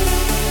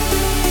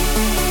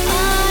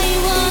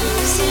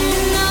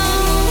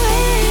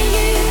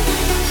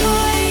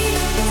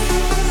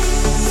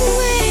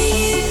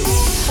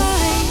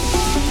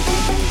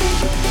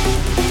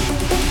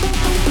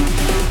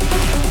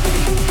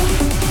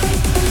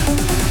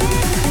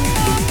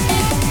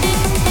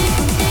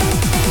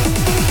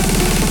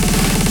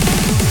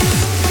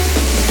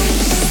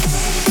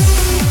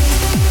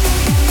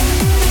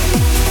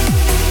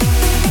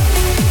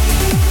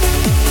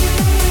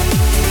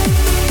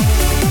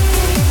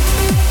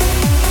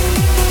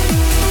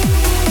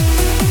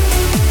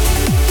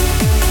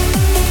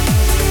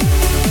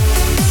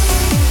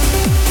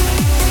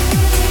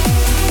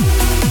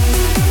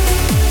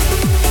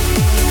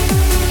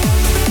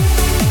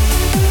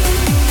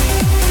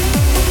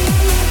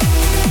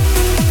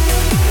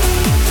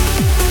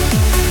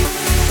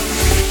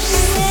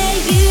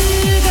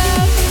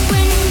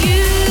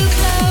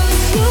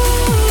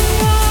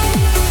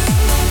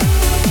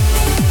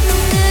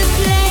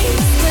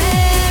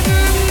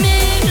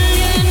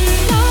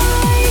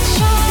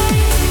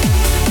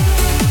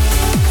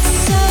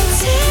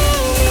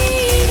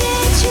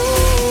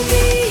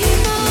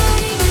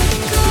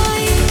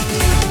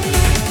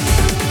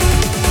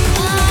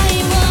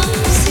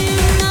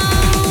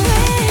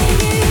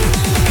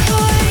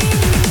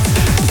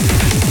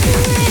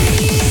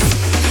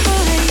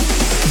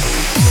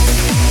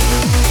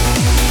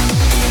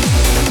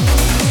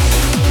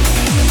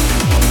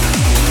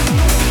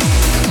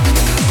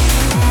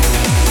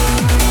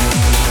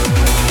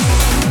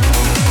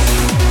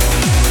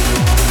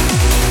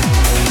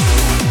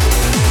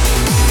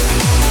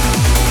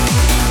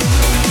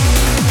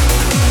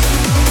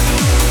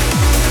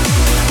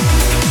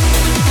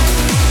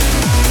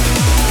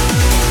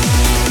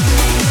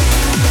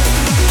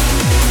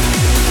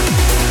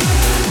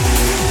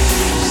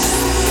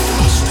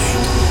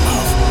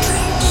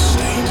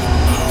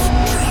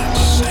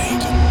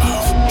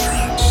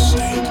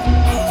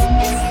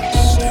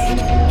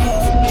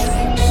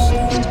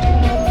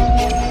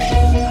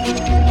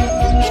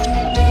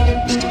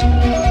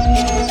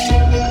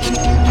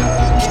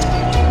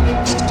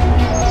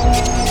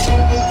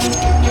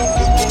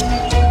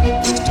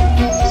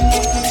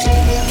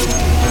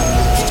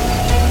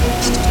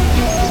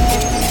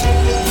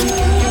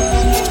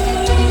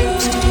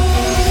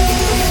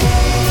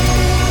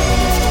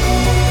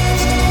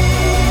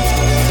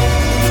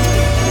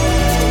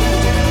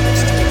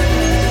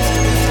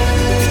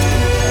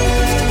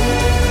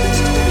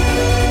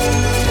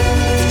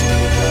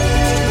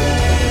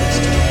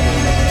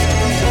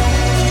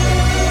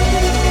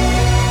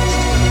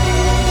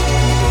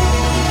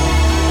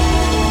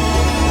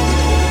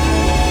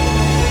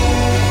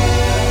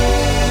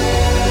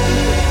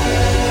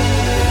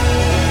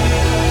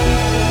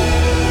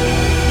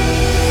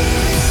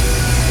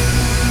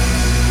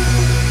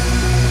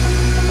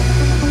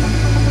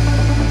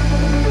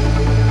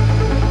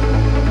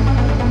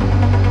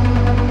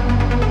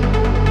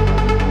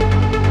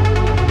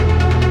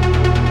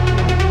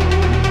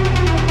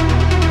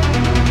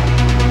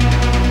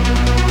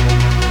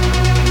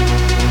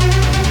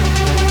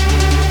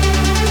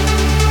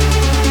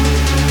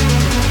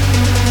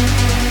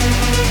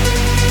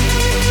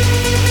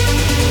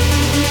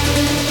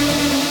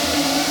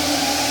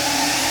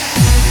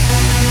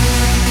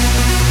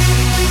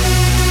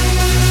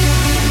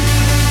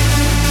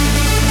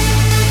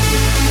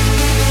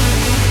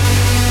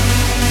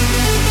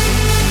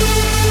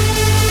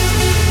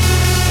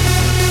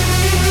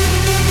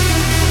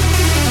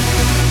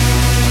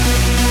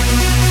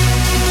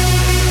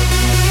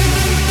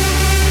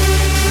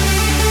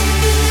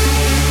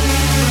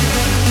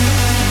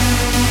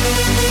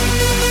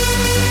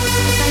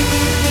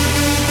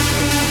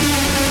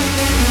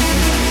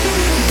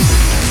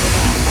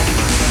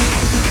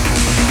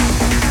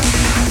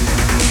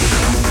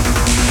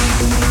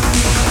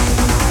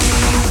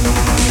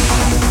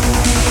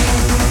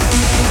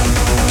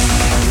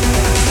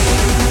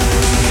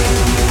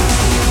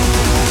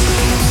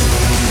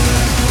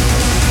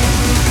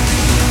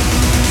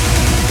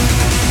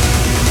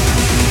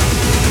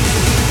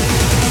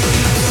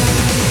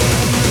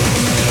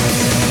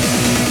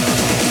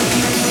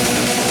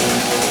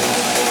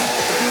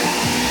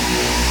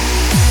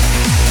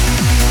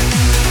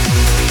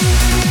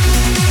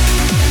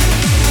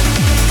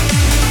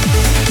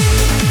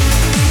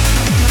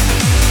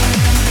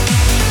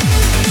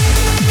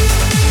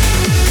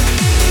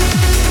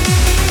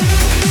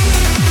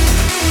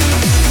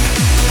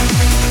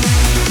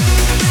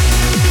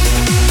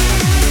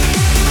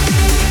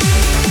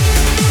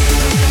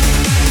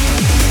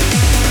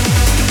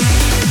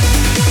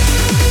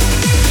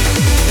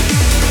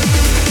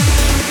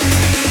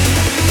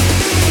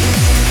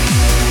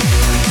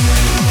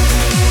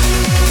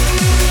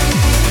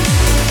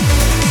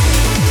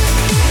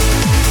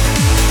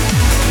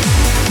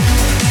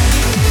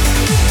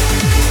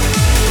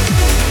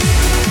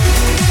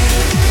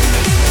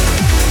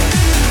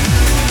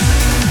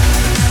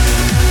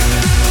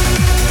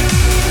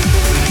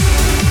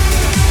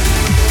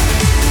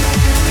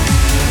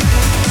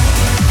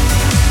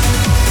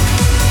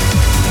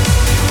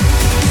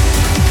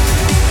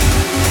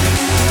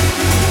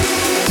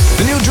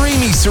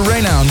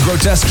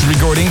 Grotesque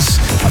Recordings.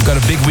 I've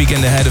got a big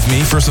weekend ahead of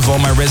me. First of all,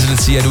 my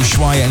residency at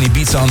Ushuaia and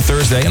Ibiza on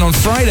Thursday. And on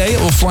Friday, I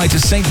will fly to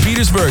St.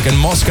 Petersburg and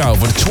Moscow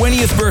for the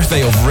 20th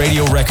birthday of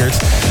Radio Record.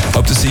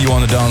 Hope to see you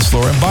on the dance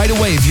floor. And by the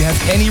way, if you have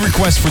any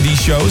requests for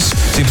these shows,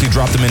 simply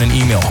drop them in an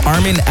email.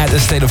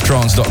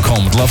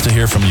 armin@astateoftrance.com. I'd love to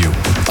hear from you.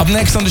 Up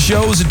next on the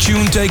show is a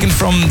tune taken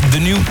from the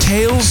new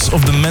Tales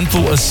of the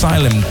Mental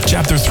Asylum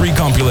Chapter 3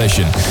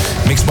 compilation,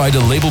 mixed by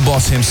the label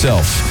boss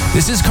himself.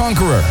 This is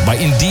Conqueror by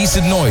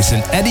Indecent Noise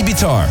and Eddie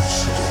Bitar.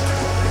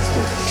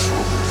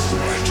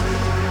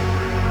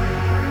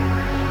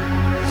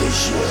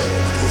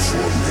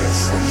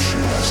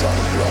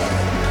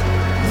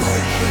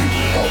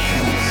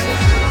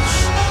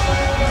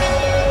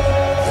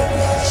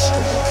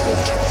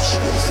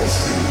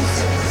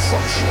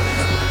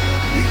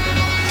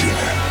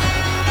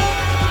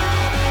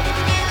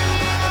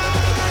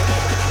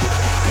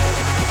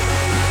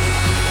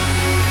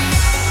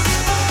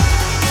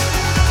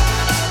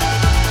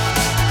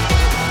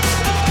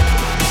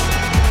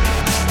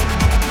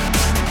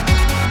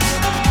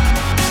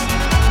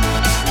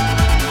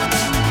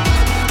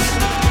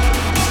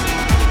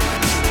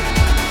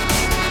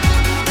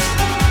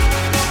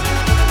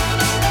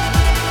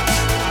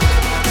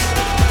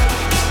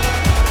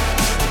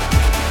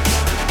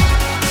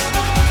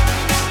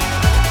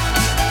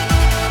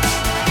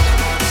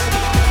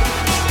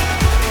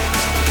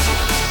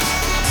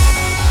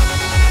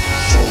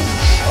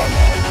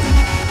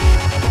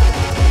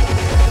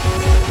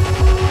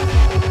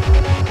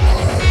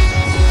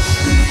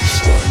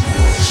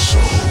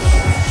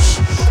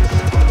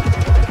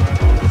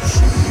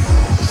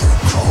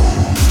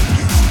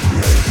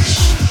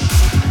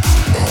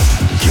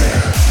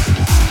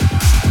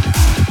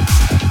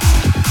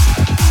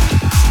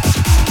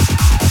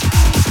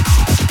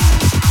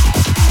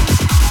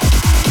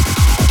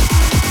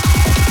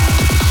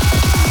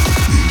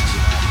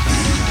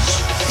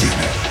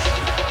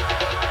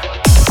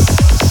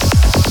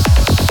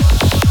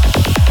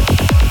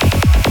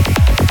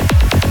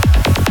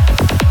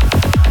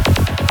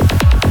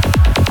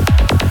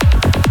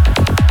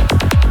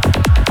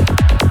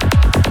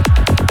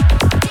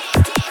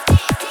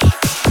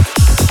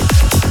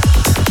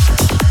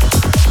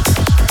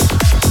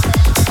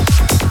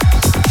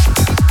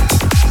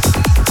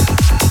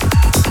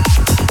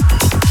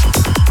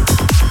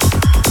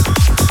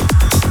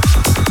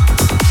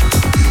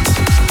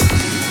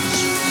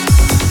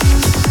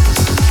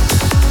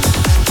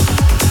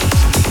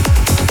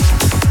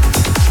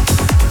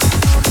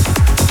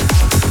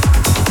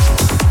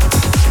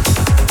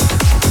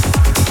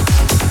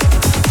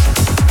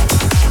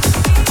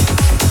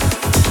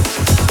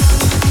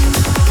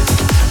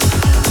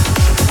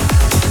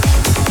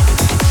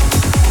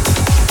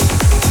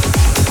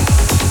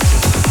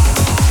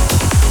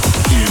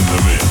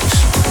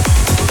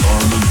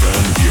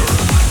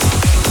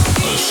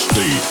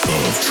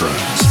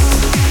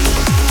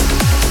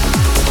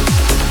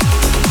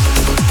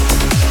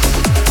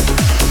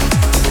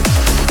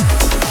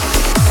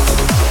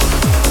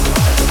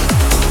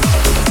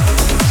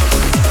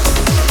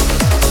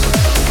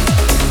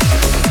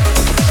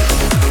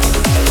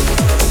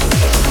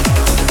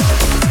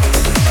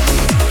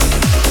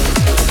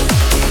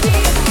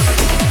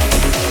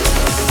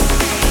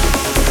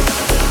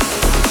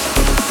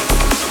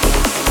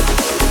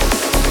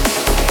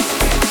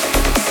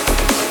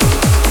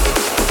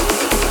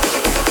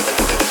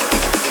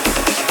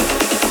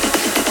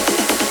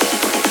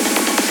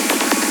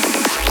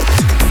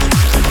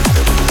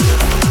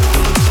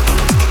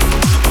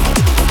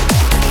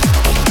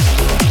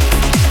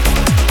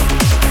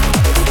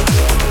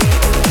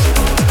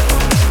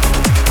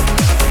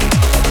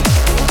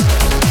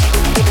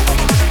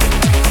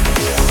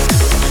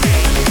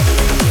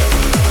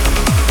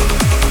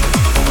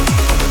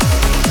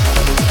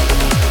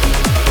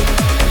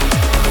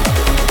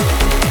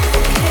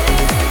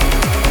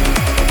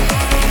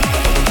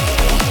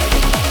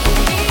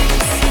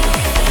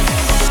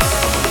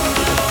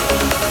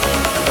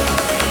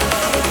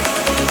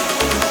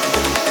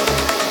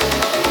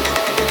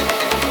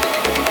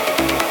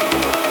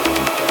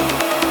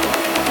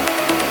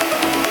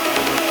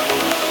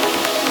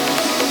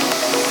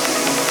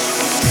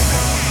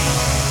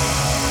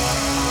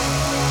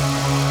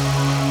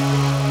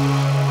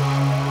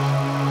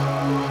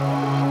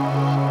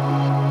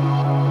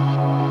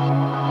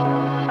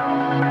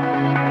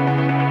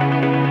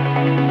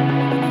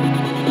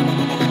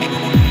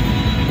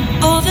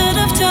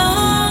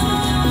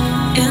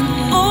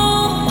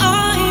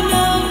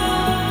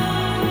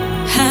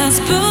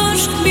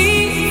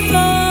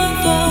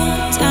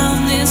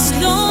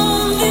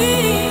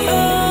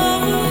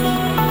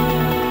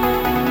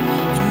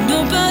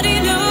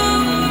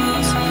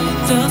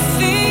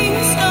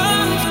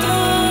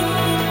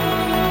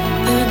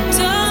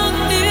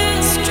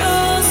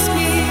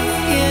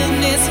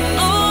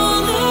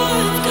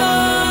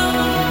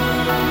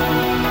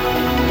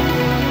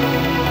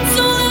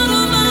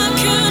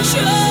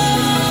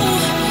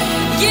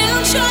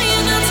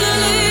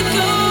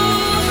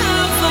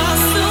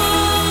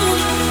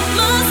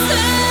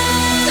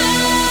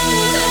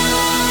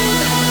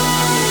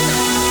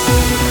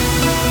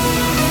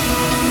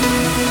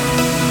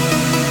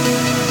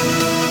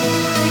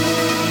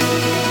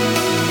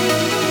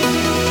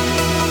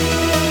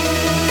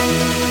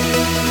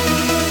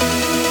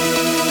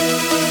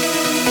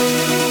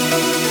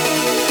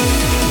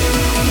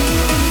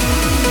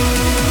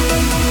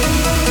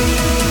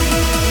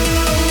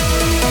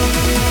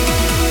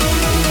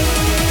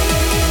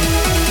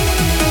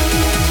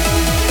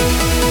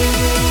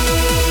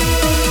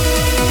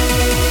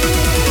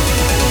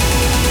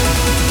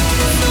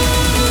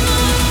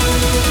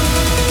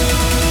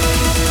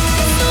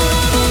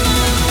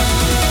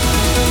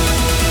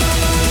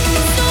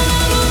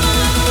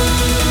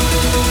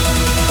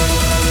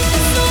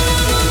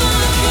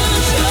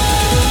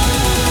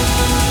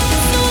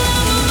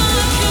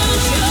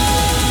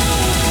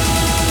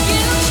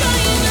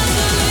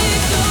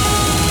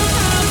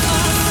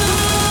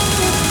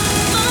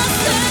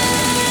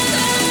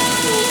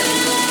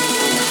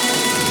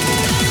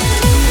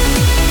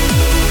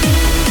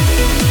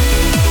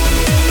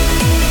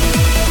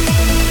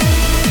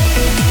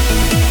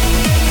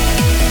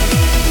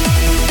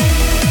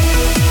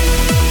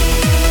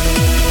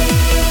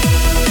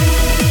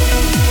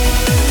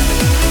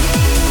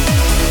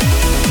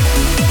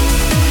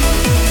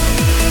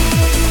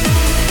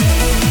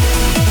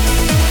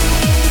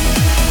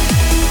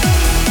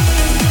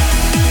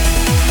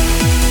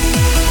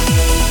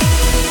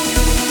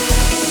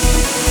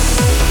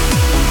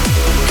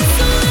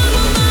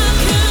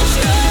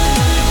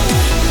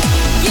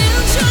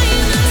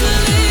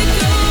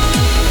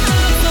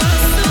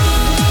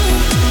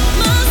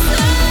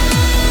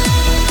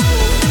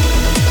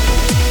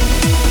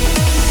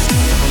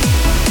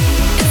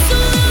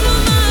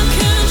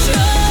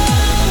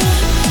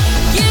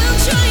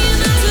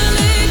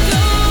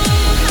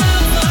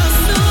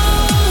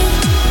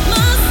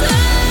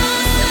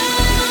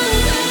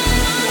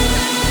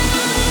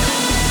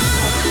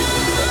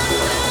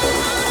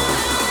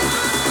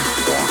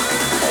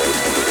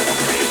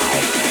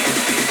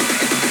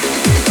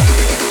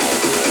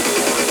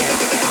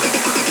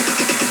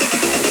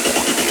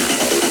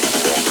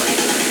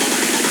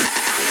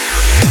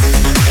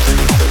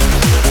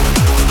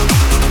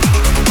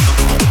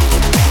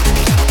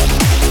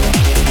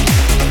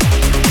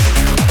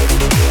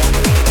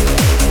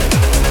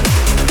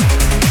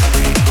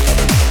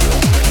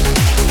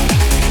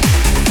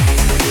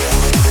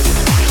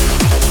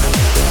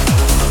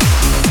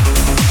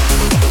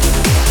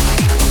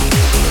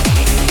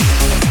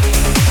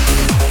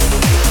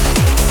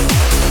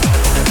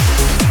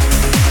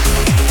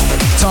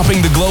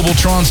 topping the global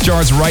trance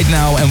charts right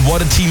now, and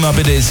what a team up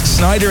it is.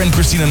 Snyder and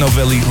Christina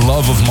Novelli,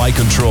 Love of My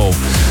Control.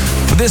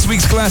 For this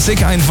week's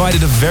classic, I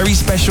invited a very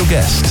special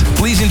guest.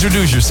 Please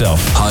introduce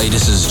yourself. Hi,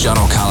 this is John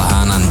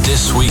O'Callaghan, and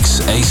this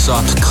week's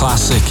ASOT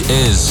classic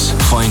is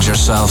Find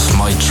Yourself,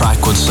 my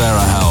track with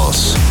Sarah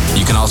Howells.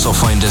 You can also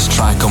find this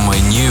track on my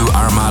new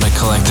Armada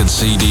Collected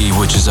CD,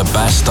 which is a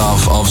best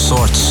of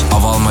sorts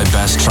of all my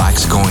best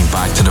tracks going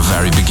back to the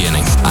very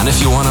beginning. And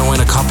if you want to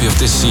win a copy of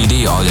this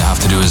CD, all you have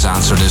to do is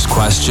answer this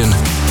question: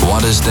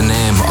 what is the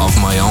name of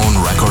my own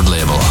record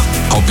label?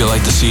 Hope you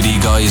like the CD,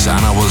 guys,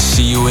 and I will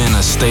see you in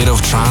A State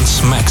of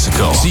Trance,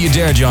 Mexico. See you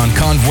there, John.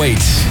 Can't wait.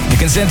 You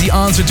can send the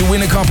answer to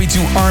win a copy to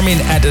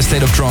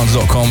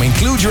armin@astateoftrance.com.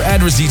 Include your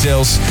address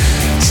details.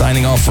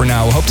 Signing off for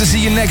now. Hope to see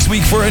you next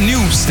week for a new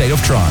State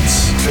of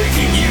Trance.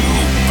 Taking you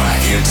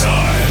back in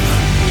time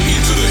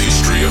into the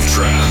history of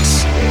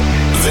trance.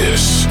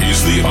 This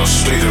is the A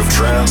State of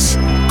Trance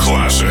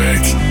Classic.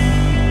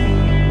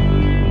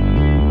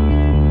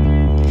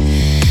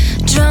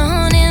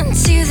 Drawn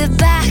into the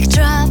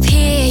backdrop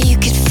here, you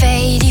could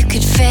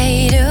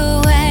fade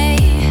away.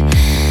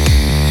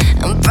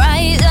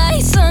 Bright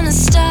lights on a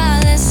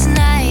starless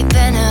night,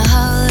 burn a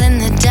hole in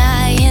the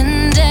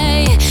dying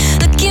day.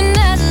 Looking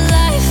at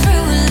life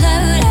through a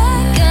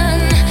loaded gun.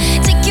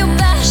 Take your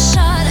best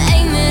shot,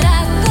 aim it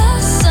at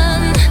the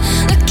sun.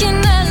 Looking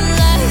at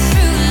life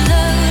through a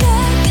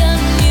loaded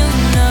gun, you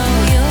know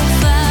you'll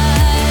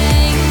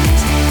find.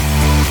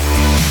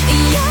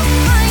 You'll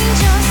find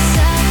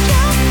yourself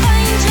alone.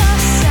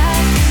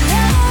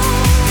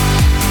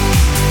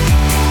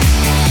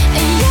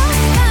 And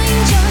you'll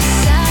find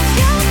yourself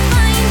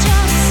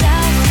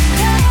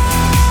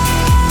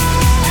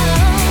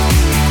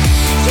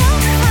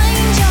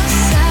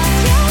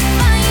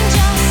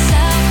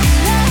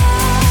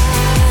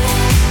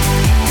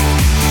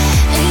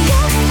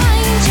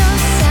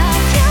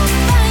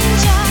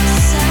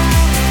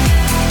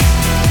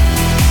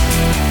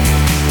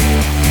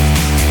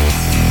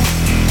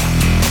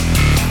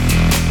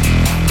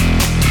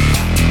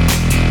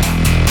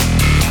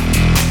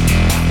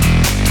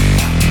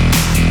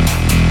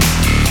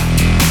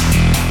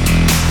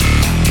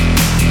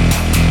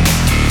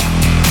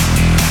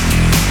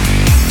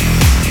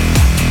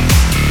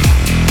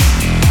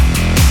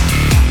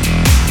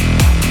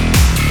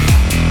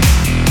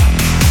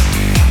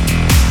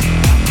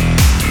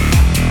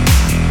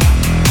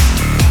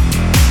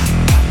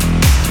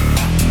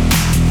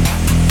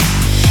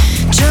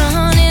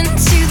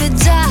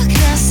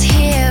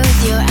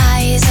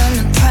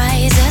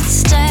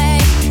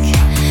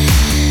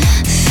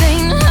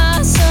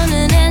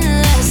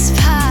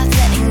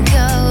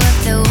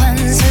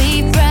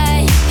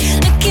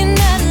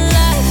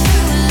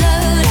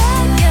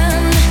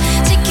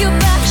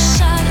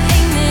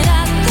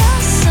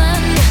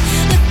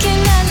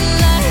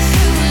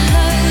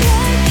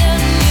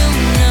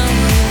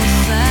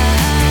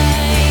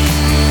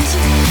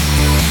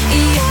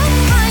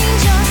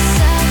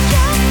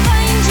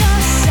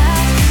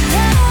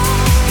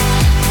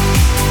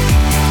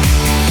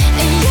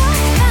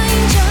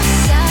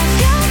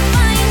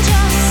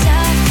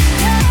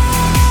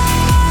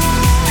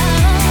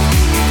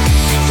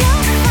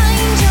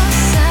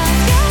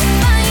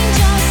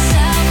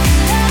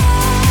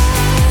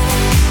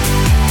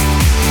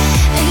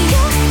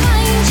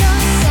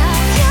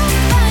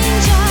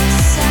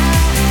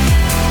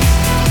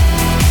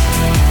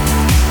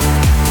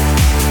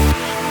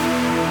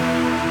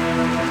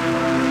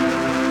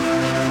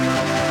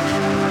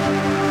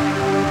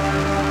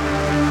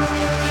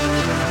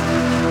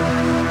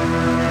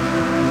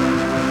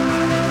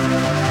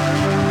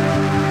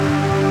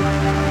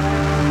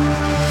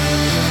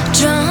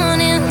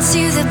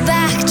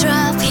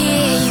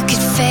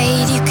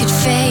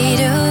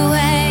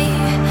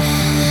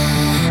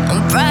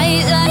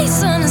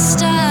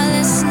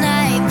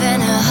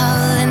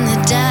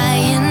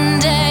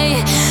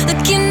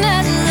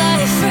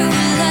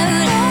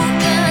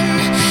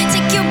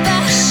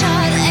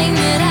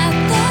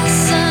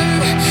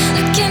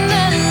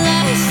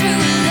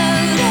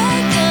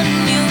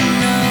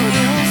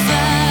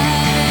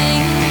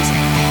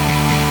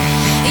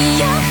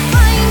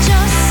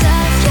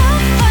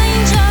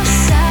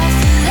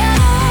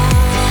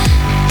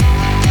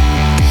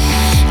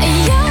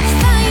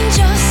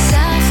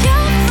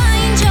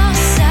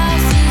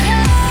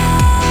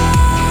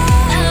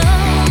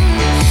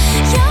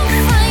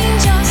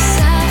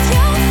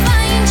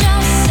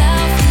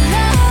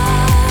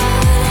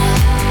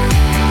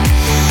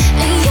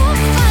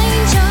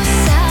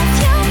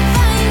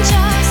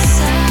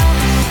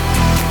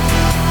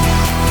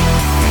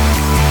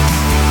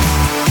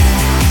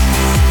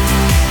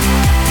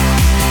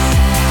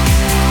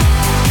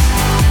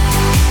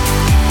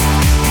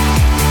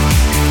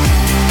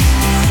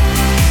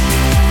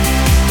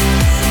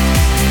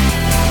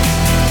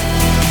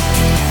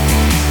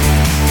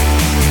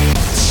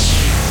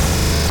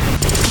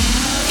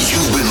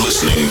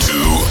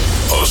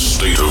A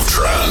State of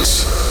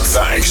Trance.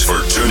 Thanks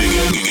for tuning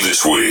in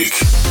this week.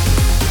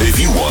 If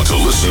you want to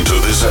listen to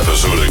this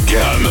episode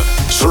again,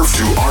 surf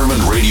to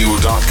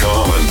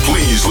ArminRadio.com and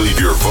please leave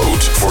your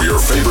vote for your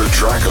favorite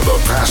track of the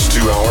past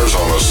 2 hours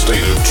on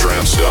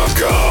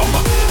AstateOfTrance.com.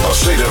 A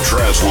State of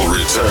Trance will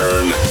return